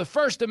district for the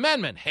First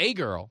Amendment. Hey,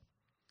 girl.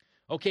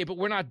 Okay, but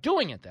we're not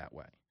doing it that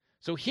way.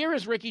 So here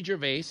is Ricky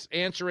Gervais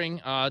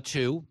answering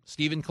to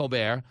Stephen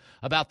Colbert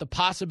about the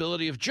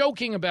possibility of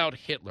joking about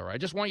Hitler. I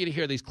just want you to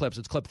hear these clips.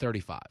 It's clip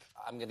 35.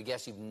 I'm going to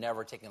guess you've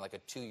never taken like a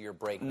 2-year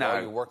break No.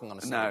 while you're working on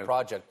a single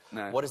project.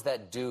 No. What does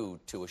that do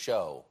to a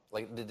show?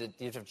 Like, did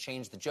you have to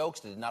change the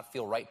jokes? Did it not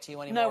feel right to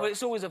you anymore? No, but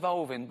it's always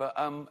evolving. But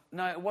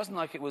no, it wasn't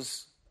like it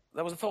was.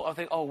 There was a thought. I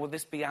think, oh, will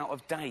this be out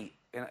of date?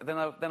 You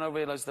know, then I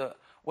realised that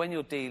when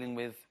you're dealing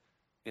with,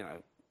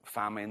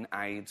 famine,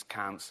 AIDS,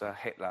 cancer,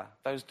 Hitler,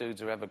 those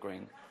dudes are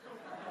evergreen.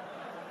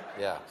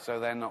 Yeah. So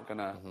they're not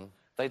gonna.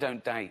 They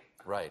don't date.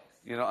 Right.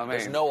 You know what I mean?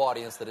 There's no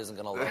audience that isn't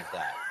going to love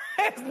that.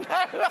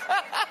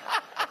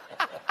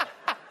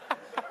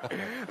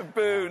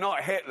 Boo,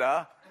 not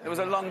Hitler. It was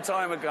a long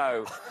time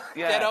ago.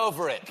 Yeah. Get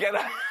over it.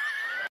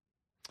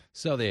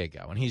 So there you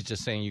go. And he's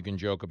just saying you can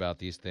joke about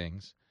these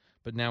things.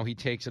 But now he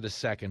takes it a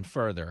second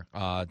further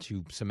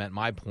to cement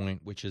my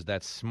point, which is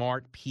that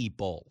smart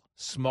people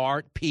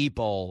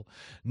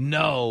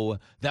know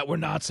that we're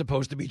not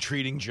supposed to be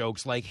treating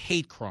jokes like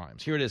hate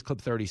crimes. Here it is,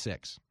 clip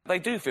 36. They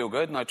do feel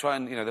good, and I try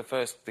and,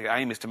 the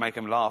aim is to make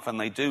them laugh, and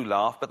they do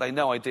laugh, but they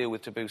know I deal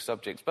with taboo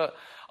subjects. But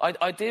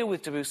I deal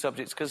with taboo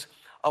subjects because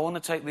I want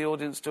to take the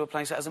audience to a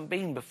place that hasn't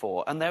been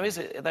before, and there is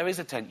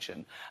a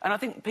tension. And I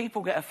think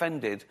people get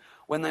offended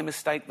when they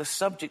mistake the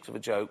subject of a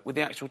joke with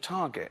the actual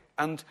target.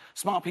 And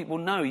smart people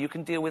know you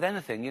can deal with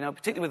anything,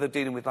 particularly when they're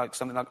dealing with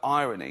something like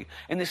irony.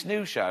 In this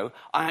new show,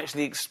 I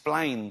actually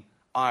explain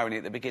irony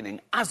at the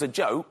beginning as a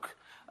joke,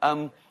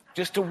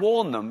 just to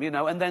warn them,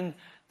 and then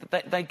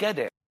they get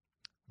it.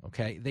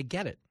 Okay, they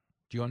get it.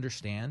 Do you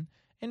understand?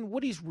 And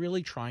what he's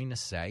really trying to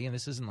say, and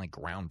this isn't like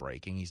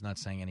groundbreaking, he's not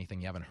saying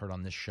anything you haven't heard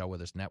on this show or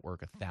this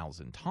network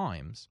 1,000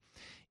 times,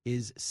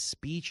 is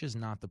speech is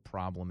not the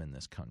problem in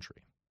this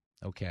country,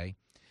 okay?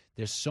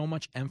 There's so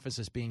much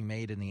emphasis being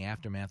made in the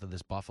aftermath of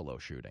this Buffalo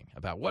shooting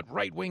about what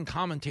right-wing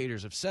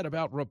commentators have said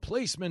about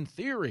replacement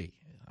theory.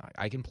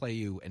 I can play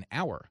you an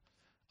hour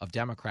of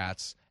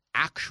Democrats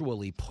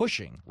actually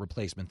pushing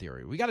replacement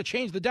theory. We got to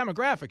change the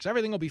demographics.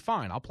 Everything will be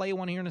fine. I'll play you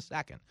one here in a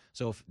second.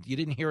 So if you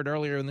didn't hear it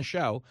earlier in the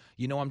show,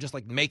 I'm just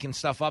like making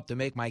stuff up to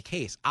make my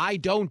case. I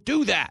don't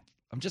do that.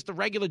 I'm just a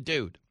regular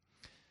dude.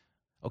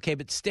 Okay,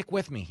 but stick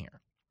with me here.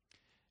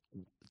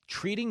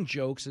 Treating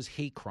jokes as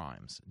hate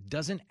crimes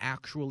doesn't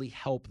actually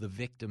help the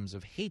victims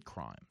of hate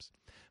crimes,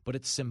 but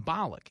it's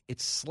symbolic.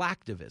 It's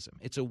slacktivism.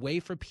 It's a way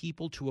for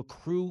people to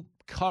accrue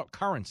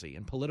currency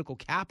and political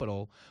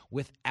capital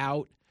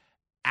without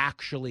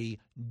actually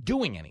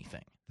doing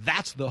anything.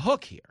 That's the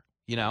hook here.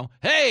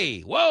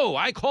 Hey, whoa,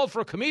 I called for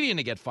a comedian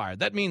to get fired.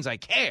 That means I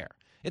care.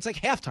 It's like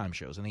halftime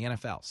shows in the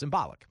NFL.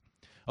 Symbolic.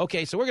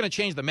 Okay, so we're going to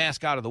change the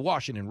mascot of the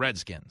Washington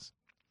Redskins.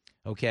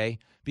 Okay?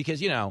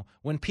 Because,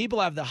 when people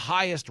have the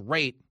highest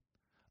rate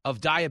of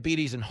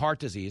diabetes and heart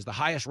disease, the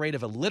highest rate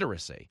of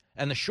illiteracy,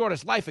 and the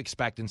shortest life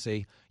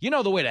expectancy,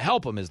 the way to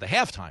help them is the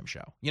halftime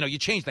show. You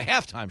change the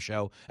halftime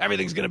show,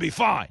 everything's going to be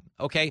fine,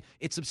 okay?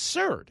 It's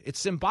absurd. It's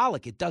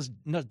symbolic. It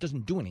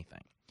doesn't do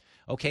anything,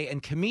 okay?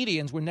 And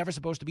comedians were never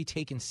supposed to be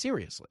taken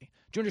seriously.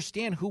 Do you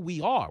understand who we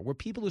are? We're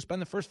people who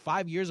spend the first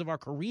 5 years of our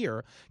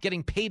career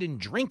getting paid in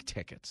drink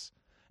tickets.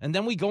 And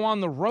then we go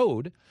on the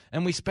road,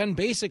 and we spend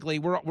basically,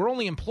 we're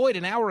only employed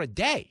an hour a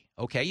day,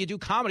 okay? You do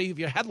comedy if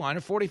you're a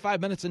headliner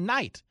 45 minutes a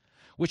night,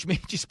 which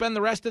means you spend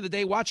the rest of the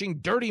day watching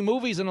dirty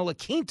movies in a La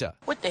Quinta.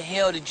 What the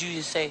hell did you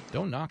just say?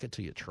 Don't knock it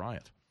till you try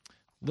it.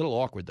 A little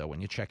awkward, though,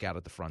 when you check out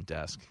at the front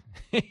desk.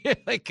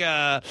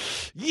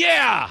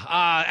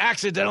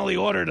 Accidentally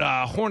ordered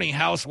Horny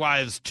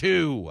Housewives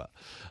 2.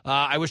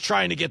 I was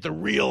trying to get the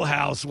Real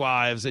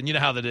Housewives, and you know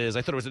how that is.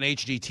 I thought it was an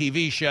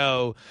HGTV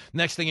show.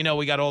 Next thing you know,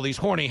 we got all these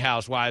horny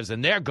housewives,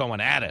 and they're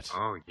going at it.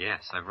 Oh,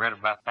 yes. I've read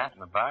about that in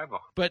the Bible.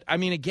 But, I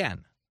mean,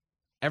 again,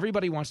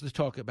 everybody wants to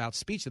talk about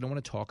speech. They don't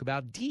want to talk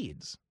about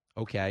deeds,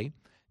 okay?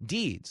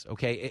 Deeds,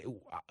 okay?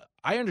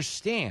 I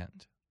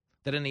understand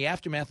that in the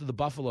aftermath of the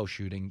Buffalo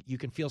shooting, you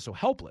can feel so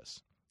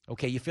helpless,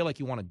 okay? You feel like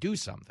you want to do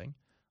something.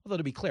 Although,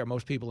 to be clear,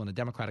 most people on the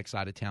Democratic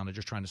side of town are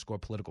just trying to score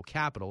political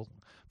capital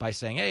by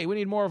saying, hey, we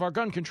need more of our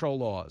gun control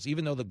laws,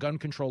 even though the gun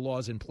control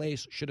laws in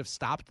place should have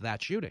stopped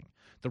that shooting.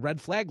 The red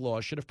flag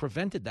laws should have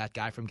prevented that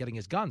guy from getting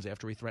his guns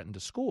after he threatened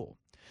a school.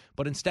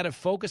 But instead of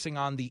focusing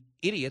on the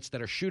idiots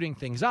that are shooting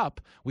things up,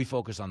 we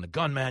focus on the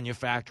gun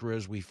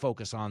manufacturers, we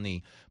focus on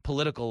the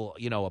political,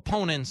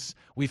 opponents,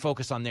 we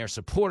focus on their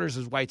supporters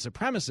as white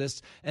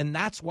supremacists, and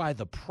that's why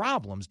the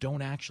problems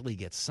don't actually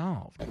get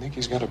solved. I think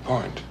he's got a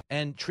point.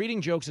 And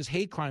treating jokes as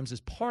hate crimes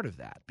is part of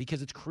that,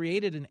 because it's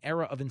created an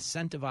era of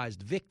incentivized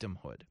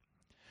victimhood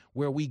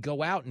where we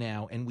go out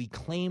now and we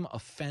claim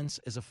offense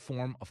as a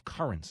form of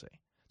currency.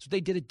 That's what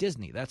they did at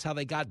Disney. That's how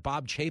they got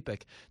Bob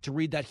Chapek to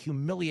read that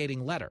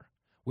humiliating letter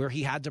where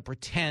he had to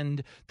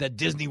pretend that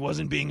Disney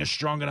wasn't being a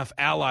strong enough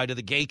ally to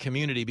the gay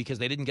community because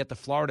they didn't get the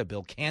Florida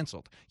bill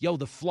canceled. Yo,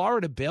 the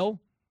Florida bill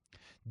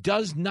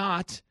does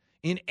not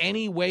in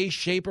any way,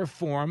 shape, or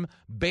form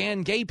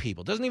ban gay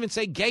people. It doesn't even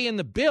say gay in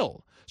the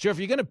bill. So if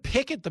you're going to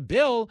picket the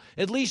bill,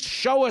 at least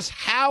show us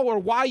how or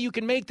why you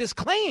can make this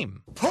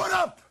claim. Put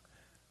up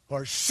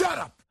or shut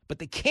up. But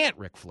they can't,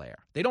 Ric Flair.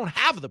 They don't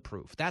have the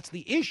proof. That's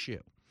the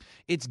issue.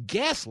 It's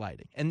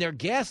gaslighting, and they're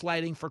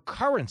gaslighting for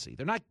currency.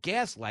 They're not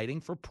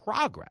gaslighting for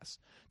progress.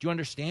 Do you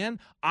understand?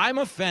 I'm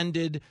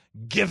offended.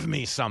 Give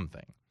me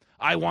something.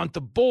 I want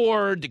the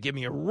board to give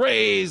me a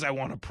raise. I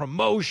want a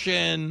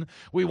promotion.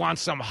 We want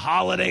some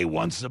holiday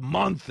once a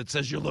month that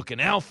says you're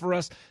looking out for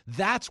us.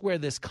 That's where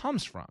this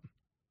comes from.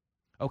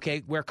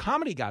 Okay, where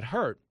comedy got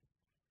hurt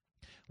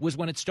was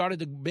when it started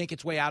to make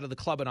its way out of the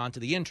club and onto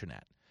the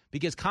internet.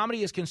 Because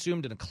comedy is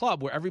consumed in a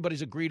club where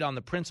everybody's agreed on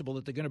the principle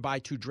that they're going to buy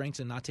 2 drinks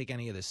and not take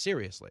any of this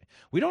seriously.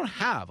 We don't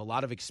have a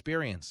lot of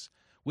experience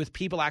with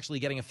people actually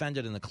getting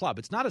offended in the club.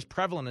 It's not as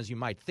prevalent as you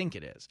might think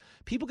it is.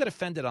 People get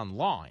offended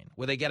online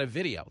where they get a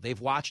video.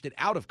 They've watched it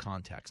out of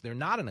context. They're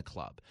not in a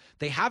club.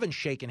 They haven't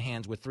shaken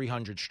hands with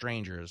 300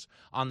 strangers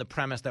on the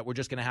premise that we're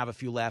just going to have a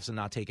few laughs and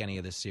not take any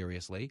of this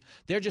seriously.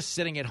 They're just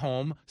sitting at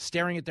home,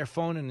 staring at their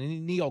phone in a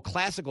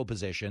neoclassical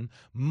position,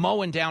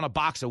 mowing down a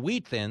box of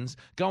wheat thins,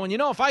 going,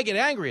 if I get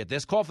angry at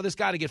this, call for this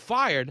guy to get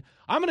fired,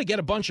 I'm going to get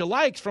a bunch of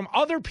likes from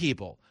other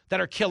people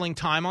that are killing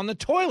time on the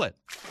toilet.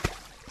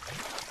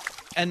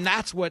 And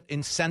that's what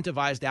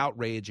incentivized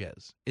outrage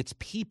is. It's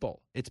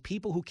people. It's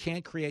people who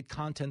can't create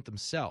content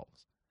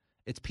themselves.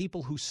 It's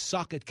people who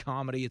suck at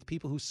comedy. It's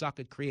people who suck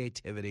at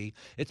creativity.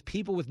 It's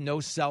people with no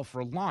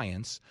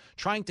self-reliance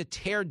trying to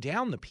tear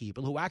down the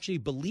people who actually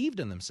believed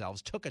in themselves,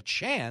 took a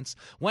chance,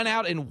 went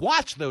out and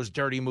watched those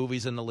dirty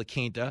movies in the La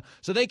Quinta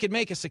so they could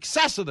make a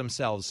success of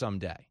themselves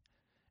someday.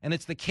 And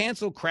it's the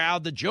cancel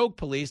crowd, the joke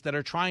police, that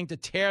are trying to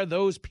tear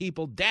those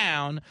people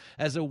down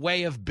as a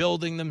way of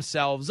building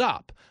themselves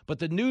up. But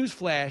the news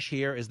flash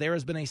here is there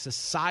has been a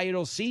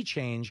societal sea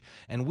change,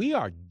 and we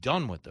are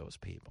done with those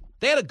people.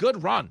 They had a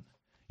good run.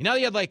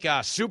 They had like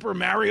Super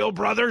Mario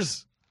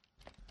Brothers.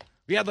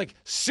 We had like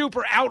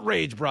Super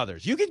Outrage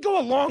Brothers. You could go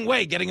a long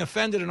way getting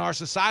offended in our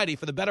society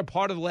for the better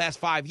part of the last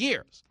 5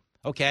 years.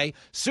 Okay,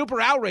 Super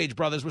Outrage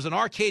Brothers was an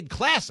arcade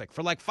classic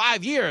for like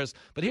 5 years,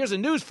 but here's a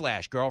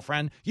newsflash,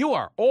 girlfriend. You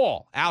are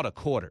all out of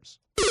quarters.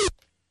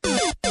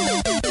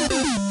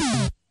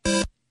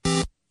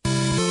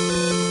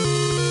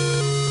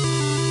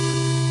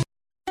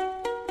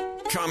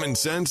 Common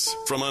sense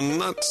from a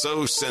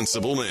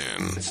not-so-sensible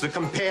man. It's the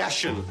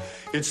compassion.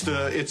 It's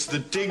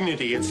the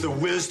dignity. It's the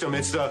wisdom.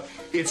 It's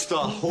the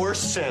horse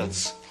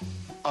sense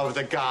of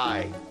the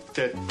guy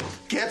that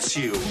gets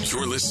you.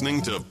 You're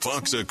listening to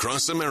Fox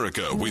Across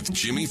America with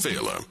Jimmy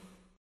Fallon.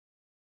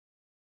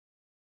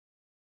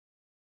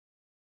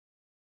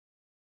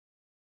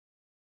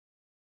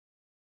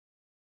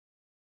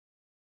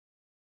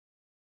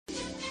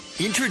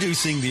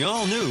 Introducing the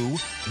all-new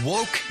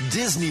Woke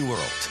Disney World,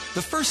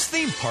 the first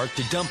theme park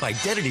to dump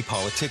identity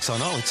politics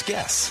on all its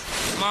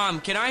guests. Mom,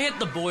 can I hit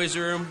the boys'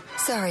 room?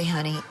 Sorry,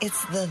 honey.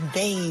 It's the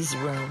theys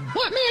room.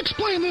 Let me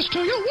explain this to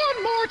you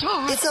one more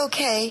time. It's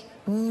okay,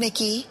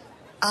 Mickey.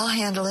 I'll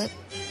handle it.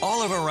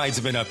 All of our rides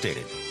have been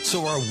updated,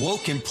 so our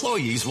woke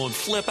employees won't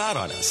flip out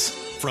on us.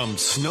 From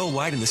Snow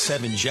White and the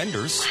 7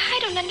 Genders. I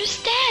don't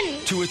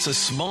understand. To it's a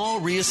small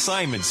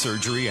reassignment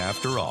surgery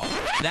after all.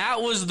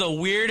 That was the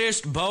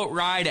weirdest boat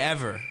ride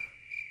ever.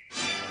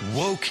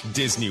 Woke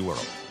Disney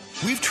World.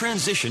 We've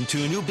transitioned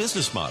to a new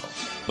business model,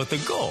 but the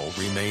goal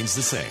remains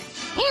the same.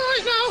 All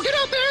right, now, get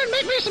out there and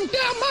make me some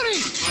damn money.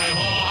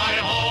 Hi-ho,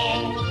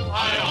 hi-ho,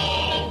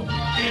 hi-ho.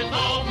 It's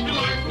home to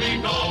work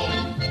we go.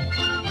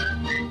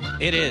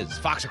 It is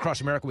Fox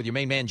Across America with your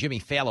main man, Jimmy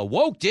Fallon.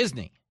 Woke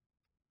Disney.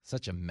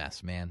 Such a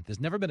mess, man. There's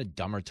never been a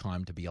dumber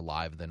time to be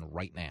alive than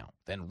right now.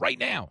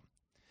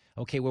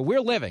 Okay, where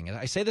we're living, and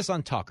I say this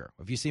on Tucker.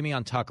 If you see me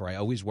on Tucker, I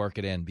always work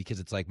it in because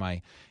it's like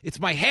my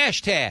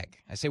hashtag.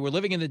 I say we're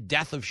living in the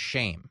death of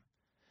shame.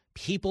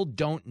 People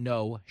don't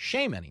know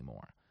shame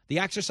anymore. The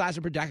exercise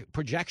of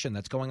projection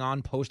that's going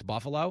on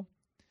post-Buffalo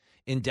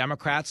in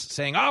Democrats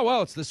saying, oh,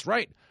 well, it's this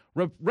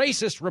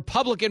racist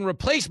Republican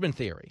replacement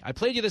theory. I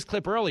played you this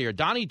clip earlier.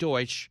 Donnie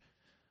Deutsch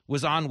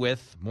was on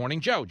with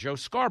Morning Joe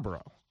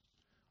Scarborough,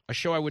 a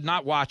show I would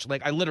not watch.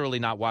 Like, I literally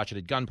not watch it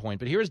at gunpoint.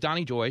 But here's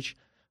Donnie Deutsch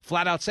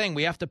flat out saying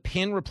we have to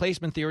pin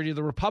replacement theory to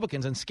the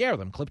Republicans and scare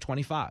them. Clip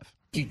 25.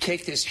 You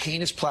take this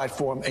heinous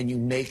platform and you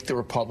make the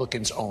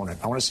Republicans own it.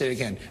 I want to say it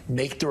again.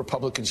 Make the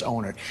Republicans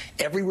own it.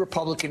 Every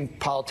Republican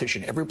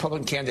politician, every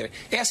Republican candidate,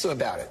 ask them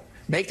about it.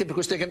 Make them,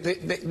 because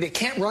they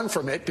can't run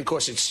from it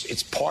because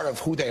it's part of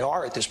who they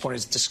are at this point,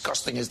 as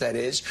disgusting as that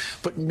is.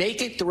 But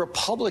make it the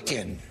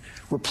Republican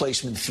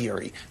replacement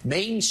theory.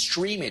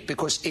 Mainstream it,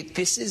 because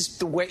this is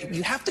the way.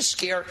 You have to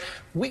scare.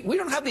 We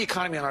don't have the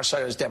economy on our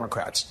side as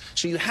Democrats,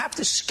 so you have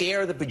to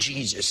scare the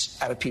bejesus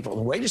out of people.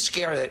 The way to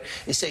scare that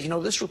is say,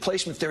 this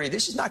replacement theory,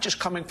 this is not just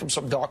coming from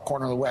some dark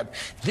corner of the web.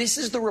 This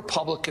is the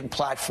Republican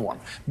platform.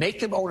 Make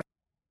them own it.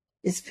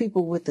 It's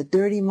people with a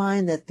dirty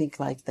mind that think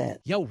like that.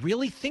 Yo,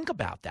 really think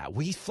about that.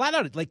 We flat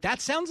out, like, that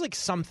sounds like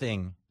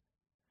something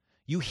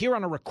you hear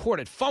on a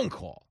recorded phone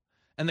call.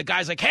 And the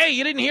guy's like, hey,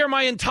 you didn't hear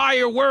my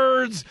entire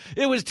words.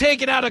 It was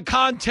taken out of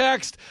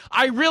context.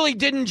 I really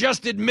didn't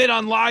just admit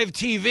on live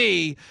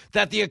TV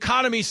that the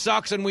economy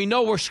sucks and we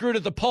know we're screwed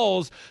at the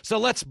polls. So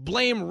let's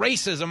blame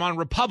racism on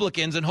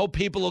Republicans and hope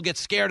people will get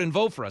scared and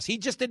vote for us. He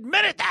just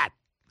admitted that.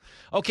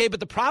 Okay, but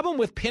the problem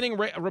with pinning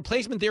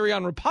replacement theory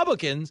on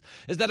Republicans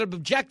is that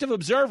objective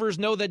observers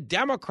know that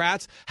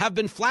Democrats have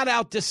been flat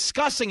out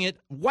discussing it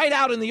right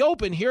out in the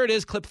open. Here it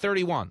is, clip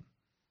 31.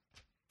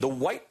 The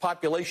white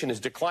population is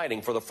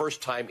declining for the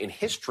first time in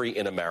history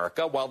in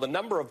America, while the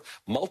number of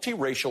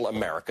multiracial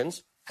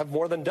Americans have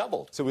more than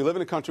doubled. So we live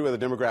in a country where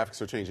the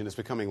demographics are changing. It's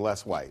becoming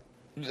less white.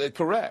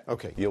 Correct.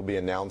 Okay. You'll be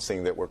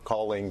announcing that we're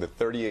calling the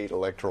 38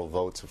 electoral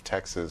votes of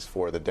Texas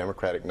for the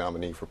Democratic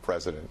nominee for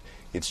president.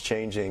 It's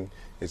changing.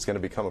 It's going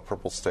to become a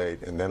purple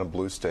state and then a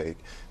blue state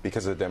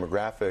because of the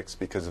demographics,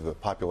 because of the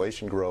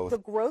population growth. The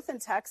growth in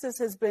Texas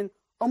has been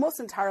almost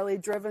entirely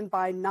driven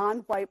by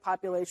non-white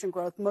population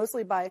growth,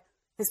 mostly by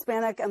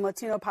Hispanic and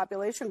Latino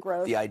population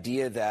growth. The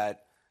idea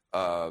that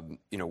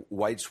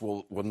whites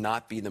will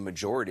not be the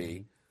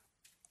majority,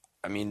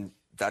 I mean,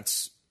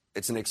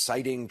 it's an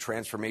exciting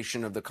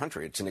transformation of the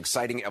country. It's an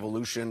exciting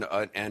evolution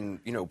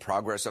and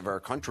progress of our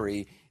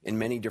country in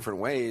many different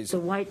ways. The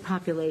white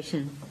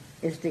population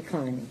is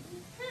declining.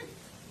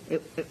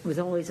 It was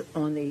always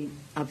on the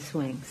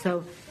upswing.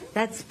 So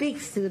that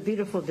speaks to the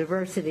beautiful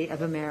diversity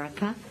of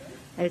America.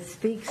 It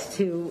speaks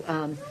to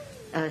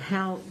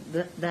how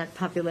that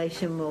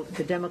population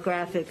the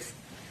demographics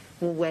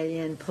will weigh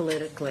in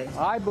politically.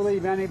 I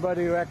believe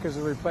anybody who echoes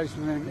a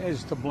replacement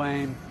is to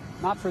blame,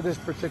 not for this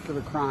particular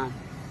crime,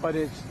 but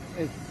it's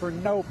for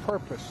no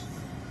purpose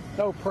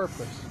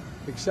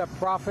except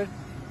profit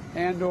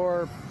and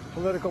or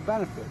political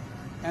benefit.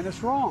 And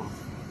it's wrong.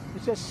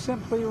 It's just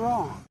simply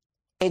wrong.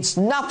 It's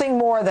nothing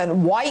more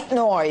than white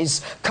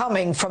noise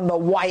coming from the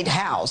White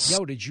House.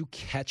 Yo, did you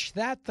catch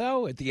that,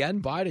 though? At the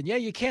end, Biden, yeah,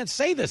 you can't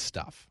say this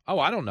stuff. Oh,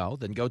 I don't know.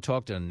 Then go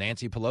talk to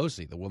Nancy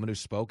Pelosi, the woman who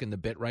spoke in the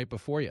bit right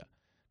before you.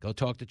 Go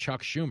talk to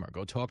Chuck Schumer.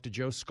 Go talk to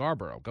Joe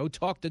Scarborough. Go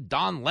talk to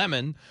Don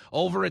Lemon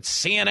over at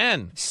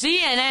CNN.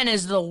 CNN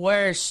is the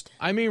worst.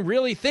 I mean,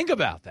 really think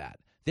about that.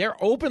 They're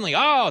openly,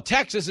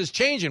 Texas is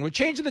changing. We're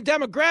changing the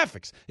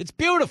demographics. It's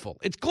beautiful.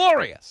 It's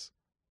glorious.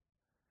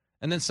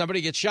 And then somebody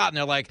gets shot, and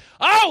they're like,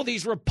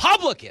 these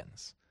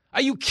Republicans.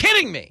 Are you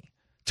kidding me?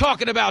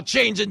 Talking about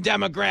changing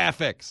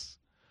demographics.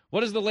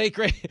 What does the late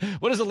great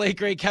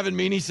Kevin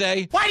Meaney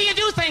say? Why do you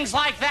do things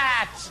like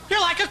that?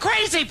 You're like a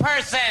crazy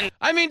person.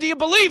 I mean, do you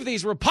believe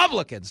these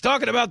Republicans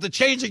talking about the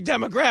changing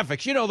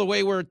demographics? You know, the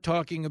way we're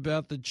talking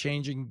about the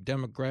changing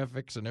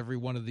demographics and every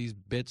one of these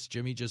bits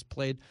Jimmy just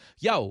played.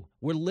 Yo,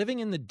 we're living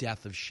in the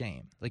death of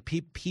shame. Like,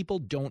 people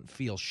don't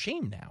feel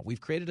shame now.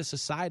 We've created a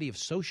society of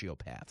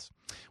sociopaths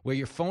where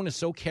your phone is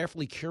so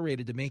carefully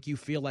curated to make you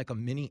feel like a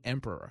mini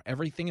emperor.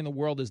 Everything in the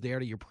world is there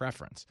to your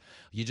preference.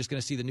 You're just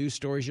going to see the news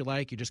stories you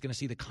like. You're just going to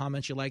see the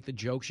comments you like, the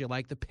jokes you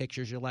like, the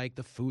pictures you like,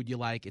 the food you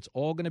like. It's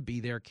all going to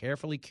be there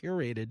carefully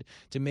curated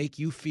to make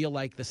you feel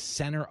like the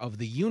center of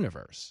the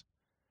universe.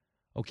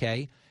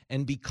 Okay?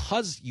 And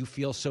because you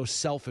feel so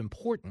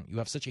self-important, you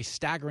have such a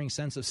staggering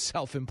sense of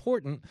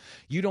self-important,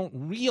 you don't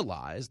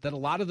realize that a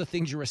lot of the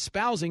things you're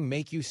espousing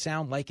make you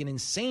sound like an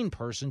insane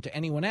person to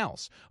anyone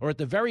else, or at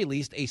the very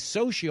least, a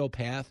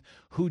sociopath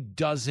who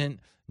doesn't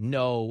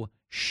know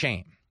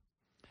shame.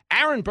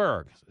 Aaron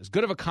Berg, as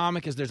good of a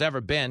comic as there's ever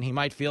been, he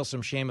might feel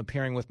some shame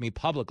appearing with me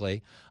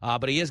publicly,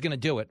 but he is going to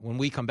do it when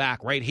we come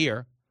back right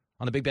here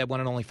on the Big Bad One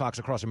and Only Fox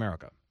Across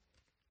America.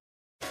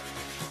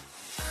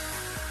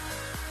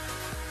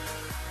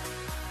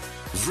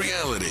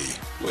 Reality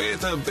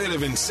with a bit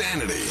of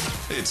insanity.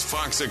 It's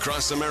Fox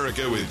Across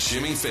America with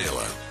Jimmy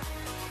Fallon.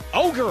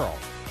 Oh, girl.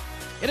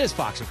 It is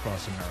Fox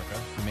Across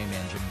America. The main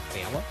man, Jimmy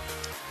Fallon.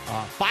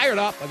 Fired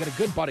up. I got a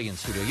good buddy in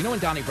studio. You know, in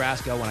Donnie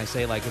Brasco, when I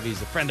say, like, if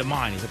he's a friend of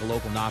mine, he's like a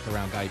local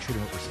knockaround guy, you treat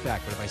him with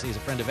respect. But if I say he's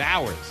a friend of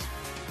ours,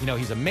 you know,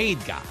 he's a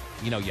made guy.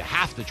 You know, you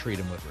have to treat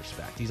him with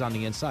respect. He's on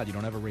the inside. You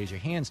don't ever raise your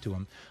hands to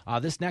him.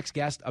 This next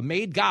guest, a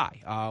made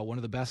guy, one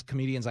of the best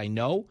comedians I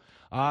know.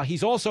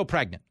 He's also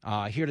pregnant.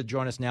 Here to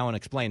join us now and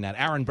explain that,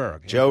 Aaron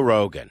Berg. Joe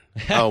Rogan.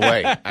 Oh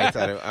wait, I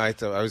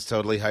thought I was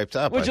totally hyped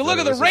up. Would you look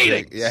at the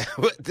ratings? Yeah,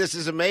 this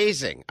is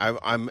amazing.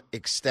 I'm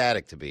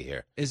ecstatic to be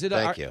here. Is it?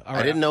 Thank you. Right.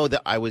 I didn't know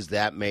that I was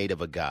that made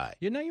of a guy.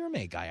 You know, you're a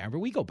made guy, Aaron.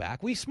 We go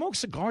back. We smoke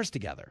cigars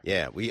together.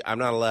 Yeah, I'm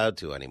not allowed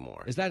to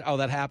anymore. Is that? Oh,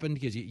 that happened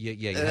because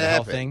you had a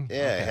whole thing. Yeah,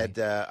 okay.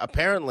 I had.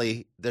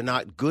 Apparently, they're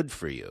not good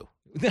for you.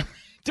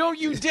 Don't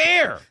you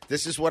dare!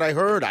 This is what I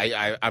heard.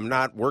 I'm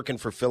not working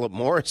for Philip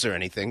Morris or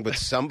anything, but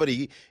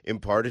somebody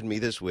imparted me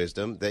this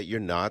wisdom that you're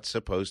not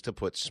supposed to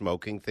put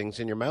smoking things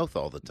in your mouth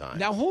all the time.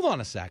 Now, hold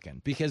on a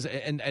second, because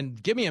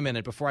and give me a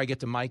minute before I get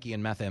to Mikey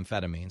and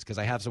methamphetamines, because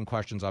I have some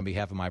questions on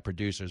behalf of my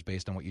producers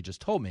based on what you just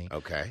told me.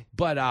 Okay.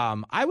 But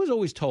I was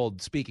always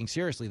told, speaking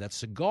seriously, that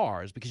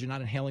cigars, because you're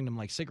not inhaling them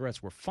like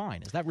cigarettes, were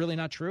fine. Is that really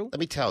not true?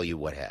 Let me tell you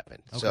what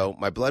happened. Okay. So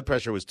my blood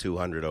pressure was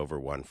 200 over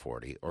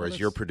 140, or as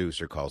your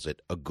producer calls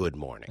it, a good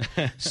morning.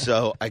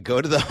 So I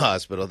go to the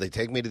hospital. They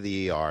take me to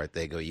the ER.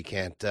 They go, you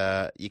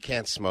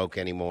can't smoke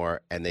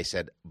anymore. And they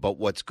said, but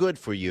what's good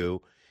for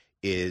you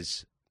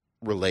is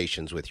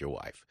relations with your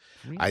wife.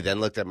 Really? I then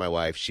looked at my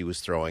wife. She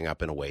was throwing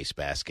up in a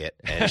wastebasket,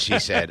 and she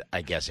said,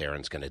 I guess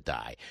Aaron's going to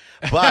die.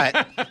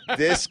 But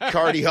this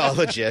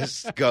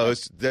cardiologist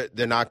goes,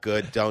 they're not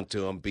good. Don't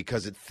do them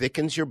because it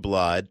thickens your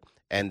blood,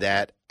 and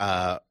that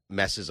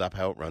messes up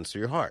how it runs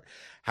through your heart.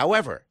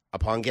 However,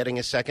 upon getting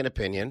a second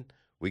opinion,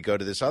 we go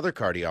to this other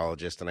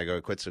cardiologist, and I go,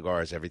 quit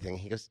cigars, everything.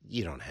 He goes,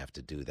 you don't have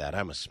to do that.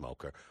 I'm a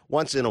smoker.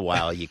 Once in a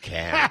while, you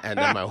can. And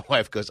then my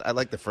wife goes, I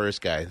like the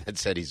first guy that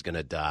said he's going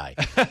to die.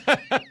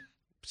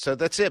 So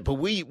that's it. But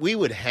we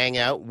would hang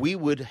out. We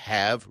would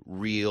have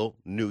real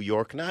New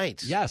York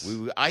nights. Yes.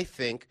 I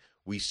think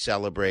we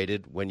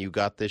celebrated when you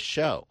got this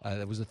show.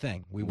 That was the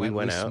thing. We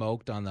went out.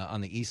 Smoked on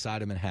the east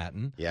side of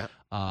Manhattan. Yeah.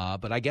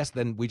 But I guess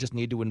then we just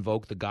need to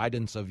invoke the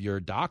guidance of your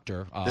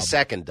doctor. The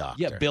second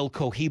doctor. Yeah, Bill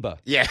Cohiba.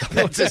 Yeah,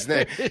 that's his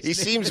name. He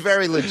seems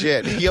very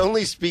legit. He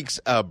only speaks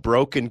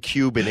broken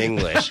Cuban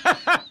English.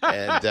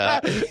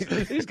 And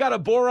he's got a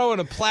burro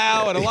and a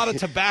plow and a lot of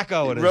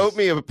tobacco. He wrote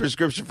me a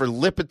prescription for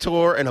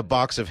Lipitor and a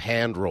box of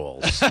hand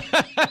rolls.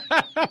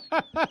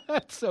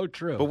 That's so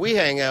true. But we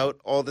hang out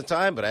all the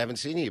time, but I haven't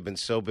seen you. You've been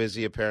so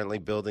busy apparently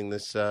building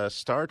this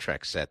Star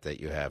Trek set that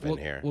you have in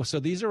here. Well, so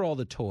these are all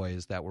the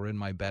toys that were in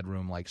my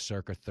bedroom like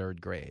circa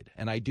third grade.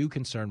 And I do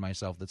concern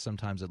myself that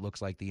sometimes it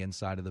looks like the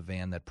inside of the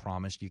van that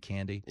promised you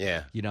candy.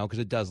 Yeah. You know, because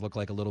it does look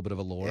like a little bit of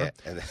a lure.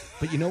 Yeah.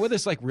 But you know where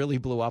this like really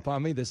blew up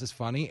on me? This is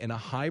funny. In a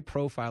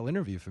high-profile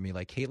interview for me,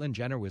 like Caitlyn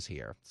Jenner was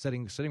here,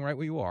 sitting right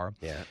where you are.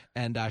 Yeah.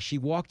 And she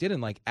walked in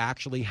and like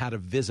actually had a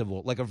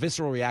visceral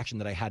reaction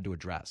that I had to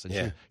address. And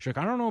she's like,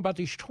 I don't know about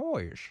these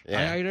toys.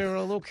 Yeah. I'm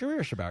a little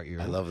curious about you.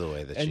 I love the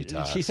way that she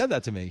talks. She said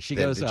that to me. She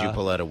goes, did you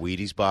pull out a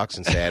Wheaties box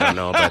and say, I don't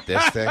know about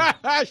this thing?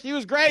 She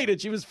was great, and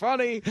she was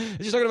funny.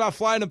 She's talking about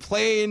flying a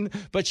plane,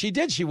 but she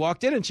did. She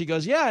walked in, and she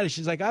goes, yeah. And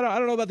she's like, I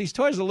don't know about these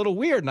toys. They're a little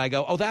weird. And I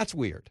go, oh, that's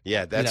weird.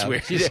 Yeah, that's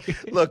weird.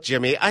 Look,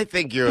 Jimmy, I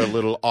think you're a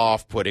little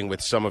off-putting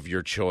with some of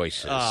your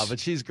choices. But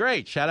she's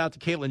great. Shout out to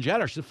Caitlyn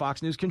Jenner. She's a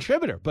Fox News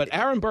contributor. But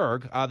Aaron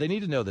Berg, they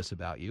need to know this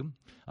about you.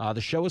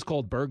 The show is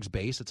called Berg's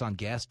Base. It's on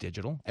Gas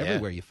Digital,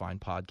 everywhere you find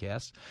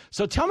podcasts.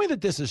 So tell me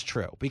that this is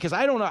true, because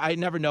I don't know. I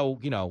never know,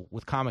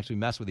 with comics we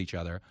mess with each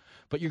other.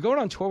 But you're going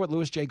on tour with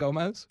Louis J.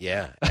 Gomez?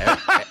 Yeah.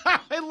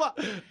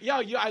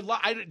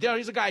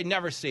 He's a guy I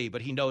never see,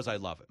 but he knows I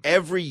love him.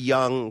 Every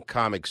young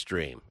comic's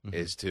dream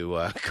is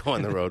to go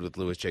on the road with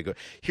Louis J. Gomez.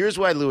 Here's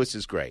why Louis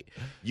is great.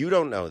 You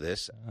don't know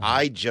this.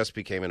 I just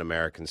became an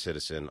American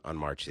citizen on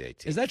March the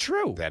 18th. Is that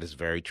true? That is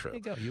very true.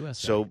 There you go,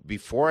 USA. So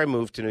before I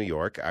moved to New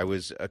York, I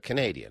was a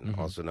Canadian,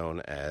 also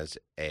known as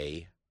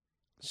a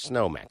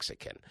snow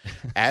Mexican.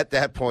 At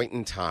that point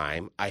in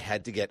time, I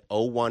had to get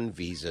O1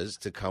 visas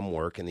to come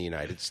work in the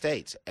United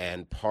States.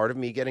 And part of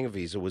me getting a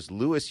visa was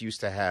Louis used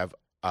to have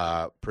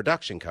a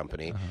production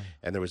company,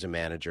 and there was a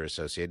manager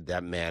associated.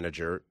 That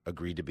manager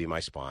agreed to be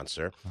my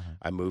sponsor.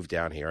 I moved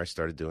down here. I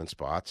started doing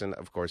spots, and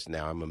of course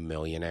now I'm a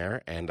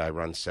millionaire, and I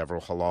run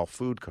several halal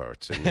food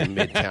courts in the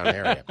Midtown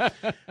area.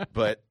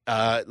 But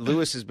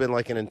Louis has been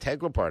like an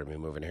integral part of me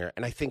moving here,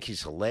 and I think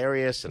he's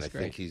hilarious, and I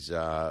think he's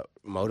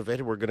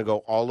motivated. We're going to go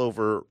all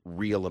over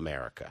real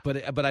America.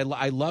 But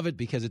I love it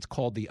because it's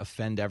called the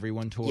Offend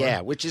Everyone Tour.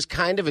 Yeah, which is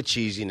kind of a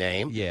cheesy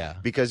name. Yeah.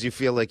 Because you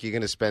feel like you're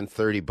going to spend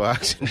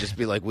 $30 and just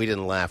be like, we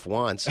didn't laugh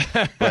once.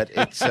 But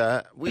it's,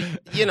 I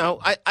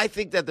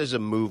think that there's a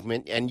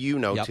movement, and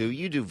too,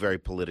 you do very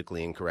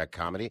politically incorrect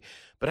comedy.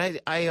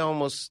 But I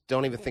almost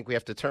don't even think we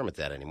have to term it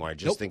that anymore. I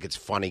just think it's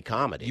funny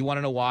comedy. You want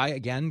to know why?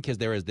 Again, because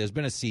there's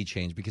been a sea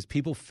change, because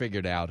people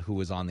figured out who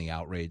was on the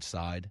outrage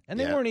side. And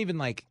they weren't even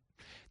like...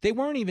 they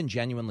weren't even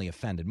genuinely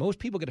offended. Most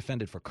people get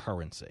offended for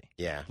currency.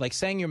 Yeah. Like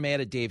saying you're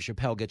mad at Dave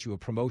Chappelle gets you a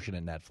promotion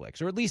at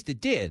Netflix, or at least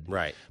it did.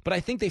 Right. But I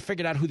think they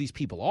figured out who these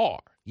people are.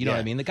 You know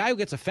what I mean? The guy who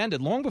gets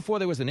offended, long before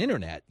there was an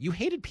internet, you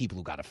hated people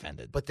who got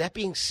offended. But that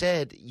being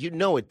said,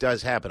 it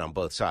does happen on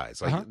both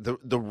sides. Like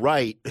the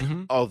right,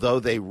 although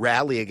they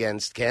rally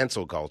against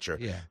cancel culture,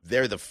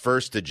 they're the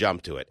first to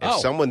jump to it. If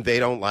someone they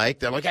don't like,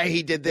 they're like, hey,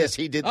 he did this,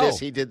 he did this,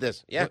 he did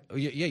this. Yeah.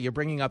 Yeah, you're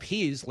bringing up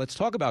Let's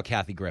talk about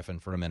Kathy Griffin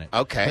for a minute.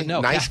 Okay,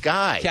 nice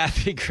guy.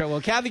 Kathy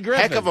Griffin.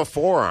 Heck of a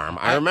forearm.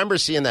 I remember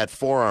seeing that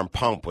forearm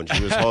pump when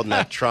she was holding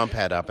that Trump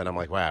head up, and I'm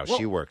like, wow,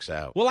 she works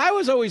out. Well, I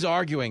was always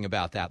arguing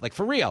about that. Like,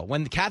 for real,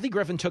 when Kathy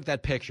Griffin took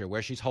that picture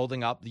where she's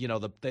holding up,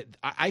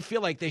 I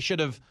feel like they should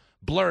have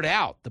blurred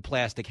out the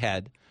plastic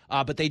head,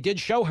 but they did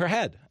show her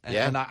head,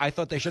 and I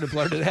thought they should have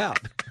blurred it out.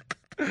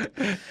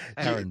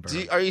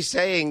 Are you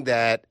saying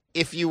that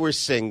if you were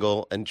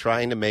single and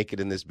trying to make it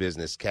in this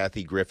business,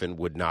 Kathy Griffin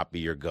would not be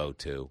your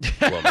go-to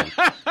woman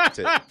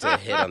to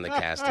hit on the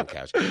casting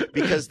couch?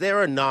 Because there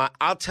are not.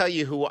 I'll tell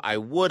you who I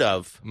would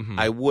have.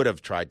 I would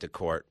have tried to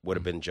court would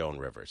have been Joan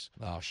Rivers.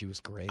 Oh, she was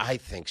great. I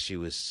think she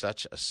was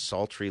such a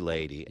sultry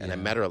lady, and I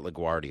met her at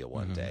LaGuardia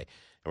one day,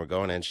 and we're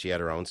going in. She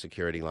had her own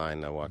security line.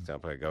 And I walked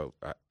up. I go,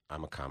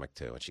 I'm a comic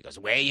too. And she goes,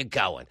 where are you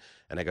going?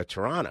 And I go,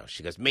 Toronto.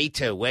 She goes, me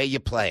too. Where are you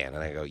playing? And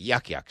I go,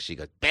 yuck. She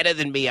goes, better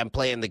than me. I'm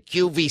playing the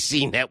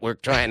QVC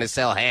network trying to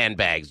sell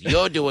handbags.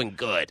 You're doing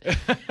good.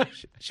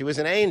 She was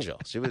an angel.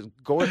 She was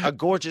a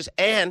gorgeous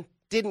and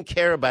didn't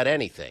care about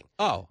anything.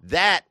 Oh.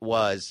 That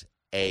was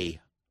a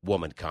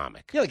woman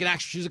comic. Yeah, like an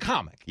actress. She was a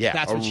comic. Yeah,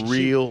 that's what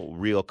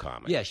real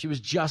comic. Yeah, she was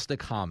just a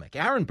comic.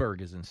 Aaron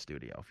Berg is in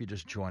studio, if you're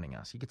just joining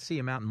us. You could see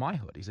him out in my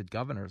hood. He's at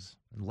Governor's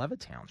in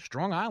Levittown.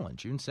 Strong Island,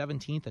 June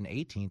 17th and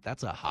 18th.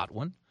 That's a hot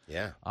one.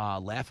 Yeah.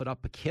 Laugh It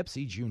Up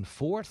Poughkeepsie, June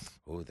 4th.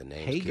 Ooh, the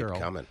names Hey keep Girl.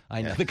 coming.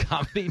 I know the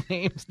comedy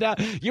names. Now,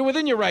 you're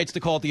within your rights to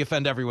call it the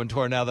Offend Everyone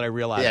Tour now that I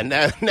realize it.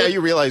 Yeah, now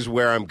you realize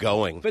where I'm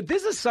going. But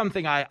this is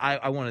something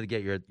I wanted to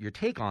get your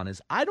take on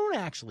is I don't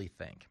actually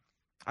think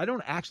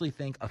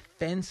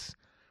offense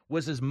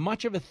was as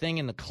much of a thing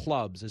in the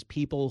clubs as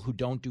people who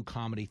don't do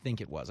comedy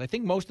think it was. I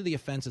think most of the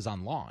offense is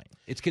online.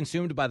 It's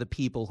consumed by the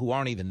people who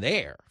aren't even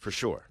there. For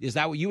sure. Is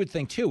that what you would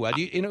think, too?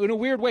 In a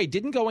weird way,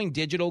 didn't going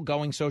digital,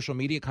 going social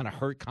media kind of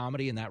hurt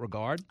comedy in that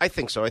regard? I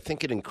think so. I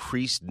think it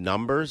increased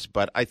numbers,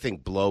 but I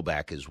think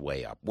blowback is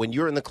way up. When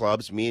you're in the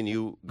clubs, me and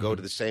you go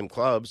to the same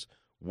clubs,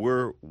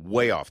 we're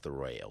way off the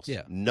rails.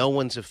 Yeah. No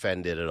one's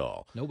offended at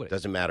all. Nobody.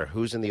 Doesn't matter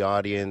who's in the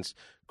audience,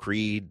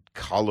 creed,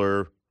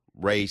 color,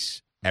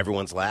 race.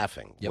 Everyone's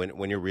laughing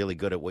when you're really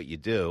good at what you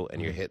do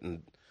and you're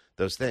hitting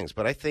those things.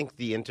 But I think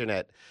the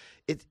internet,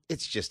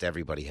 it's just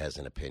everybody has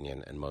an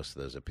opinion, and most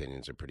of those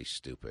opinions are pretty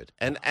stupid.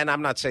 And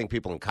I'm not saying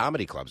people in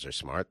comedy clubs are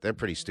smart. They're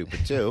pretty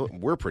stupid, too.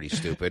 We're pretty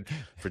stupid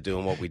for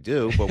doing what we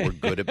do, but we're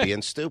good at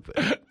being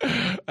stupid.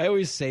 I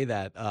always say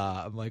that.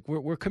 I'm like,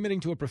 we're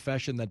committing to a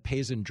profession that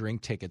pays in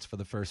drink tickets for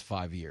the first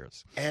 5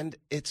 years. And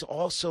it's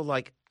also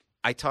like,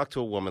 I talked to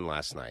a woman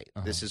last night.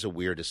 This is a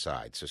weird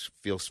aside, so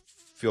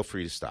feel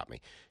free to stop me.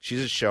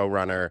 She's a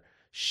showrunner.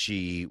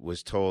 She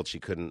was told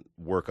she couldn't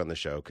work on the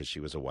show because she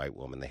was a white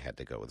woman. They had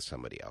to go with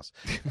somebody else.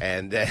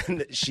 And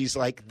then she's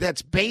like,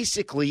 that's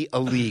basically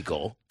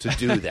illegal to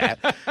do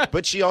that.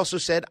 But she also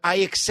said, I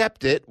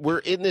accept it. We're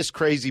in this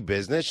crazy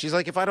business. She's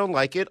like, if I don't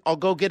like it, I'll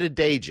go get a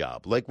day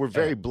job. Like, we're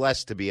very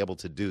blessed to be able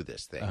to do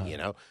this thing, you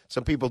know?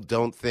 Some people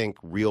don't think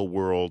real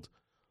world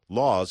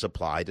laws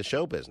apply to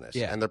show business,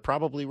 and they're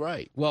probably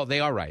right. Well,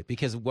 they are right,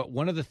 because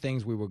one of the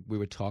things we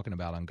were talking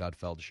about on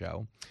Gutfeld's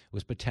show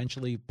was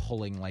potentially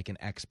pulling like an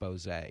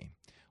expose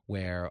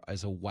where,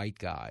 as a white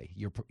guy,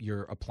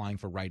 you're applying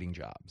for writing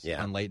jobs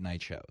on late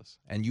night shows,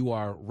 and you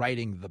are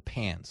writing the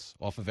pants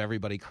off of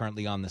everybody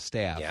currently on the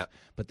staff,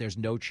 but there's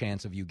no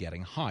chance of you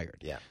getting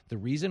hired. The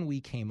reason we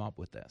came up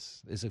with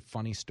this is a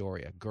funny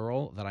story. A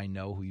girl that I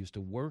know who used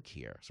to work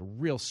here, it's a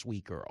real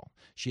sweet girl.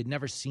 She had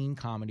never seen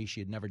comedy. She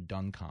had never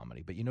done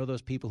comedy. But you know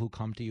those people who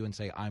come to you and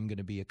say, I'm going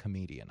to be a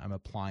comedian. I'm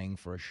applying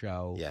for a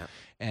show. Yeah.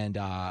 And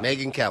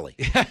Megyn Kelly.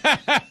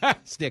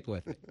 Stick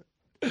with it.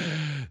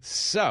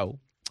 So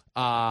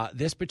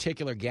this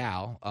particular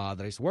gal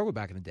that I used to work with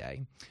back in the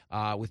day,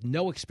 with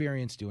no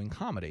experience doing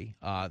comedy,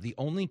 the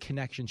only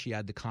connection she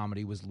had to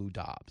comedy was Lou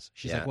Dobbs.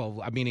 She's like,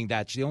 well, meaning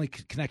that the only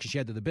connection she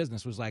had to the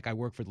business was like, I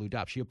work for Lou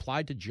Dobbs. She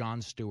applied to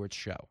Jon Stewart's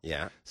show,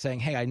 saying,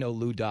 hey, I know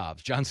Lou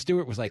Dobbs. Jon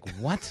Stewart was like,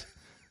 what?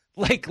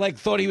 Like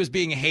thought he was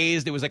being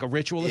hazed. It was like a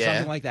ritual or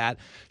something like that.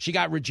 She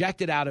got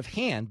rejected out of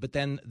hand, but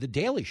then The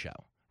Daily Show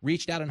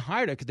reached out and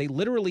hired her because they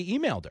literally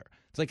emailed her.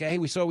 It's like, hey,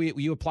 we saw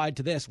you applied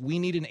to this. We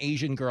need an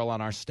Asian girl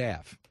on our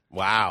staff.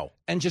 Wow.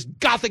 And just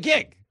got the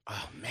gig.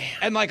 Oh, man.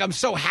 And, like, I'm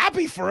so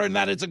happy for her and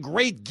that it's a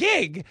great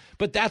gig,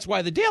 but that's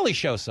why The Daily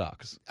Show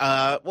sucks.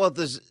 Well,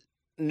 there's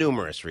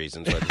numerous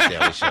reasons why The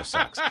Daily Show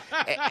sucks.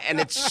 And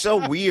it's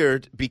so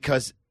weird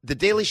because The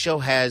Daily Show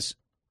has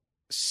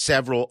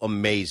several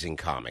amazing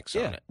comics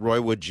on it.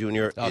 Roy Wood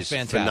Jr. is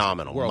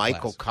phenomenal. World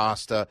Michael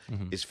class. Costa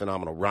is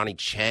phenomenal. Ronnie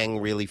Chang,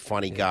 really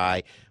funny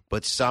guy.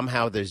 but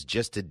somehow there's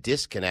just a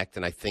disconnect,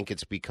 and I think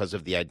it's because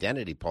of the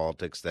identity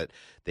politics that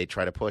they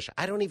try to push.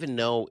 I don't even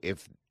know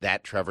if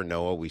that Trevor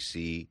Noah we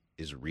see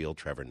is real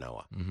Trevor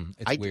Noah. Mm-hmm.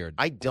 It's weird.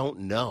 I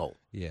don't know.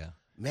 Yeah.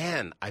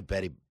 Man, I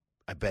bet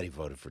he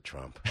voted for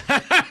Trump.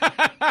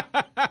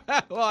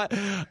 Well,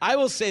 I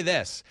will say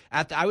this.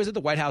 I was at the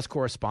White House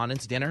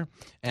Correspondents' Dinner,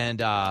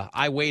 and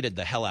I waited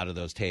the hell out of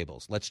those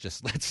tables. Let's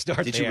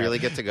start Did there. you really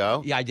get to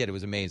go? Yeah, I did. It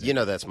was amazing. You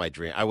know, that's my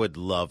dream. I would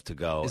love to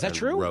go. Is that and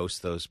true?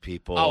 Roast those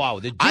people. Oh, wow.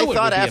 The I do it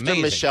thought would be after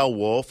amazing. Michelle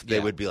Wolf, they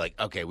would be like,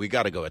 okay, we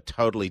got to go a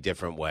totally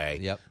different way.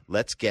 Yep.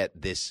 Let's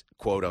get this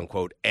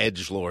quote-unquote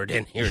edgelord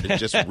in here to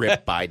just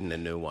rip Biden a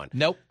new one.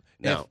 Nope.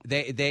 No.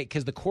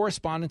 Because the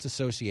Correspondents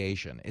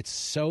Association, it's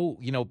so,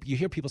 you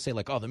hear people say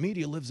like, oh, the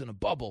media lives in a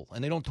bubble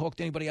and they don't talk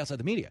to anybody outside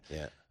the media.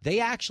 Yeah. They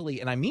actually,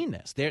 and I mean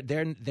this,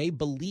 they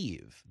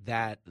believe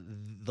that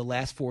the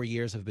last 4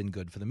 years have been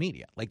good for the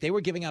media. Like they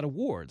were giving out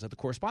awards at the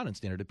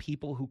Correspondents' Dinner to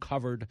people who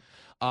covered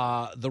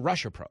the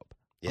Russia probe.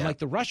 Yeah. I'm like,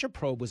 the Russia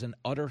probe was an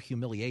utter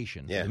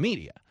humiliation for the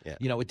media. Yeah.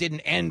 It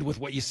didn't end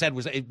with what you said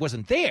it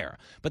wasn't there,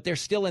 but they're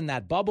still in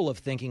that bubble of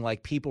thinking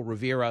like people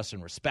revere us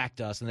and respect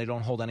us and they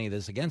don't hold any of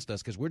this against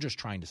us because we're just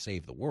trying to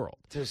save the world.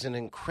 There's an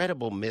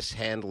incredible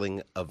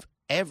mishandling of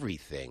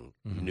everything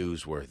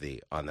newsworthy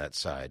on that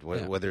side,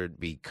 whether it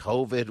be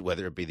COVID,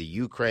 whether it be the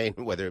Ukraine,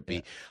 whether it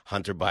be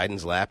Hunter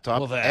Biden's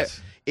laptop. Well,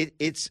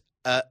 it's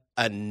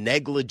a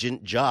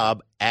negligent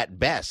job at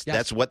best. Yes.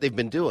 That's what they've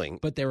been doing.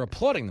 But they're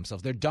applauding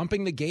themselves. They're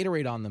dumping the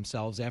Gatorade on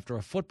themselves after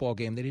a football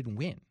game they didn't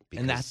win.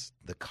 Because and that's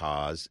the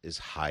cause is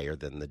higher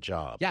than the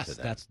job. Yes, to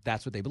them.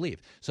 that's what they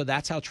believe. So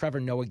that's how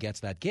Trevor Noah gets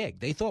that gig.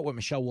 They thought what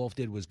Michelle Wolf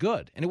did was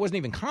good, and it wasn't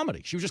even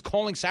comedy. She was just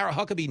calling Sarah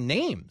Huckabee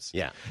names.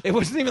 Yeah. It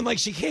wasn't even like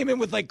she came in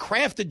with like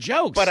crafted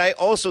jokes. But I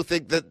also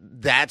think that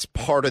that's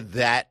part of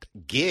that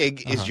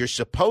gig is you're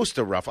supposed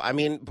to ruffle. I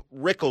mean,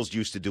 Rickles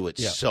used to do it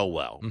so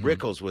well.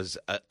 Rickles was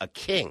a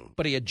king.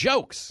 But he had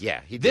jokes.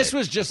 Yeah, he did. This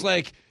was just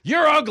like,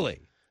 you're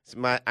ugly.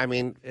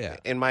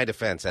 In my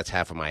defense, that's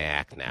half of my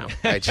act now.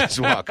 I just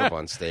walk up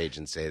on stage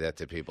and say that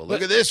to people.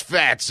 Look at this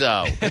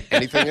fatso.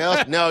 Anything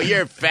else? No,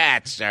 you're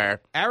fat,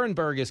 sir. Aaron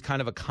Berg is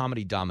kind of a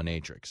comedy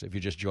dominatrix, if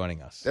you're just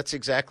joining us. That's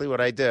exactly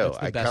what I do.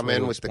 I come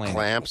in with the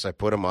clamps, I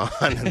put them on,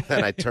 and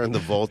then I turn the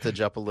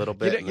voltage up a little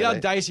bit. You know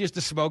Dice used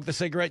to smoke the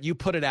cigarette? You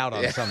put it out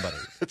on somebody.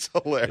 It's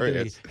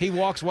hilarious. He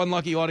walks one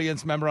lucky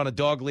audience member on a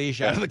dog leash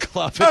out of the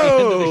club at the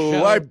end of the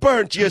show. I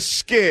burnt your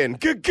skin.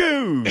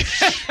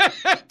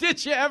 Gagoosh.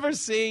 Did you ever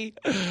see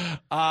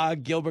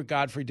Gilbert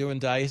Godfrey doing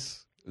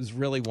Dice? It was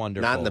really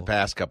wonderful. Not in the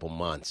past couple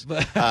months.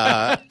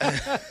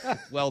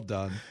 Well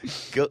done.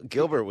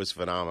 Gilbert was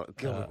phenomenal.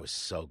 Gilbert was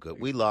so good.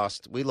 We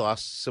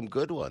lost some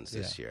good ones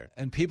this year.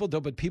 And people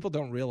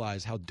don't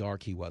realize how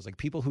dark he was. Like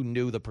people who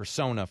knew the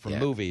persona from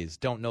movies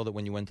don't know that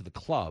when you went to the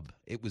club,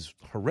 it was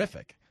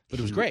horrific. But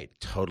it was great.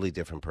 Totally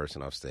different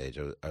person off stage.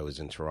 I was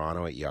in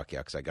Toronto at Yuck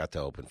Yucks. I got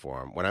to open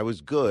for him. When I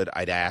was good,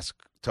 I'd ask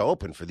to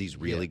open for these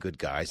really good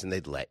guys, and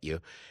they'd let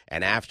you.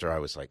 And after, I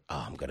was like,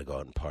 oh, I'm going to go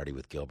out and party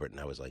with Gilbert. And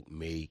I was like,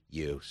 me,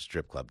 you,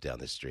 strip club down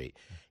the street.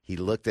 He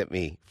looked at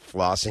me,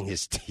 flossing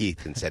his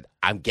teeth, and said,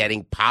 I'm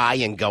getting pie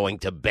and going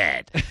to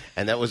bed.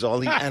 And that was all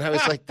he – and I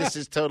was like, this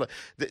is totally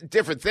 –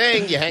 different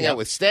thing. You hang out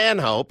with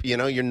Stanhope,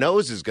 your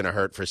nose is going to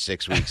hurt for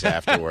 6 weeks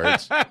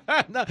afterwards.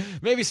 No,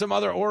 maybe some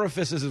other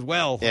orifices as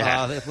well.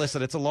 Yeah.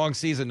 Listen, it's a long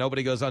season.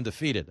 Nobody goes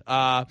undefeated.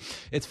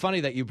 It's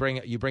funny that you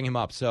bring him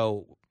up.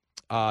 So –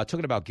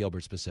 talking about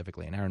Gilbert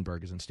specifically, and Aaron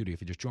Berg is in studio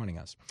if you're just joining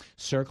us.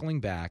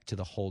 Circling back to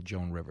the whole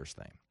Joan Rivers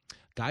thing.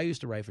 Guy who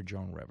used to write for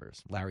Joan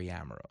Rivers, Larry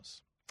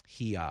Ambrose.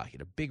 He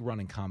had a big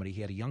run in comedy.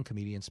 He had a young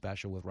comedian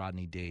special with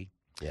Rodney D.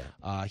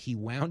 Yeah. He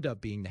wound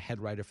up being the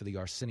head writer for the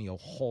Arsenio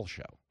Hall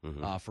show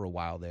for a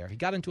while there. He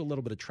got into a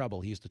little bit of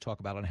trouble. He used to talk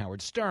about on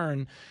Howard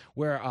Stern,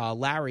 where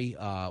Larry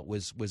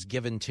was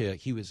given to.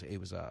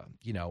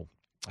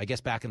 I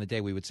guess back in the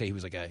day we would say he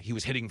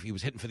was hitting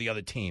for the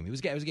other team. He was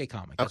a gay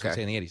comic. That's what we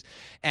say in the 80s.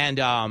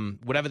 And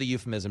whatever the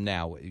euphemism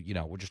now,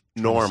 we're just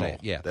normal. Say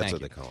it. Yeah, that's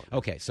what they call it.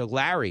 Okay, so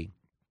Larry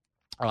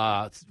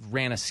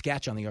ran a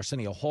sketch on the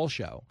Arsenio Hall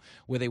show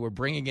where they were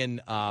bringing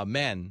in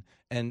men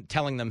and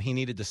telling them he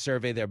needed to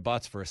survey their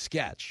butts for a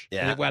sketch.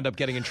 Yeah. And it wound up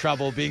getting in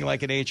trouble being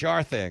like an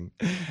HR thing.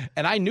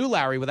 And I knew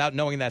Larry without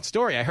knowing that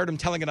story. I heard him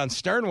telling it on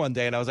Stern one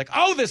day, and I was like,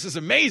 oh, this is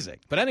amazing.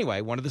 But anyway,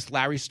 one of this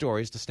Larry's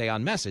stories, to stay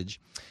on message,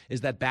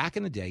 is that back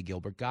in the day,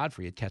 Gilbert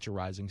Godfrey had Catch a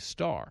Rising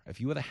Star.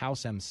 If you were the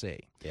house MC,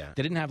 they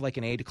didn't have like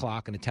an 8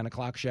 o'clock and a 10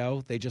 o'clock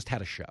show. They just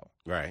had a show.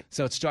 Right.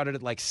 So it started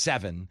at like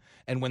 7,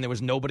 and when there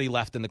was nobody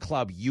left in the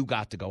club, you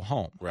got to go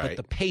home. Right. But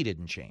the pay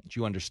didn't change.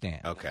 You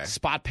understand? Okay.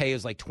 Spot pay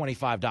is like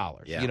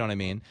 $25. Yeah. You know what I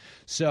mean?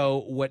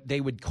 So what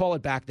they would call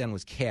it back then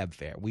was cab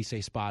fare. We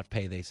say spot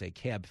pay, they say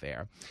cab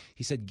fare.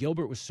 He said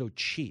Gilbert was so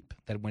cheap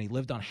that when he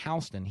lived on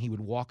Houston, he would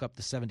walk up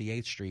to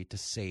 78th Street to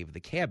save the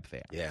cab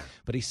fare. Yeah.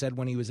 But he said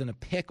when he was in a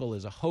pickle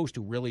as a host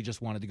who really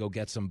just wanted to go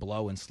get some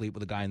blow and sleep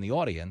with a guy in the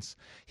audience,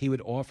 he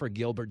would offer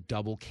Gilbert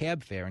double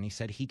cab fare, and he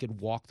said he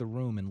could walk the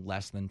room in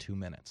less than 2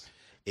 minutes.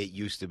 It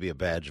used to be a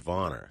badge of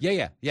honor.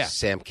 Yeah.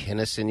 Sam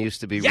Kinison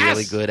used to be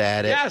really good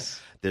at it.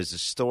 Yes. There's a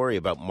story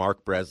about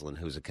Mark Breslin,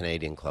 who's a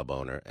Canadian club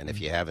owner, and if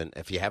you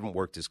haven't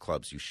worked his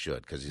clubs, you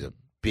should, because he's a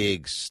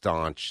big,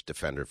 staunch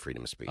defender of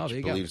freedom of speech. Oh, there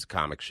you Believes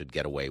comics should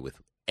get away with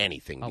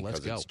anything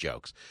because it's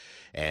jokes.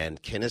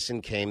 And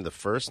Kinison came the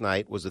first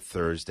night, was a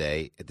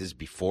Thursday. This is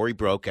before he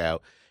broke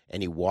out,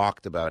 and he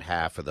walked about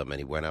half of them, and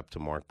he went up to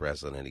Mark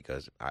Breslin, and he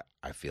goes,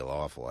 I feel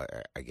awful.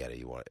 I get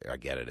it. I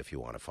get it if you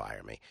want to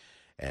fire me.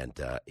 And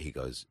he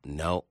goes,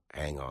 no,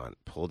 hang on.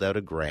 Pulled out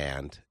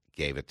 $1,000,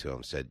 gave it to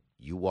him, said,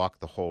 you walk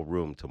the whole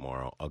room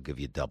tomorrow, I'll give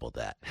you double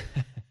that.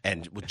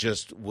 And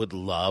would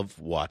love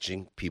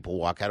watching people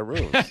walk out of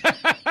rooms.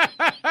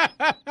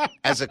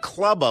 As a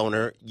club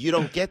owner, you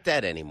don't get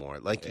that anymore.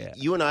 Like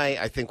you and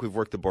I think we've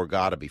worked the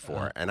Borgata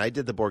before, and I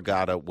did the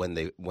Borgata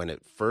when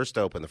it first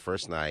opened the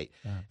first night,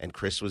 and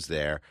Chris was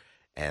there.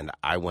 And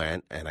I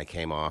went, and I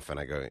came off, and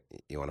I go,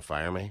 you want to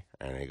fire me?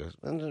 And he goes,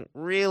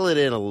 reel it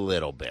in a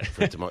little bit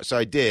for tomorrow. So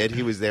I did.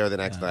 He was there the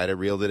next night. I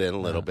reeled it in a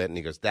little bit, and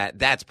he goes,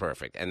 that's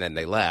perfect. And then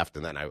they left,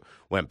 and then I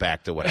went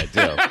back to what I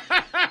do.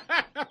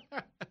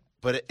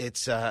 But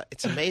it's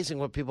amazing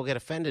what people get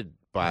offended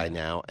by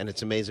now, and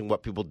it's amazing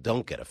what people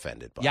don't get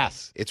offended by.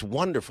 Yes. It's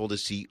wonderful to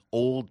see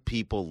old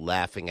people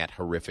laughing at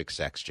horrific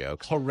sex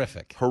jokes.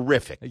 Horrific,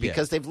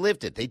 because they've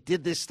lived it. They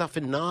did this stuff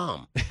in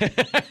Nam.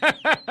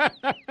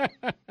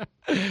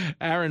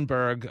 Aaron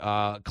Berg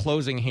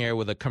closing here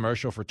with a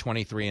commercial for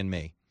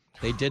 23andMe.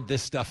 They did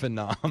this stuff in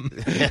Nam.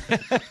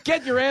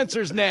 Get your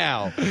answers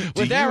now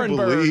with Aaron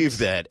Berg. Do you believe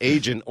that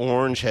Agent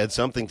Orange had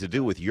something to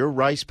do with your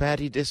rice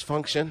patty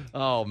dysfunction?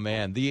 Oh,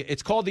 man.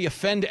 It's called the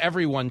Offend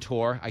Everyone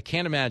Tour. I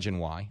can't imagine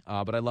why,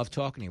 but I love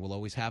talking to you. We'll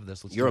always have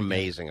this. You're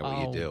amazing at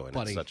what you do, and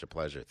buddy. It's such a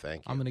pleasure.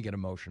 Thank you. I'm going to get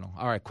emotional.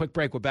 All right, quick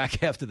break. We're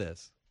back after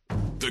this.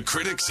 The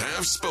critics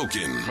have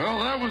spoken. Well,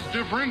 that was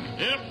different.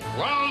 Yep,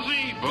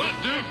 lousy, but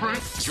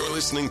different. You're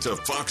listening to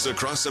Fox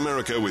Across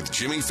America with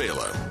Jimmy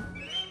Fallon.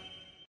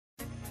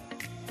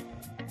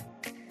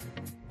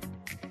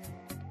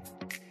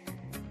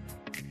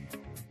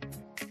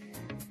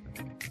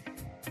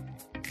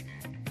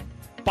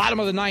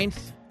 Bottom of the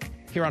ninth,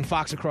 here on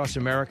Fox Across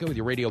America with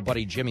your radio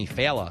buddy Jimmy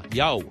Fallon.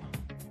 Yo,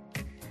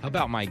 how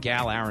about my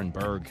gal Aaron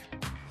Berg?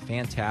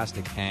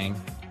 Fantastic hang.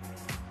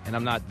 And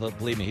I'm not,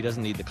 believe me, he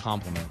doesn't need the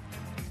compliment.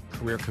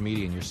 Career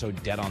comedian, you're so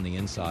dead on the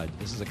inside.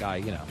 This is a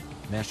guy,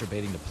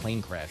 masturbating to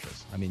plane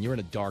crashes. I mean, you're in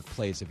a dark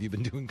place if you've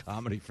been doing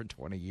comedy for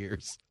 20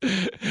 years.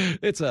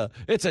 It's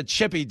a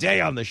chippy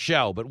day on the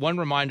show. But one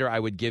reminder I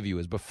would give you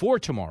is before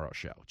tomorrow's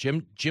show,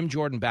 Jim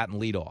Jordan batting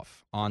leadoff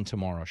on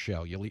tomorrow's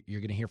show. You're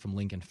going to hear from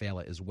Lincoln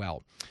Fallon as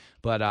well.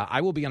 But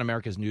I will be on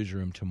America's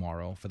Newsroom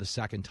tomorrow for the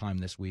second time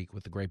this week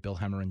with the great Bill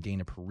Hemmer and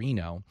Dana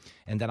Perino.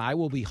 And then I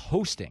will be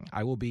hosting.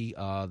 I will be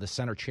the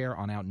center chair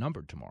on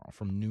Outnumbered tomorrow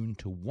from noon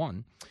to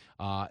 1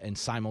 and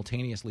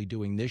simultaneously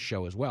doing this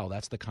show as well.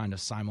 That's the kind of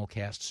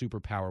simulcast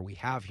superpower we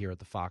have here at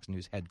the Fox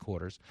News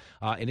headquarters.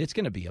 And it's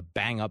going to be a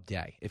bang-up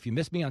day. If you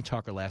missed me on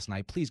Tucker last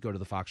night, please go to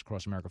the Fox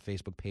Across America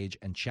Facebook page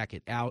and check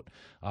it out.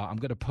 I'm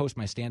going to post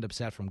my stand-up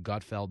set from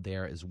Gutfeld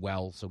there as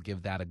well, so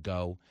give that a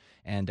go.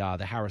 And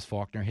the Harris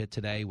Faulkner hit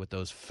today with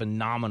those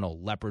phenomenal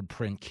leopard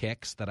print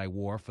kicks that I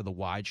wore for the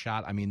wide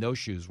shot. I mean, those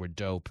shoes were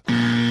dope.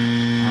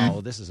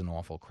 Oh, this is an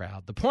awful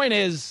crowd. The point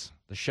is,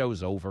 the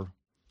show's over.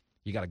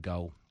 You got to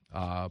go.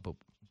 But,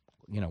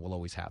 we'll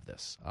always have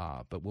this.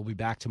 But we'll be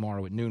back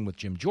tomorrow at noon with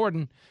Jim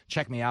Jordan.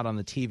 Check me out on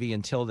the TV.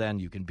 Until then,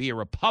 you can be a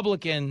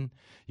Republican.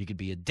 You can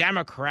be a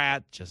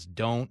Democrat. Just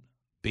don't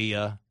be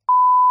a...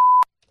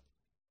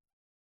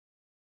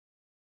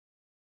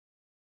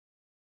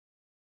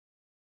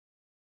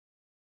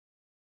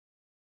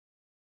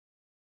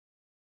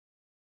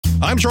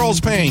 I'm Charles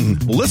Payne.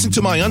 Listen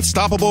to my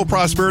Unstoppable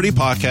Prosperity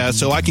podcast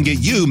so I can get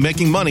you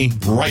making money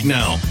right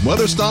now.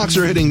 Whether stocks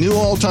are hitting new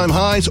all-time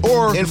highs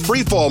or in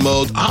free fall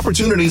mode,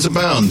 opportunities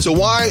abound. So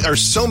why are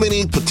so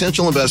many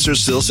potential investors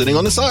still sitting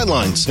on the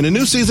sidelines? In a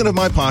new season of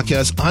my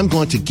podcast, I'm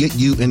going to get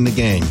you in the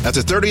game.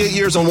 After 38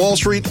 years on Wall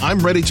Street, I'm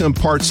ready to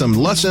impart some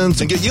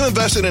lessons and get you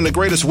invested in the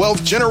greatest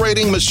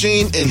wealth-generating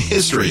machine in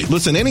history.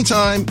 Listen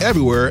anytime,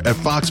 everywhere at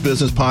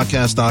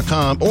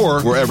foxbusinesspodcast.com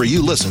or wherever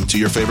you listen to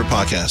your favorite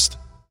podcast.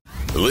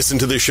 Listen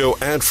to the show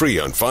ad-free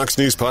on Fox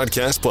News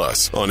Podcast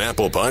Plus, on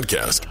Apple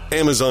Podcast,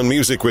 Amazon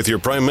Music with your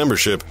Prime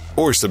membership,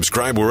 or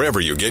subscribe wherever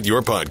you get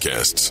your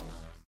podcasts.